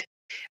the good.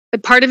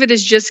 Part of it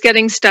is just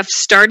getting stuff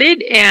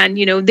started, and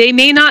they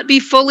may not be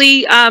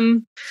fully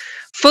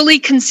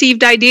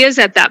conceived ideas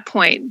at that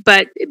point,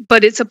 but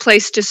it's a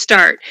place to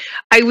start.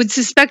 I would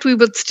suspect we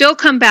would still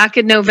come back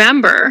in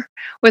November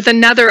with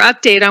another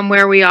update on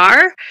where we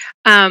are.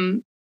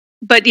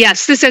 But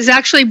yes, this is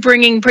actually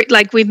bringing,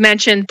 like we've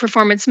mentioned,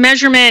 performance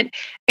measurement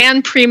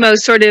and Primo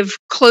sort of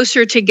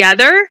closer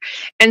together,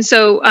 and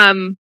so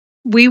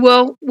we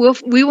will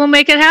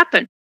make it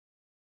happen.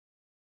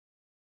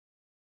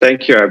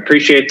 Thank you. I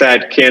appreciate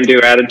that can-do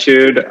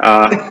attitude.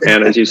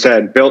 And as you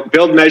said,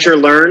 build, measure,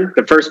 learn.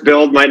 The first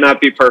build might not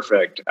be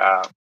perfect,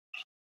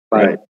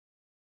 but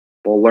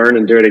we'll learn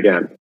and do it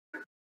again.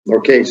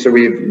 Okay, so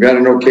we've got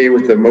an okay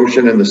with the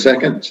motion and the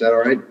second. Is that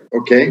all right?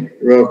 Okay,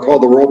 we'll call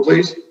the roll,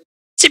 please.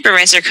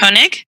 Supervisor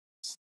Koenig?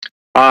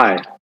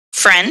 Aye.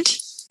 Friend?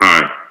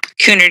 Aye.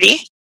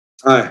 Coonerty?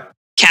 Aye.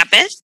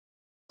 Caput?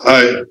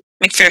 Aye.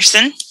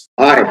 McPherson?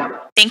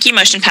 Aye. Thank you.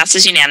 Motion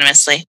passes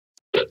unanimously.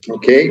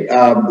 Okay,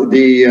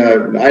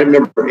 the item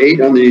number 8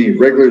 on the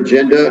regular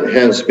agenda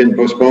has been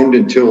postponed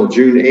until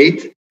June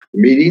 8th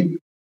meeting,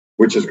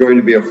 which is going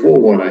to be a full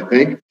one, I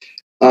think.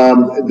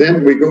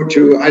 Then we go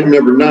to item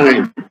number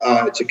 9.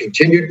 It's a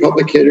continued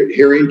public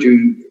hearing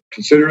to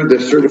consider the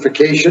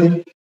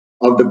certification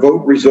of the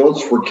vote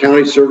results for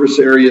county service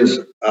areas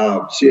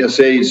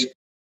CSAs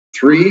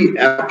 3,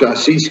 APTA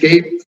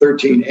Seascape,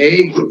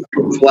 13A,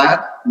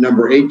 Flat,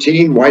 number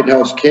 18, White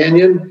House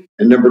Canyon,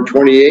 and number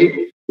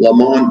 28,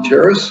 Lamont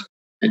Terrace,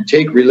 and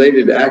take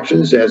related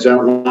actions as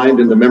outlined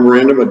in the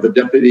memorandum of the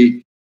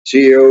Deputy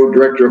CEO,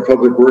 Director of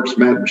Public Works,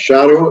 Matt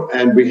Machado.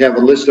 And we have a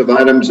list of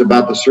items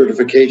about the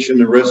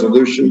certification and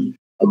resolution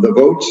of the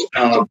votes.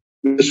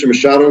 Mr.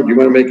 Machado, do you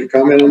want to make a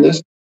comment on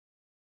this?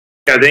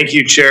 Yeah, thank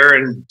you, Chair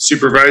and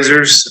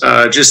Supervisors.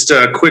 Just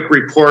a quick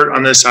report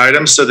on this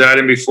item. So the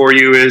item before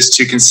you is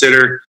to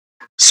consider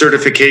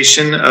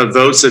certification of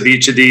votes of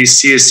each of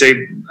these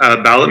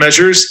CSA ballot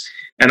measures,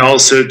 and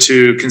also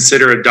to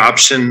consider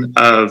adoption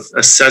of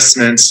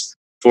assessments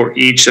for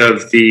each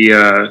of the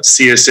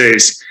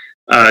CSAs.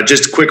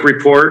 Just a quick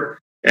report.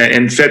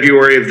 In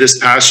February of this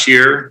past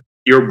year,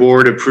 your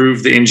board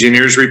approved the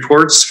engineers'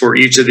 reports for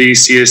each of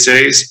these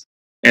CSAs.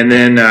 And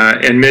then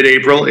in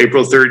mid-April,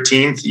 April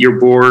 13th, your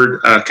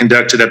board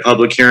conducted a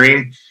public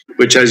hearing,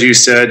 which, as you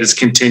said, is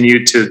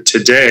continued to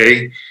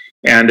today.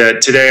 And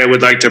today I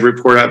would like to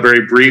report out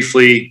very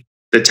briefly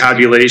the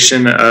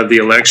tabulation of the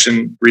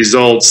election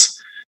results.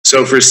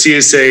 So for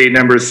CSA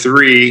number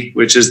 3,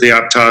 which is the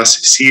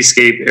Aptos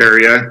Seascape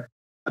area,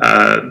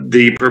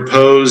 the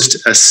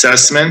proposed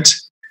assessment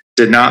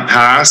did not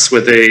pass,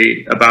 with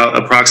about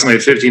approximately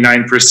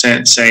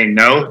 59% saying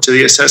no to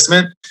the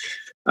assessment.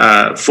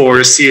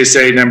 For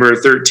CSA number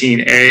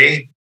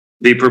 13A,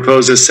 the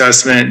proposed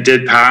assessment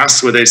did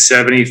pass, with a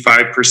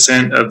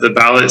 75% of the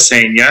ballot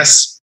saying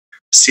yes.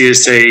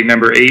 CSA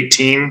number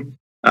 18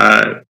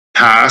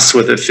 passed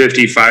with a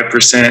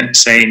 55%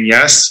 saying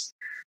yes.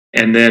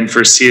 And then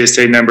for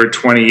CSA number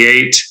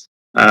 28,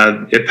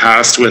 it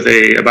passed with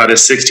about a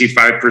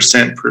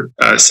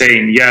 65%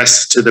 saying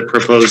yes to the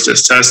proposed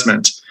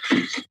assessment.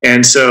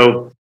 And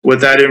so with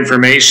that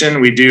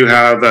information, we do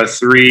have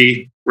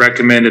 3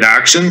 recommended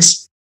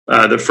actions.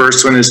 The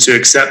first one is to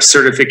accept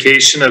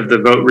certification of the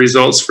vote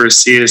results for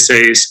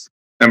CSAs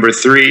number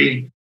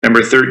 3,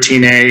 number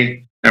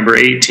 13A, number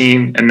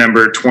 18, and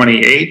number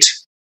 28.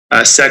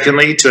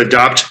 Secondly, to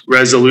adopt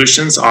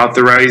resolutions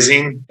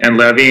authorizing and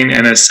levying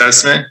an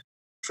assessment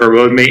for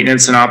road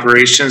maintenance and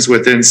operations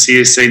within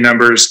CSA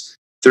numbers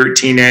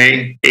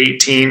 13A,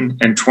 18,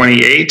 and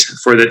 28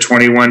 for the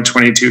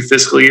 21-22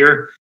 fiscal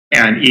year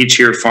and each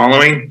year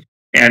following.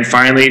 And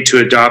finally, to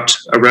adopt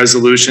a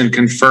resolution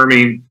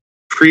confirming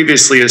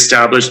previously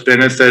established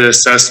benefit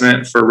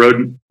assessment for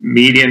road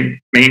median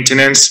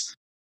maintenance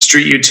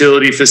street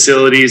utility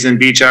facilities and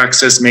beach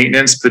access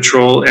maintenance,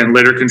 patrol, and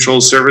litter control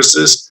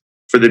services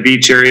for the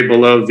beach area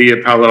below Via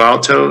Palo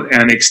Alto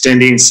and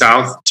extending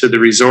south to the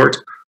resort,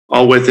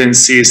 all within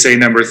CSA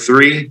number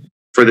 3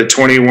 for the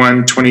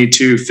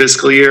 21-22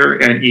 fiscal year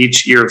and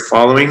each year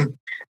following.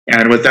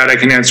 And with that, I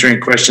can answer any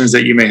questions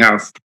that you may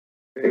have.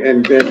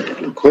 And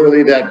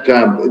clearly that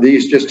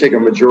these just take a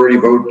majority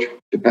vote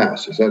to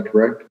pass. Is that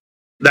correct?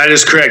 That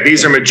is correct.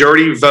 These are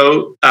majority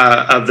vote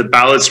of the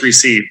ballots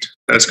received.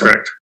 That's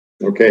correct.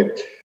 Okay.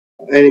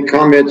 Any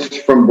comments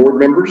from board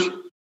members?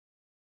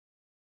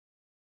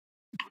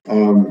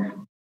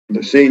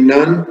 Seeing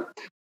none.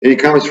 Any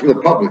comments from the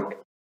public?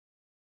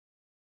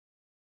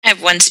 I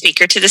have one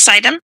speaker to this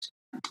item.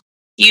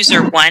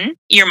 User 1,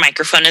 your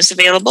microphone is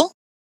available.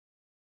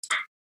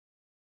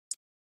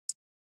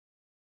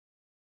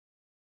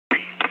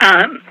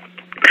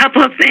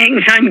 Couple of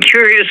things. I'm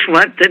curious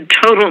what the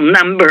total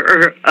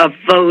number of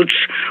votes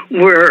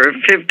were.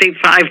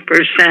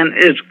 55%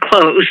 is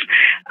close.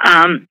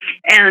 And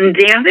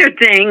the other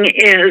thing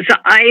is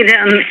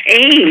item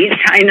 8.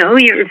 I know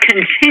you're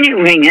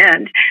continuing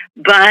it,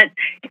 but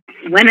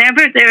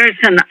whenever there's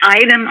an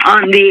item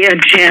on the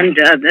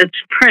agenda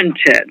that's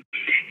printed,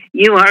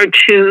 you are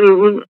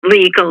to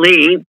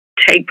legally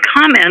take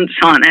comments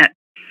on it.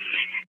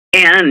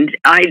 And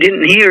I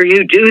didn't hear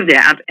you do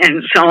that.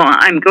 And so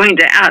I'm going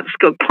to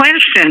ask a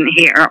question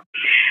here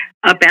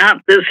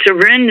about the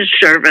syringe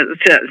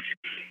services.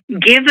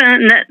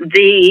 Given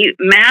the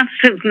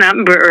massive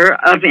number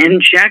of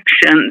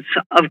injections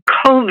of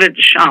COVID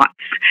shots,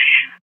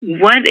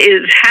 what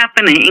is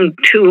happening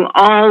to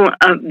all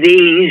of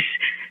these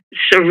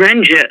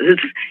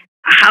syringes?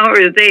 How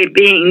are they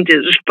being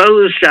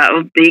disposed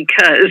of?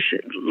 Because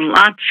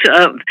lots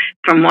of,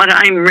 from what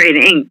I'm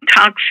reading,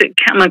 toxic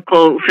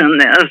chemicals in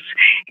this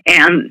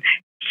and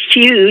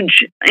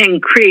huge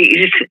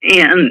increase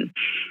in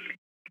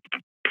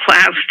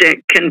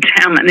plastic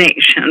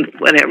contamination,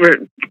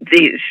 whatever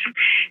these.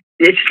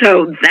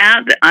 So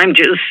that I'm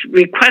just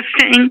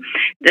requesting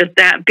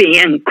that be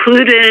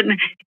included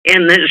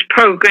in this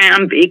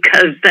program,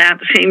 because that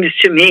seems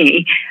to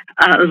me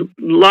a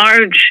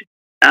larger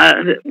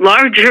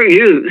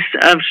use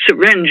of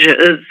syringes,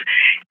 if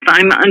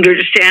I'm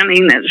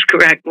understanding this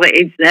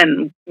correctly,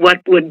 than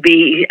what would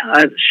be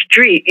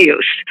street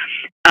use.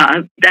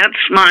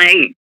 That's my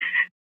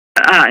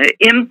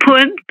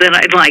input that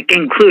I'd like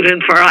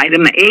included for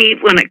item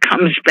 8 when it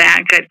comes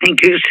back. I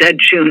think you said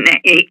June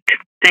 8th.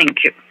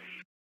 Thank you.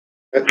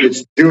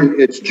 It's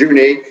June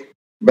 8th,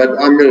 but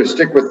I'm going to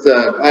stick with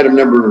item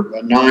number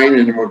 9,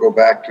 and then we'll go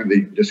back to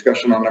the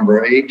discussion on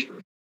number 8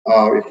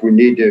 if we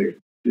need to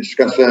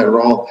discuss that at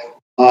all.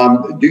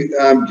 Do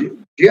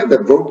you have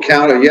the vote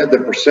count, or you have the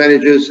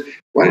percentages?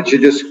 Why don't you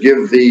just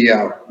give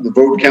the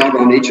vote count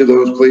on each of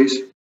those,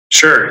 please?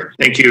 Sure.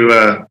 Thank you,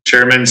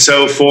 Chairman.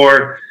 So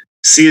for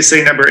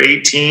CSA number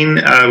 18,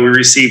 we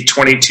received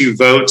 22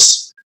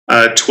 votes.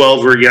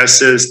 12 were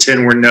yeses,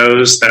 10 were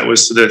noes. That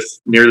was the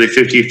nearly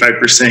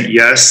 55%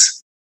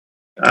 yes.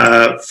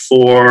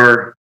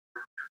 For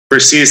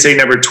CSA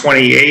number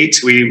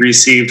 28, we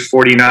received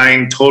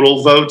 49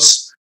 total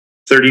votes.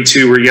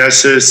 32 were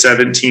yeses,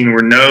 17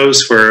 were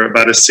noes, for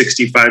about a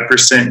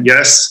 65%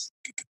 yes.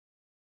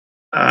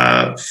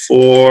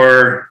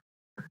 For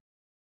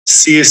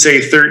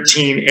CSA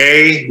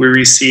 13A, we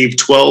received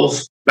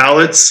 12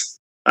 ballots.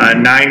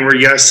 9 were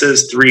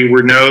yeses, 3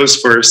 were noes,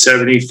 for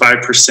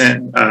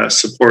 75%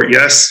 support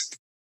yes.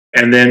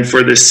 And then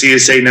for the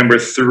CSA number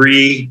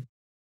 3,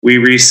 we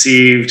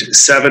received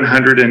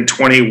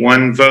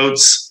 721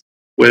 votes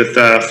with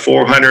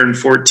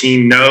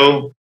 414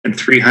 no and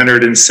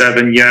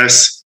 307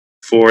 yes,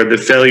 for the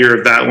failure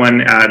of that one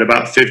at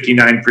about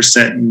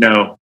 59%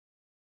 no.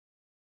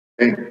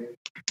 Okay.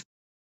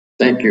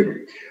 Thank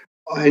you.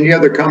 Any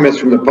other comments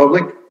from the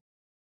public?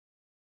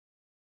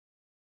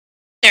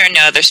 There are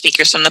no other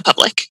speakers from the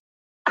public.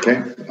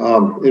 Okay.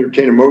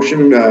 Entertain a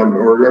motion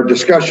or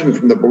discussion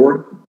from the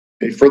board.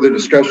 Any further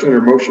discussion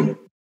or motion?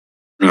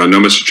 No,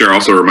 Mr. Chair.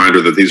 Also a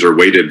reminder that these are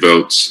weighted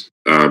votes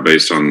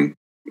based on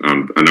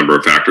a number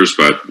of factors.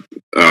 But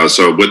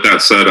so with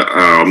that said,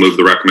 I'll move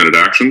the recommended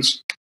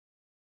actions.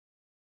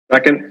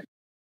 Second.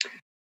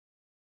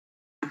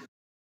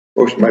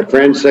 Motion by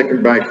Friend,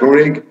 second by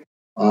Koenig.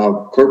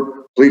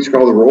 Clerk, please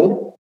call the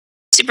roll.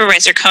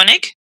 Supervisor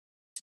Koenig?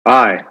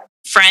 Aye.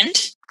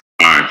 Friend?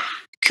 Aye.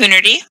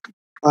 Coonerty?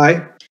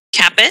 Aye.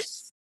 Caput?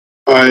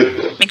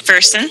 Aye.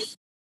 McPherson?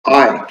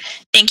 Aye.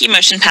 Thank you.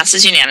 Motion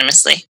passes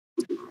unanimously.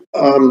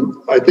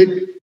 I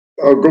think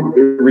I'll go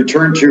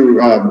return to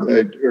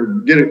or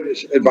get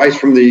advice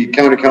from the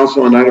county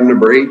council on item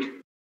number 8.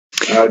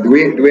 Do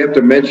we have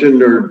to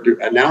mention or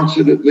announce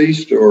it at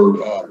least,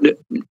 or?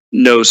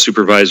 No,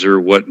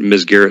 Supervisor. What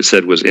Ms. Garrett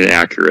said was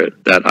inaccurate.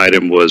 That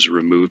item was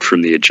removed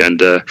from the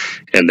agenda,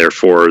 and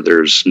therefore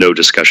there's no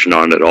discussion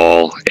on it at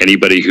all.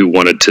 Anybody who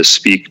wanted to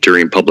speak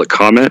during public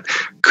comment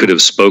could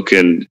have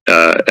spoken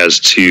as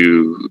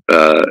to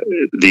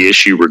the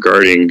issue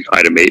regarding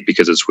item 8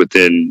 because it's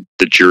within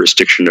the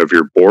jurisdiction of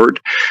your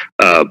board,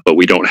 but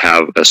we don't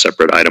have a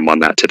separate item on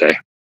that today.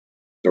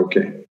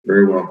 Okay,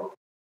 very well.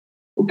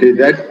 Okay,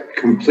 that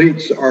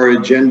completes our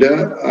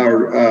agenda,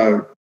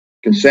 our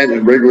consent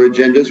and regular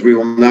agendas. We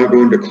will now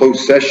go into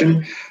closed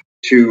session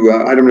to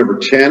item number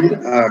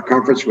 10,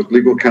 conference with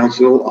legal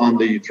counsel on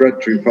the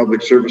threat to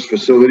public service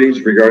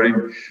facilities regarding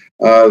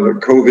the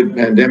COVID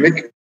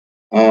pandemic.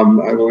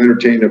 I will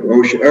entertain a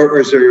motion, or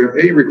is there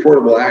any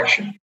reportable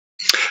action?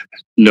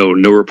 No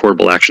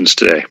reportable actions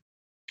today.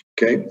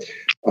 Okay.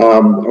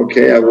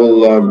 Okay, I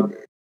will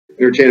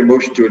entertain a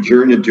motion to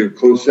adjourn into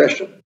closed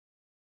session.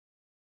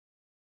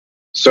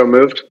 So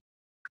moved.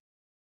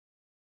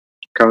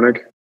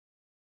 Koenig.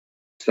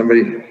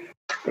 Somebody.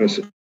 All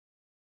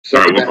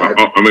right,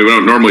 well, I mean, we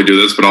don't normally do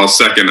this, but I'll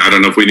second. I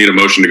don't know if we need a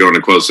motion to go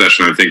into closed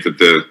session. I think that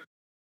the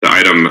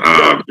item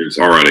is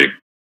already.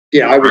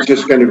 Yeah, I was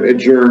just going to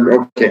adjourn.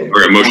 Okay.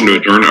 All right, motion to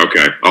adjourn.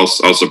 Okay, I'll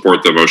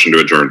support the motion to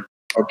adjourn.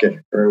 Okay,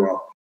 very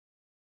well.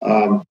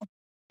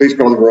 Please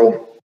call the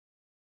roll.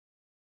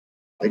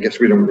 I guess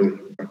we don't really.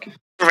 Okay.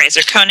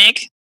 Supervisor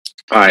Koenig.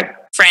 Aye.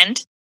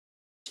 Friend.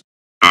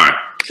 Aye.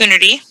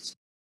 Coonerty.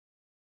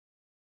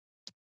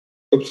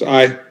 Oops,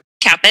 aye.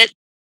 Caput.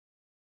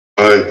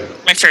 Aye.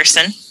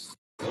 McPherson.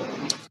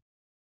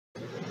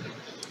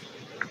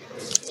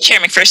 Chair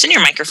McPherson,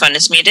 your microphone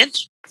is muted.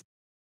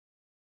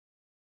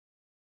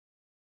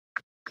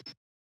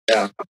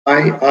 Yeah,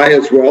 I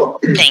as well.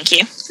 Thank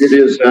you. It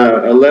is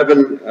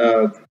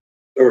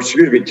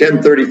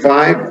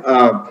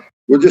 10:35.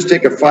 We'll just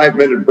take a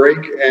 5-minute break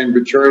and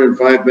return in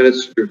 5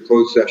 minutes to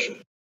closed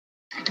session.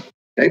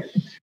 Okay,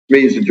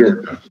 meeting's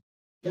adjourned.